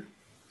here?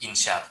 In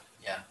shell,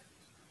 yeah.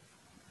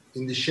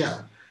 In the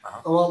shell.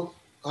 Well,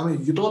 I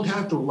mean, you don't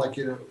have to, like,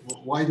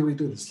 why do we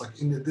do this? Like,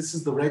 this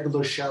is the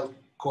regular shell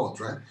code,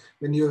 right?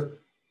 When you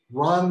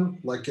run,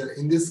 like,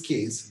 in this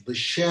case, the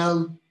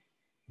shell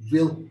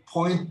will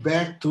point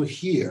back to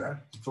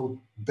here. It will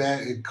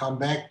come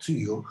back to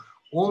you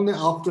only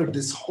after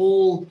this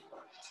whole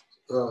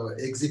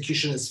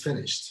execution is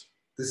finished.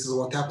 This is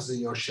what happens in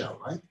your shell,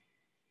 right?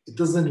 It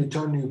doesn't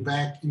return you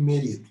back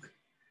immediately.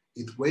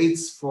 It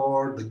waits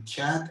for the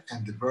cat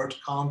and the word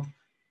count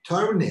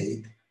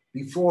terminate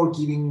before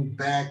giving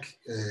back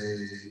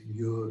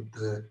you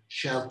the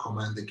shell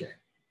command again.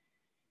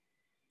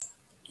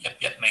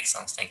 Yep, makes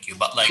sense. Thank you.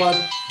 But like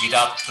But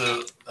without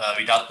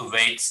the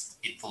weights,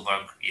 it will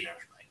work either.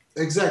 Like,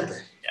 exactly.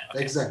 yeah.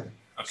 Okay. Exactly.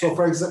 Okay. So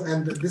for example,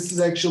 and this is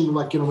actually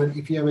like, you know,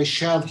 if you have a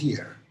shell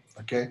here,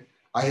 okay,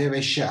 I have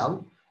a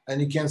shell,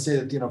 and you can say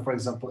that, you know, for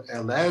example,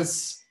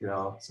 ls, you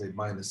know, say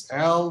minus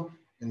L,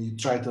 and you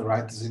try to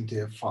write this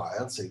into a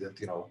file, say that,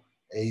 you know,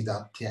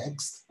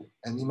 a.txt,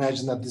 and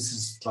imagine that this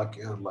is like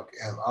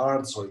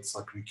LR, so it's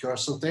like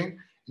recursive thing.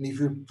 And if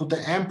you put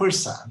the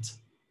ampersand,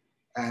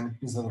 and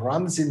it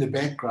runs in the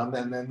background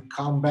and then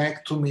come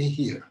back to me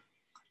here.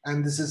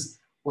 And this is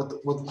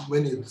what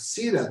when you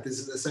see that, this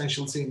is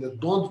essential saying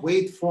that don't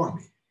wait for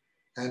me.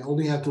 And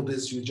all you have to do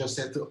is you just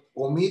have to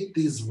omit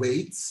these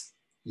waits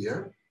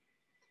here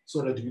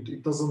so that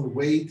it doesn't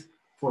wait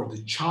for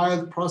the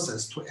child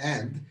process to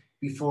end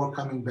before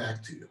coming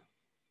back to you.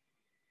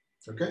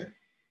 Okay?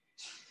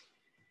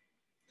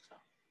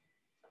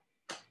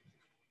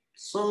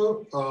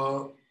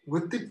 So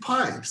with the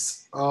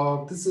pipes,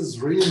 this is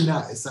really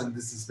nice. And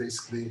this is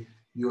basically,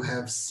 you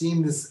have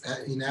seen this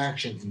in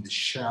action in the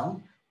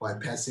shell by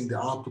passing the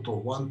output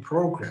of one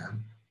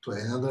program to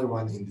another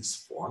one in this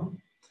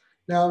form.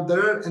 Now,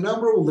 there are a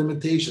number of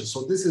limitations.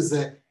 So this is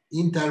an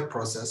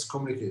inter-process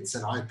communicates,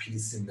 an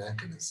IPC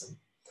mechanism.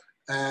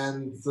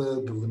 And the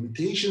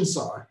limitations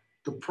are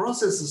the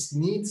processes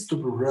needs to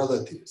be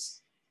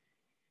relatives.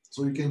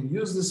 So you can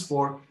use this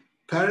for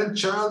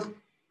parent-child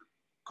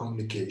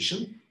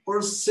communication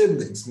or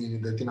siblings,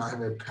 meaning that, you know, I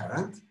have a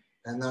parent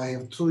and I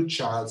have two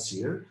childs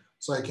here,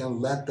 so I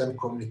can let them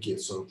communicate.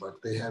 So like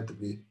they have to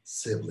be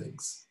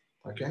siblings,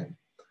 okay?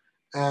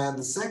 And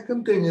the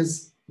second thing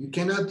is you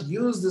cannot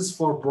use this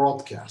for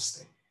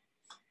broadcasting,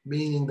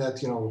 meaning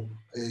that, you know,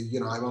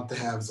 I want to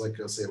have like,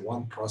 say,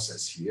 one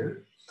process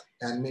here.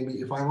 And maybe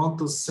if I want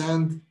to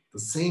send the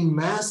same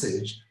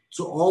message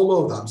to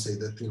all of them, say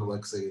that, you know,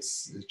 like say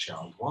it's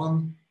child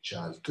 1,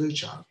 child 2,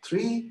 child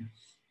 3,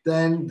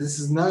 then this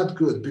is not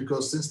good,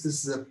 because since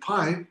this is a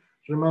pipe,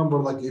 remember,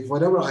 like if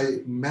whatever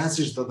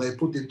message that I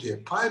put into a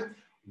pipe,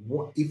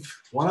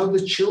 if one of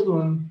the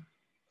children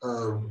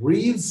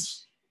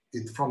reads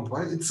it from the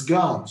pipe, it's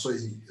gone. So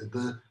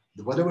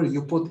whatever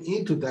you put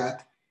into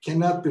that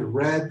cannot be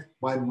read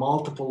by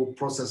multiple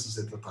processes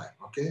at a time,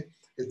 okay?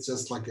 It's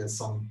just like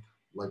some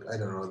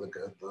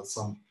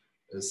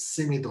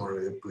simit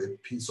or a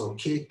piece of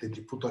cake that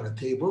you put on a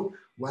table.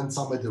 When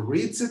somebody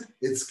reads it,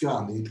 it's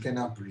gone. It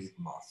cannot read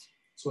more.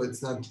 So it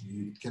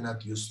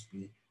cannot use to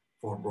be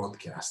for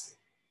broadcasting.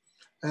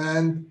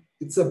 And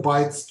it's a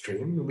byte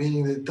stream,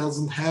 meaning it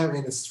doesn't have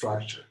any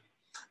structure.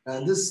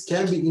 And this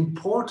can be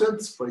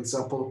important. For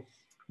example,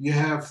 you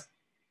have,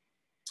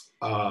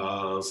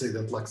 say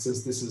that like,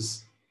 since this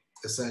is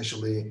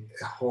essentially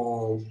a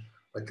whole,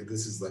 like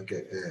this is like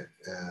a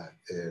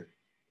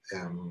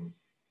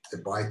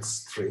byte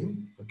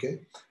stream, okay?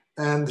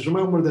 And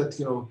remember that,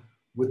 you know,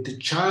 with the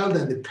child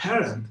and the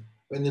parent,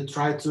 when you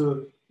try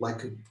to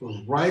like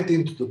write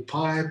into the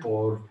pipe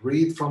or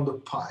read from the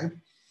pipe,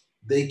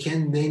 they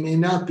may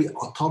not be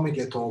atomic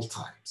at all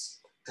times.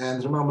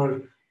 And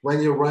remember,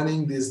 when you're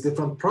running these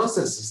different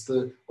processes,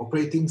 the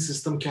operating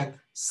system can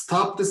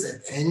stop this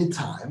at any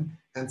time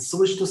and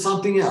switch to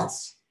something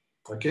else,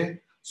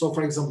 okay? So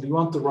for example, you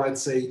want to write,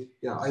 say,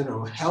 yeah, I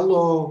know,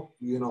 hello,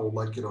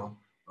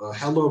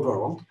 hello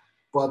world,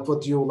 but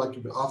what you like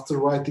after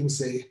writing,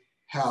 say,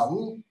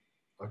 hell,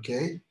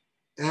 okay?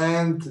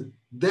 And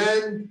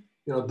then,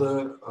 you know,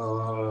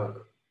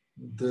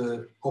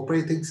 the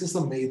operating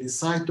system may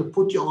decide to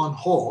put you on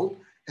hold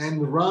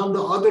and run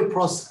the other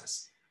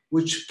process,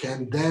 which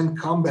can then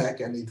come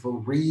back and it will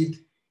read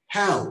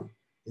hell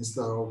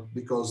instead of,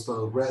 because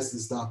the rest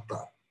is not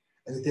done.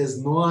 And it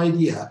has no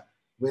idea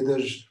whether,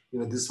 you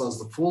know, this was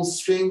the full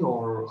string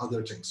or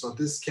other things. So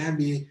this can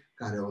be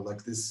kind of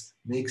like, this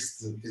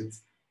makes it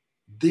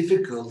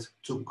difficult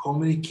to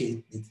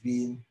communicate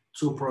between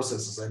two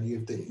processes, and you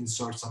have to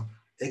insert some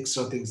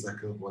extra things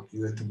like what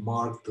you have to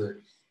mark the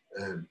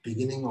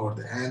beginning or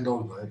the end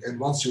of it. And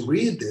once you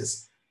read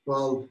this,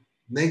 well,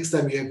 next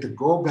time you have to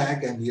go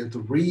back and you have to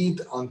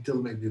read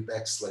until maybe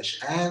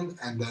 \n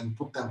and then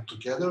put them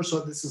together. So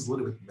this is a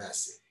little bit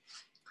messy.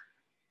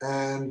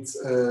 And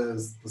the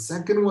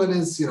second one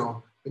is, you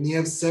know, when you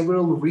have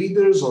several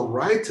readers or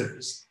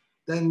writers,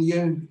 then you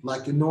have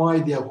like no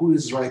idea who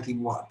is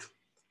writing what.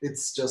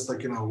 It's just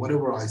like, you know,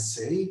 whatever I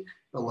say,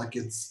 like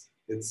it's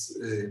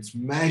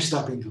mashed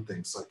up into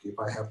things. Like if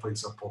I have, for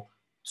example,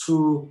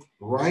 two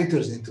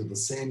writers into the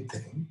same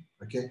thing,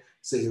 okay?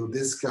 Say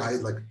this guy,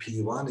 like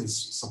P1 is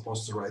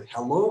supposed to write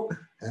hello,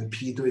 and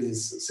P2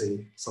 is,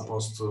 say,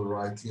 supposed to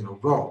write, you know,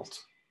 world,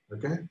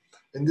 okay?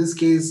 In this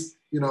case,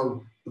 you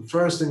know, the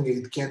first thing,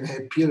 it can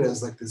appear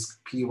as like this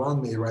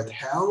P1 may write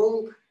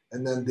hell,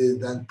 and then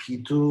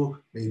P2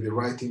 may be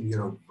writing, you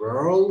know,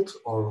 world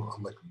or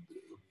like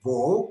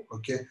vo,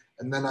 okay?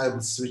 And then I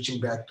was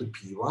switching back to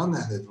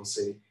P1 and it will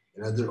say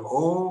another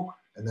O,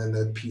 and then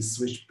the P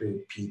switch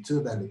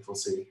P2, then it will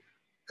say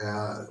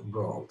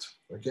world,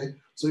 okay?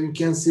 So you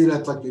can see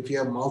that like if you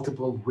have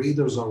multiple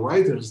readers or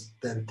writers,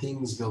 then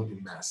things will be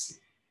messy,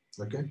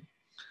 okay?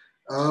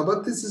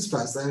 But this is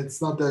fast, and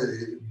it's not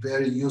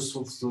very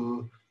useful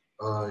to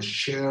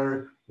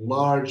share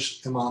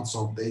large amounts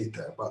of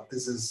data. But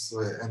this is,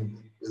 and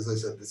as I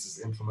said, this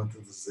is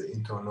implemented as the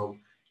internal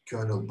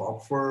kernel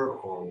buffer,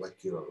 or like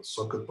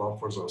socket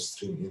buffers or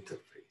stream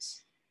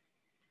interface.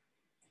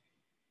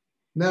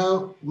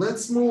 Now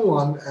let's move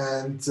on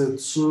and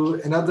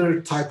to another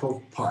type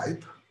of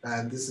pipe,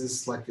 and this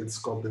is like, it's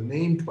called the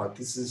named pipe.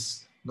 This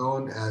is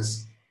known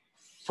as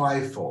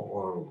FIFO,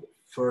 or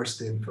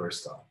first in,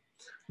 first out.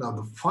 Now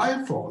the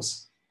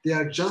FIFOs, they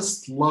are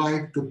just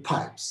like the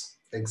pipes,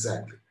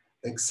 exactly,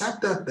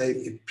 except that they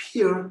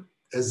appear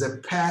as a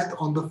path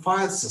on the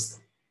file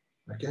system,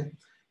 okay?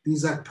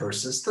 These are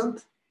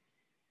persistent,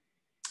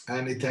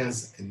 and it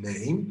has a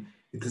name,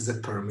 it is a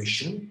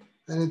permission,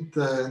 and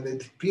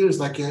it appears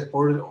like an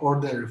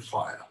ordinary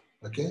file,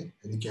 okay?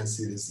 And you can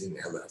see this in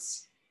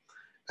LS.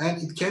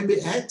 And it can be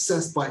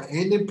accessed by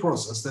any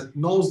process that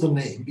knows the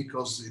name,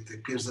 because it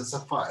appears as a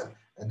file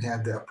and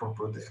have the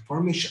appropriate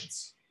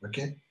permissions,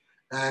 okay?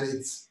 And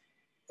it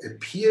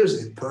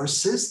appears, it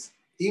persists,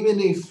 even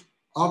if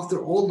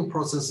after all the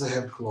processes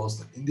have closed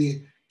them. In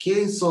the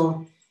case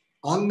of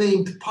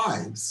unnamed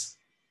pipes,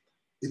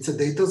 it's a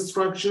data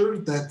structure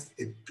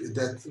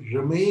that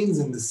remains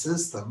in the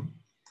system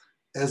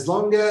as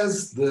long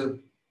as the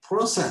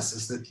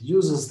processes that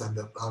uses them,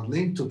 that are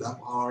linked to them,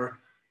 are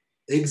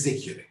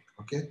executing,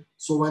 okay?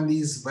 So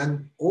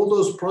when all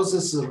those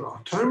processes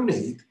are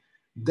terminated,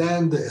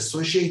 then the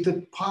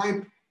associated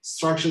pipe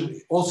structure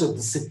also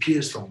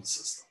disappears from the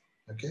system,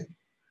 okay?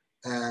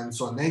 And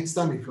so next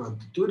time if you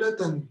want to do that,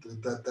 then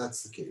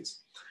that's the case.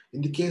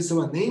 In the case of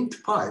a named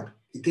pipe,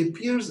 it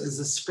appears as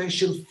a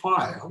special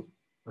file,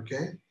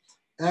 okay?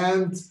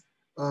 And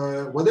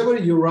whatever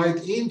you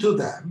write into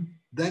them,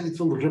 then it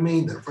will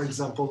remain there. For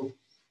example,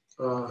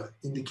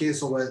 in the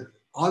case of an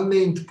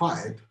unnamed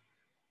pipe,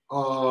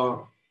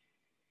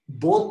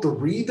 both the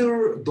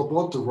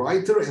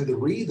writer and the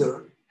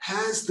reader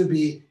has to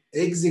be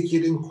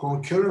executing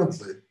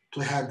concurrently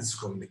to have this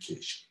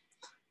communication.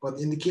 But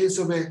in the case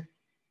of a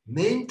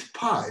named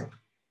pipe,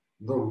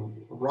 the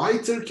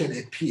writer can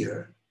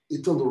appear,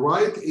 it will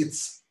write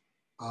its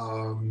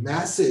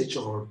message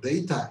or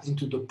data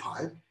into the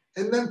pipe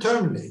and then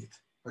terminate,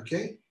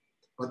 okay?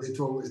 But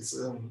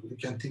you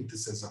can think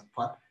this as a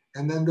pipe.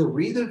 And then the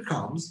reader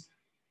comes,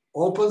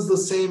 opens the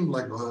same,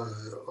 like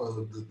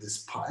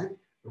this pipe,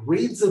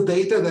 reads the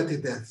data that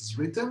it has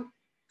written,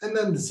 and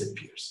then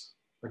disappears,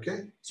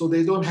 okay? So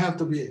they don't have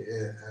to be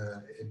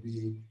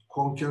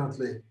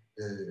concurrently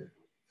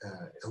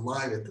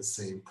alive at the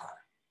same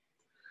time.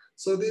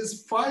 So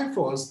these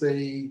FIFOs,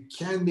 they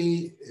can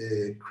be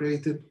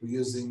created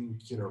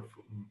using,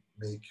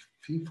 make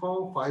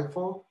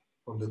FIFO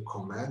from the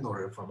command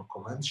or from a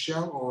command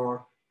shell,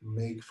 or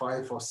make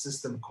FIFO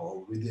system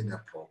call within a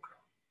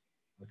program,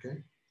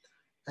 okay?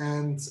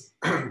 And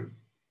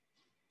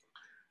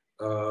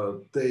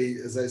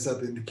as I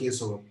said, in the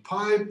case of a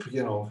pipe,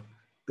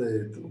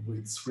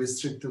 it's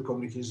restricted,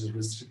 communication is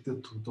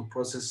restricted to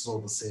processes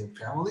of the same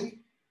family.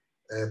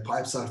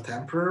 Pipes are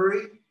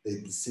temporary.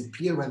 They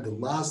disappear when the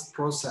last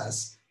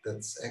process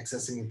that's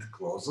accessing it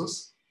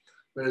closes.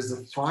 Whereas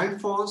the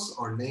FIFOs,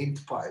 or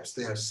named pipes,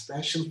 they are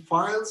special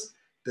files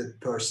that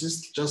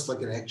persist just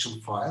like an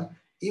actual file,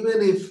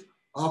 even if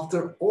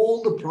after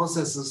all the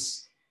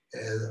processes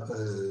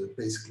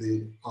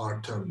basically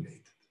are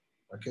terminated,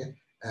 okay?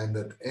 And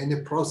that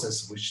any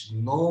process which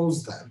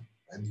knows them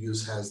and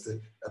has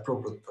the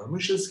appropriate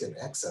permissions can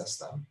access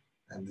them.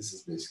 And this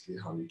is basically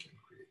how you can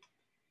create it.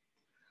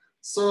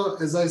 So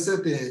as I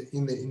said,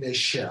 in a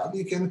shell,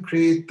 you can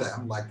create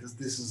them like this.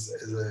 This is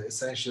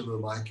essentially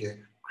like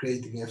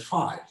creating a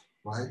file,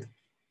 right?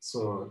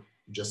 So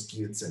just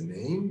give it a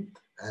name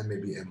and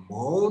maybe a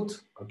mode,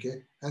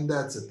 okay? And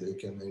that's it. You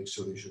can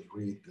actually should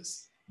read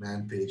this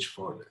man page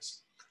for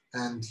this.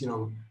 And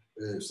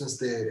since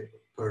they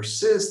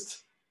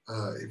persist,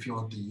 if you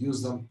want to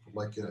use them,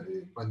 like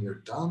when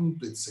you're done,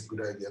 it's a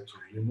good idea to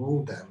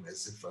remove them,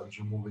 as if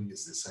removing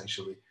is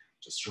essentially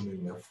just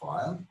removing a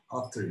file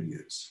after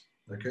use,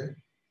 okay?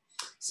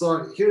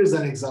 So here's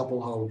an example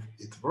how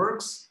it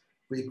works.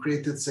 We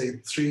created, say,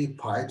 3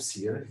 pipes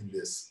here in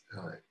this,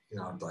 in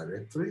our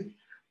directory.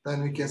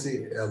 Then we can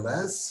say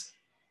ls,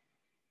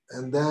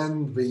 and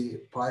then we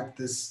pipe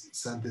this,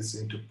 send this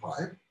into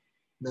pipe.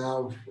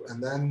 Now,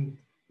 and then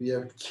we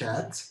have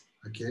cat,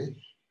 okay?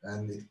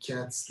 And it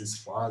cats this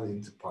file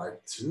into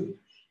pipe 2,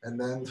 and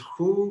then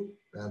who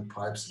then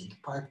pipes into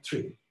pipe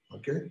 3,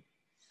 okay?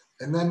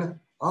 And then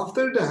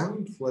after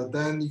them, well,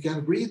 then you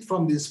can read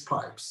from these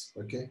pipes,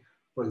 okay?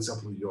 For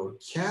example, your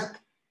cat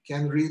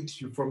can read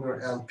from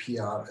your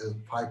LPR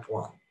pipe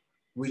 1,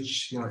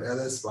 which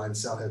ls by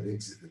itself had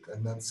exited,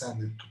 and then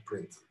send it to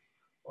printer.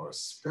 Or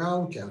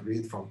spell can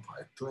read from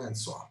pipe 2, and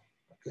so on,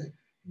 okay?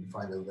 And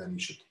finally, then you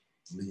should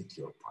delete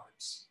your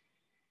pipes,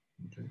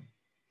 okay?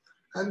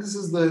 And this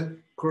is the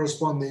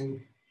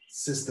corresponding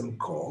system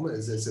call.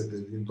 As I said,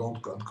 you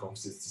don't conf,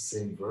 it's the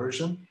same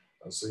version.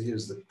 So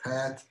here's the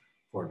path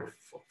for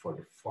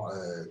the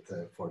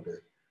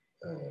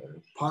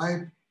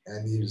pipe,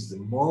 And here's the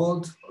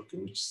mode, okay,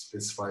 which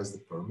specifies the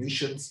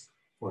permissions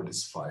for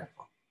this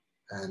FIFO.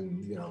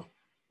 And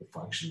the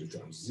function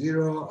returns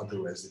 0.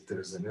 Otherwise, if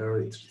there's an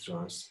error, it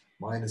returns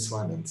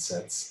 -1 and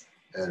sets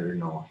error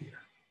null here.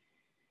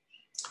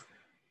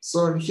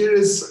 So here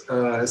is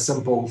a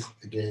simple,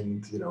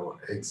 again,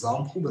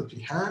 example that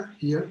we have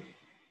here.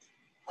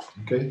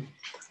 Okay,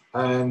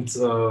 and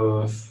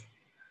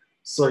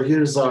so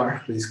here's our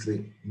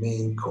basically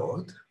main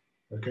code.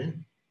 Okay,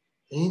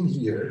 in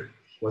here,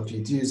 what we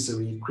do is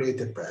we create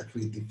a path.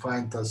 We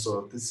define that. So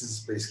this is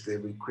basically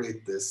we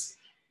create this.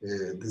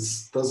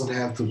 This doesn't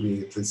have to be.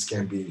 This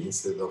can be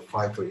instead of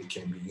FIFO, it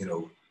can be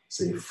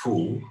say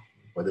foo,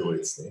 whatever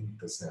its name. It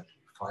doesn't have to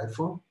be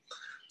FIFO.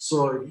 So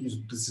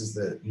this is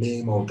the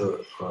name of the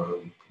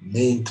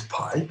named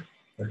pipe.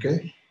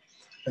 Okay,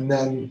 and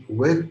then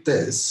with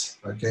this,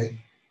 okay,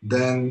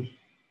 then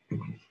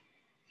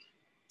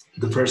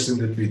the first thing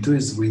that we do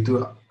is we do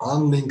an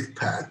unlinked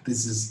path.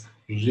 This is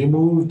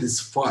remove this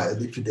file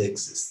if it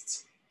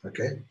exists,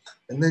 okay?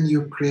 And then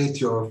you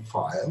create your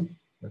file,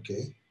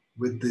 okay,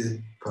 with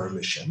the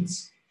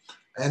permissions.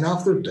 And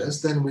after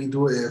this, then we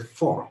do a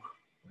fork,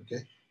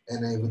 okay?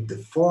 And then with the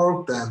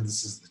fork, then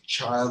this is the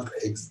child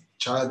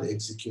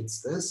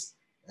executes this,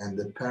 and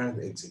the parent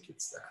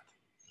executes that.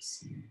 Let's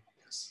see.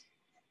 Yes.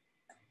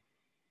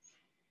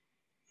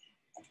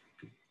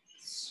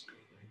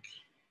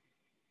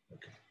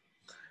 Okay.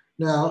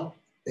 Now,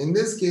 in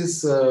this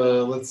case,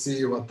 let's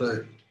see what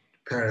the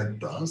parent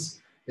does.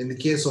 In the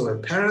case of a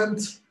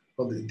parent,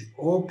 well, it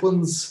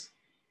opens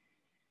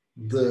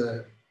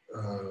the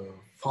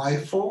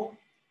FIFO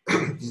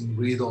in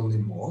read-only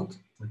mode,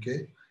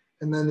 okay?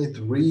 And then it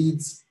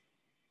reads,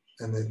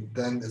 and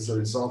then as a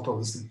result of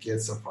this, it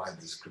gets a file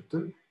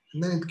descriptor.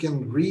 And then it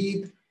can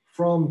read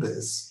from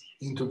this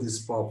into this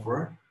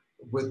buffer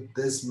with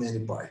this many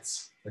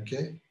bytes,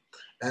 okay?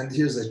 And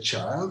here's a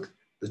child.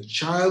 The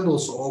child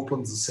also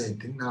opens the same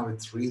thing. Now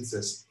it reads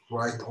as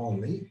write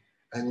only.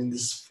 And in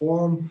this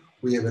form,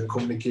 we have a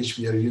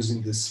communication. We are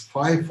using this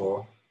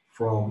FIFO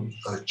from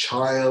a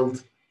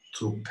child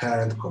to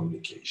parent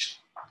communication,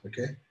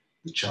 okay?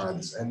 The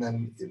child is, and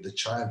then if the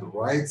child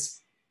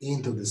writes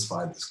into this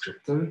file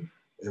descriptor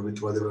with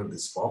whatever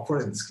this buffer,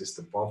 in this case,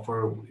 the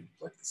buffer,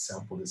 like the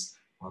sample is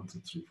 1, 2,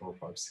 3, 4,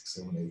 5, 6,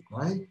 7, 8,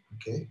 9,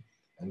 okay?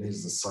 And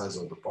here's the size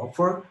of the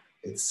buffer.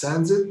 It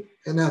sends it,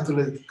 and after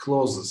it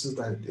closes it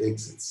and it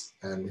exits.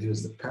 And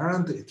here's the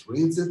parent, it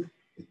reads it,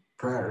 it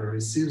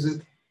receives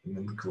it, and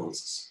then it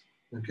closes.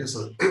 Okay,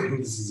 so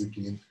this is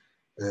again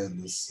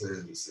this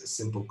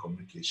simple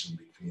communication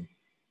between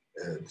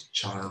the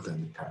child and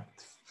the parent.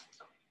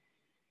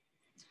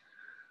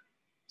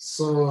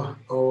 So,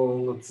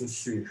 let's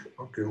see.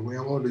 Okay, we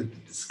have already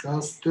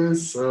discussed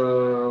this.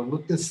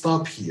 Let me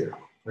stop here.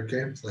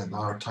 Okay, so then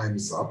our time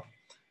is up.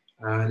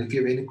 And if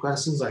you have any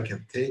questions, I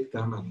can take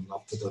them, and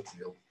after that,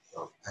 we'll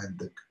end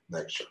the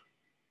lecture.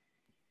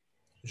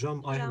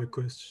 John, I have a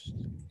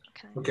question.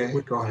 Okay,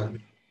 go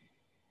ahead.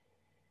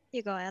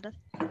 You go ahead.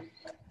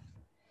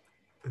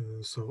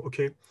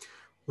 Okay.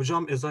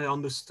 Hocam, as I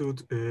understood,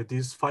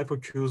 these FIFO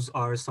queues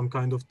are some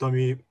kind of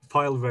dummy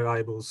file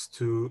variables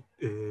to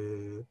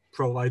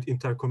provide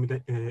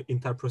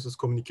inter-process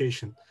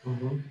communication.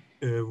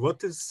 Mm-hmm.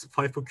 What is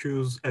FIFO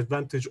queue's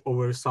advantage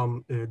over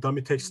some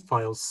dummy text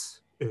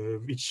files,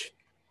 which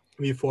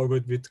we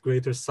forward with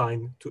greater sign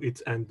to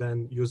it and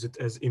then use it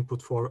as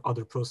input for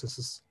other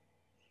processes?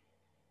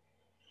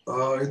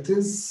 It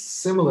is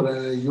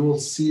similar. You will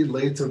see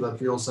later that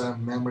we also have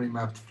memory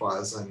mapped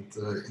files. And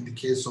in the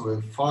case of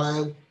a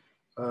file,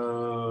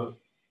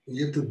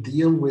 you have to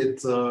deal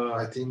with,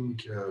 I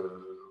think,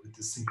 with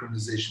the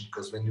synchronization,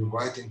 because when you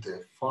write into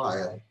a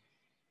file,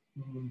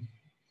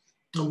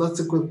 well,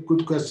 that's a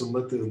good question.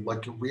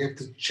 Like we have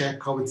to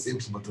check how it's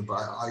implemented.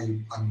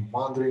 I'm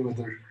wondering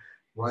whether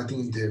writing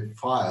into a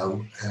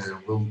file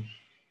will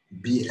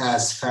be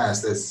as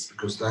fast as,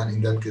 because then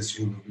in that case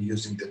you will be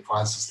using the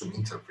file system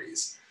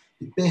interface.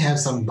 It may have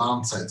some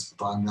downsides,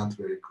 but I'm not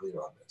very clear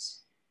on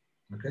this.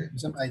 Okay.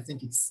 I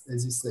think it's,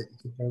 as you said,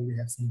 it will probably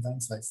have some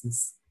downsides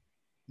since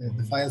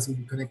the files will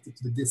be connected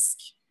to the disk,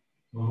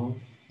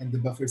 and the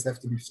buffers have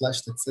to be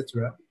flushed,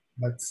 etc.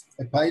 But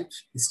a pipe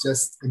is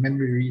just a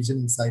memory region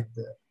inside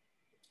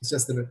it's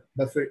just a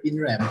buffer in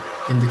RAM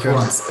in the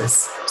kernel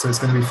space, so it's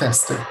going to be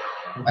faster,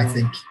 I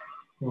think.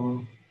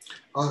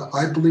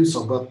 I believe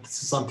so, but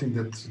this is something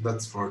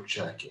that's for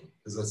checking,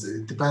 because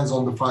it depends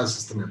on the file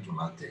system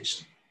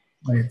implementation.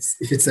 Right.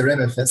 If it's a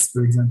RAMFS,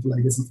 for example,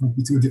 I guess it might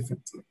be too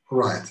different.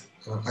 Right.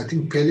 I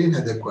think Pelin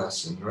had a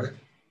question, right?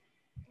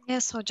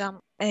 Yes,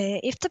 Hocam.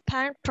 If the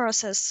parent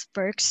process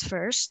works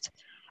first,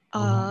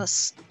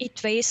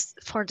 it waits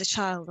for the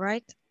child,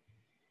 right?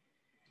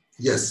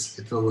 Yes,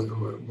 it will.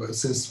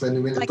 Since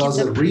when Like it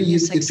doesn't read,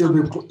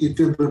 it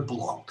will be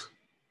blocked.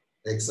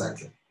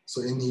 Exactly.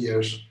 So in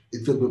here,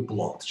 it will be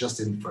blocked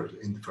just in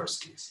the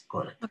first case.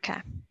 Correct.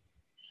 Okay.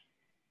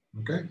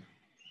 Okay.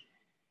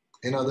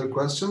 Any other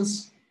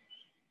questions?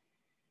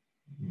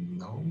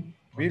 No.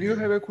 Will you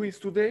have a quiz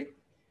today?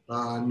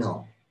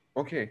 No.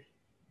 Okay.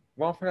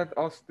 One friend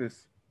asked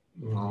this.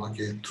 No,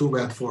 okay, too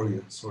bad for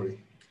you. Sorry.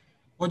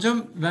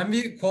 Hocam, when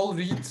we call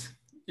read,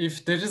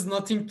 if there is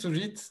nothing to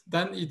read,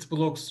 then it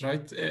blocks,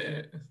 right?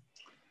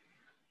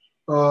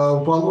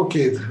 Well,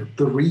 okay,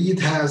 the read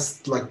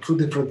has like two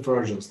different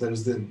versions.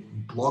 There's the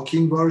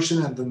blocking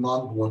version and the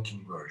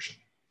non-blocking version.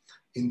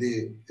 In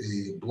the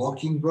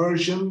blocking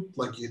version,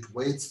 like it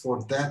waits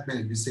for that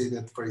many. We say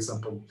that, for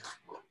example,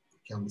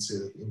 can say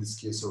that in this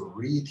case, so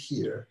read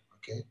here,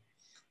 okay?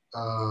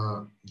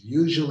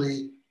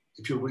 Usually,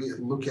 if you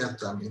look at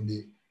them in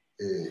the,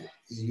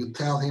 you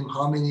tell him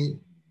how many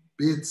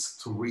bits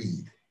to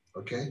read,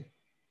 okay?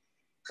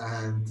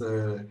 And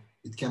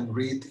it can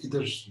read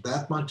either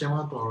that much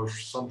amount or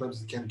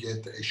sometimes it can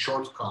get a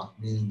short count,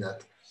 meaning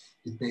that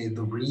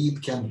the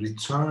read can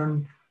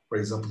return, for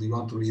example, you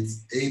want to read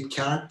 8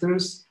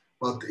 characters,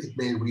 but it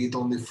may read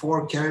only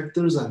 4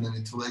 characters and then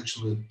it will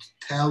actually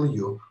tell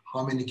you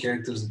how many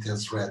characters it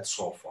has read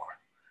so far.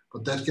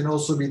 But that can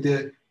also be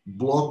the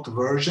blocked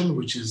version,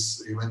 which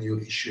is when you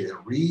issue a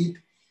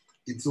read,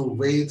 it will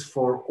wait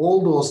for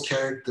all those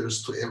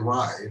characters to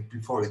arrive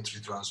before it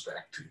returns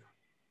back to you.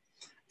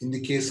 In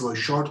the case of a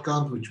short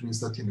count, which means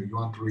that you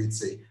want to read,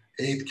 say,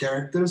 8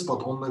 characters,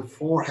 but only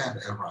 4 have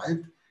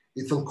arrived,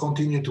 it will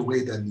continue to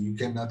wait and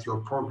your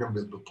program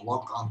will be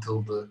blocked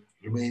until the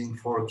remaining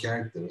 4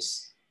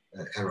 characters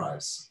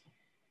arrives.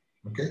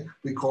 Okay,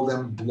 we call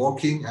them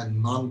blocking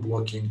and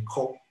non-blocking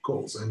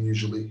calls, and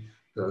usually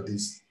there are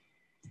these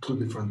 2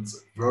 different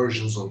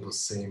versions of the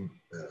same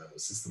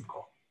system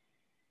call.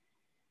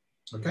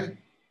 Okay.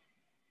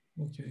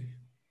 Okay.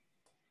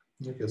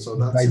 Okay, so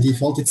that's by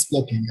default it's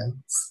blocking, right?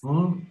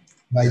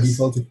 By yes.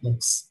 default it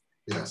blocks.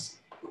 Yes.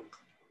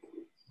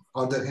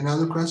 Are there any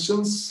other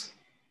questions?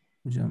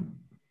 Hocam,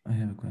 I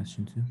have a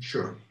question too.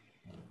 Sure.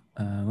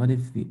 What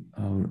if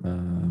our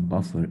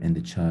buffer in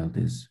the child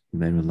is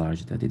very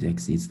large that it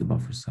exceeds the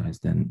buffer size?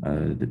 Then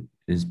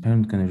is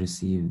parent going to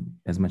receive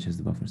as much as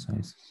the buffer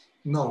size?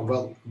 No.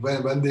 Well,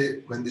 when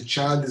the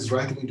child is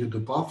writing into the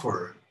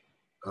buffer,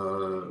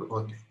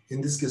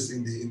 in this case,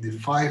 in the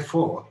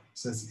FIFO,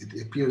 since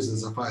it appears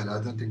as a file,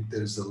 I don't think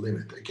there is a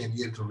limit. Again,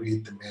 you have to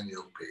read the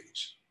manual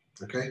page.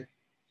 Okay.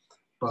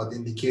 But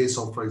in the case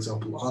of, for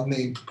example,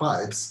 unnamed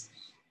pipes,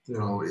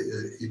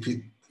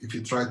 if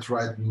you try to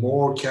write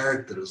more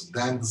characters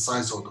than the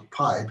size of the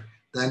pipe,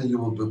 then you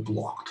will be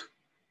blocked.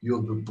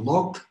 You'll be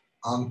blocked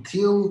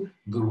until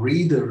the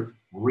reader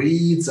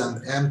reads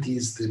and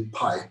empties the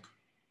pipe,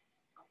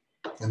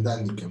 and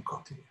then you can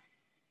continue.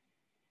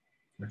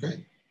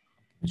 Okay?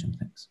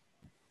 Thanks.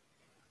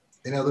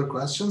 Any other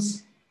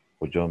questions?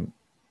 Hocam.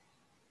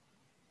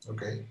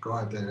 Okay, go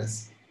ahead,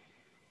 Dennis.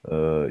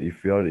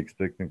 If we are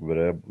expecting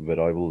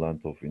variable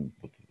length of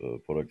input,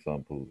 for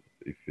example,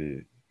 if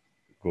we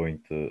going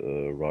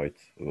to write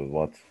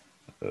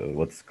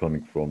what's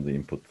coming from the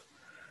input,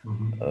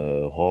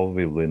 how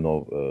will we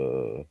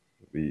know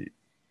we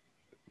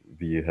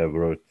have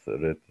read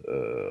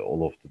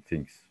all of the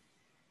things?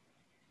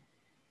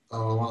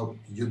 Well,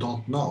 you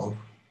don't know.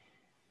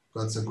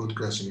 That's a good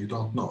question. You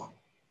don't know.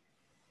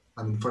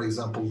 I mean, for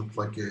example,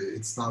 like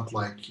it's not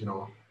like,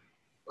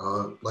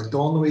 like the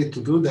only way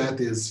to do that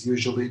is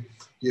usually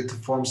you have to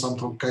form some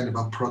kind of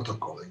a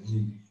protocol.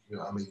 And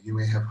I mean, you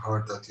may have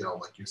heard that,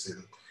 like you say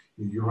that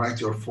you write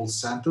your full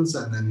sentence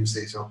and then you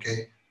say,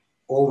 okay,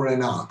 over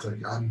and out,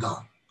 I'm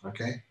done,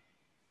 okay?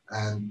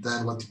 And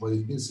then what it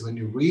means, when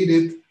you read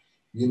it,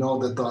 you know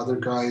that the other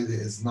guy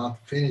is not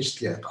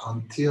finished yet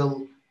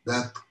until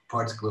that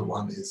particular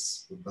one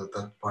is,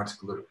 that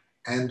particular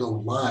end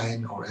of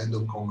line or end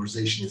of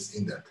conversation is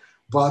in there.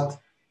 But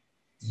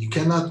you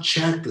cannot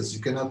check this.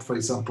 You cannot, for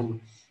example,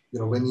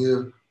 when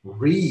you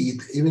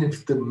read, even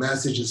if the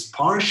message is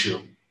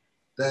partial,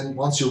 then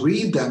once you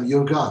read them,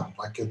 you're gone.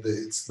 Like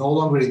it's no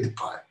longer in the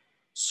pipe.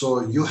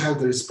 So you have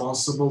the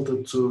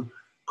responsibility to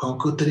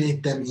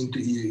concatenate them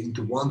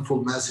into one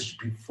full message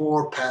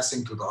before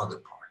passing to the other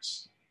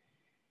parts.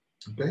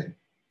 Okay?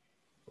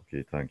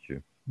 Okay, thank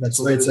you. That's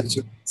why it's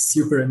actually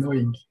super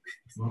annoying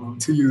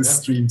to use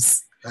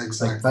streams.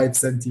 Exactly. Like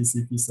pipes and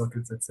TCP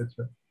sockets,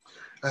 etc.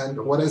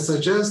 And what I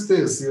suggest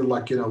is,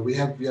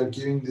 we are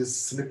giving these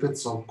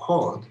snippets of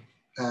code,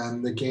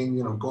 and again,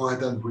 go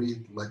ahead and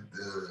read, like,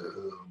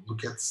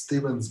 look at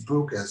Stephen's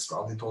book as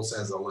well. It also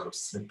has a lot of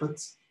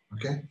snippets,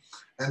 okay?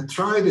 And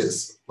try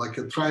this,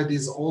 try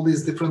all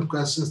these different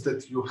questions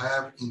that you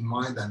have in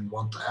mind and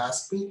want to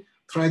ask me.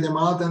 Try them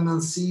out and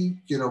then see,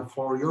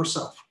 for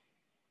yourself,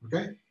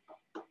 okay?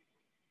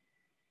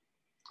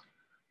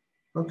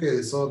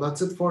 Okay, so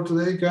that's it for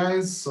today,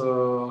 guys.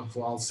 So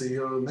I'll see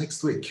you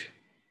next week.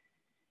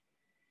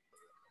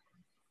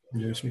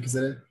 Görüşmek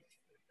üzere.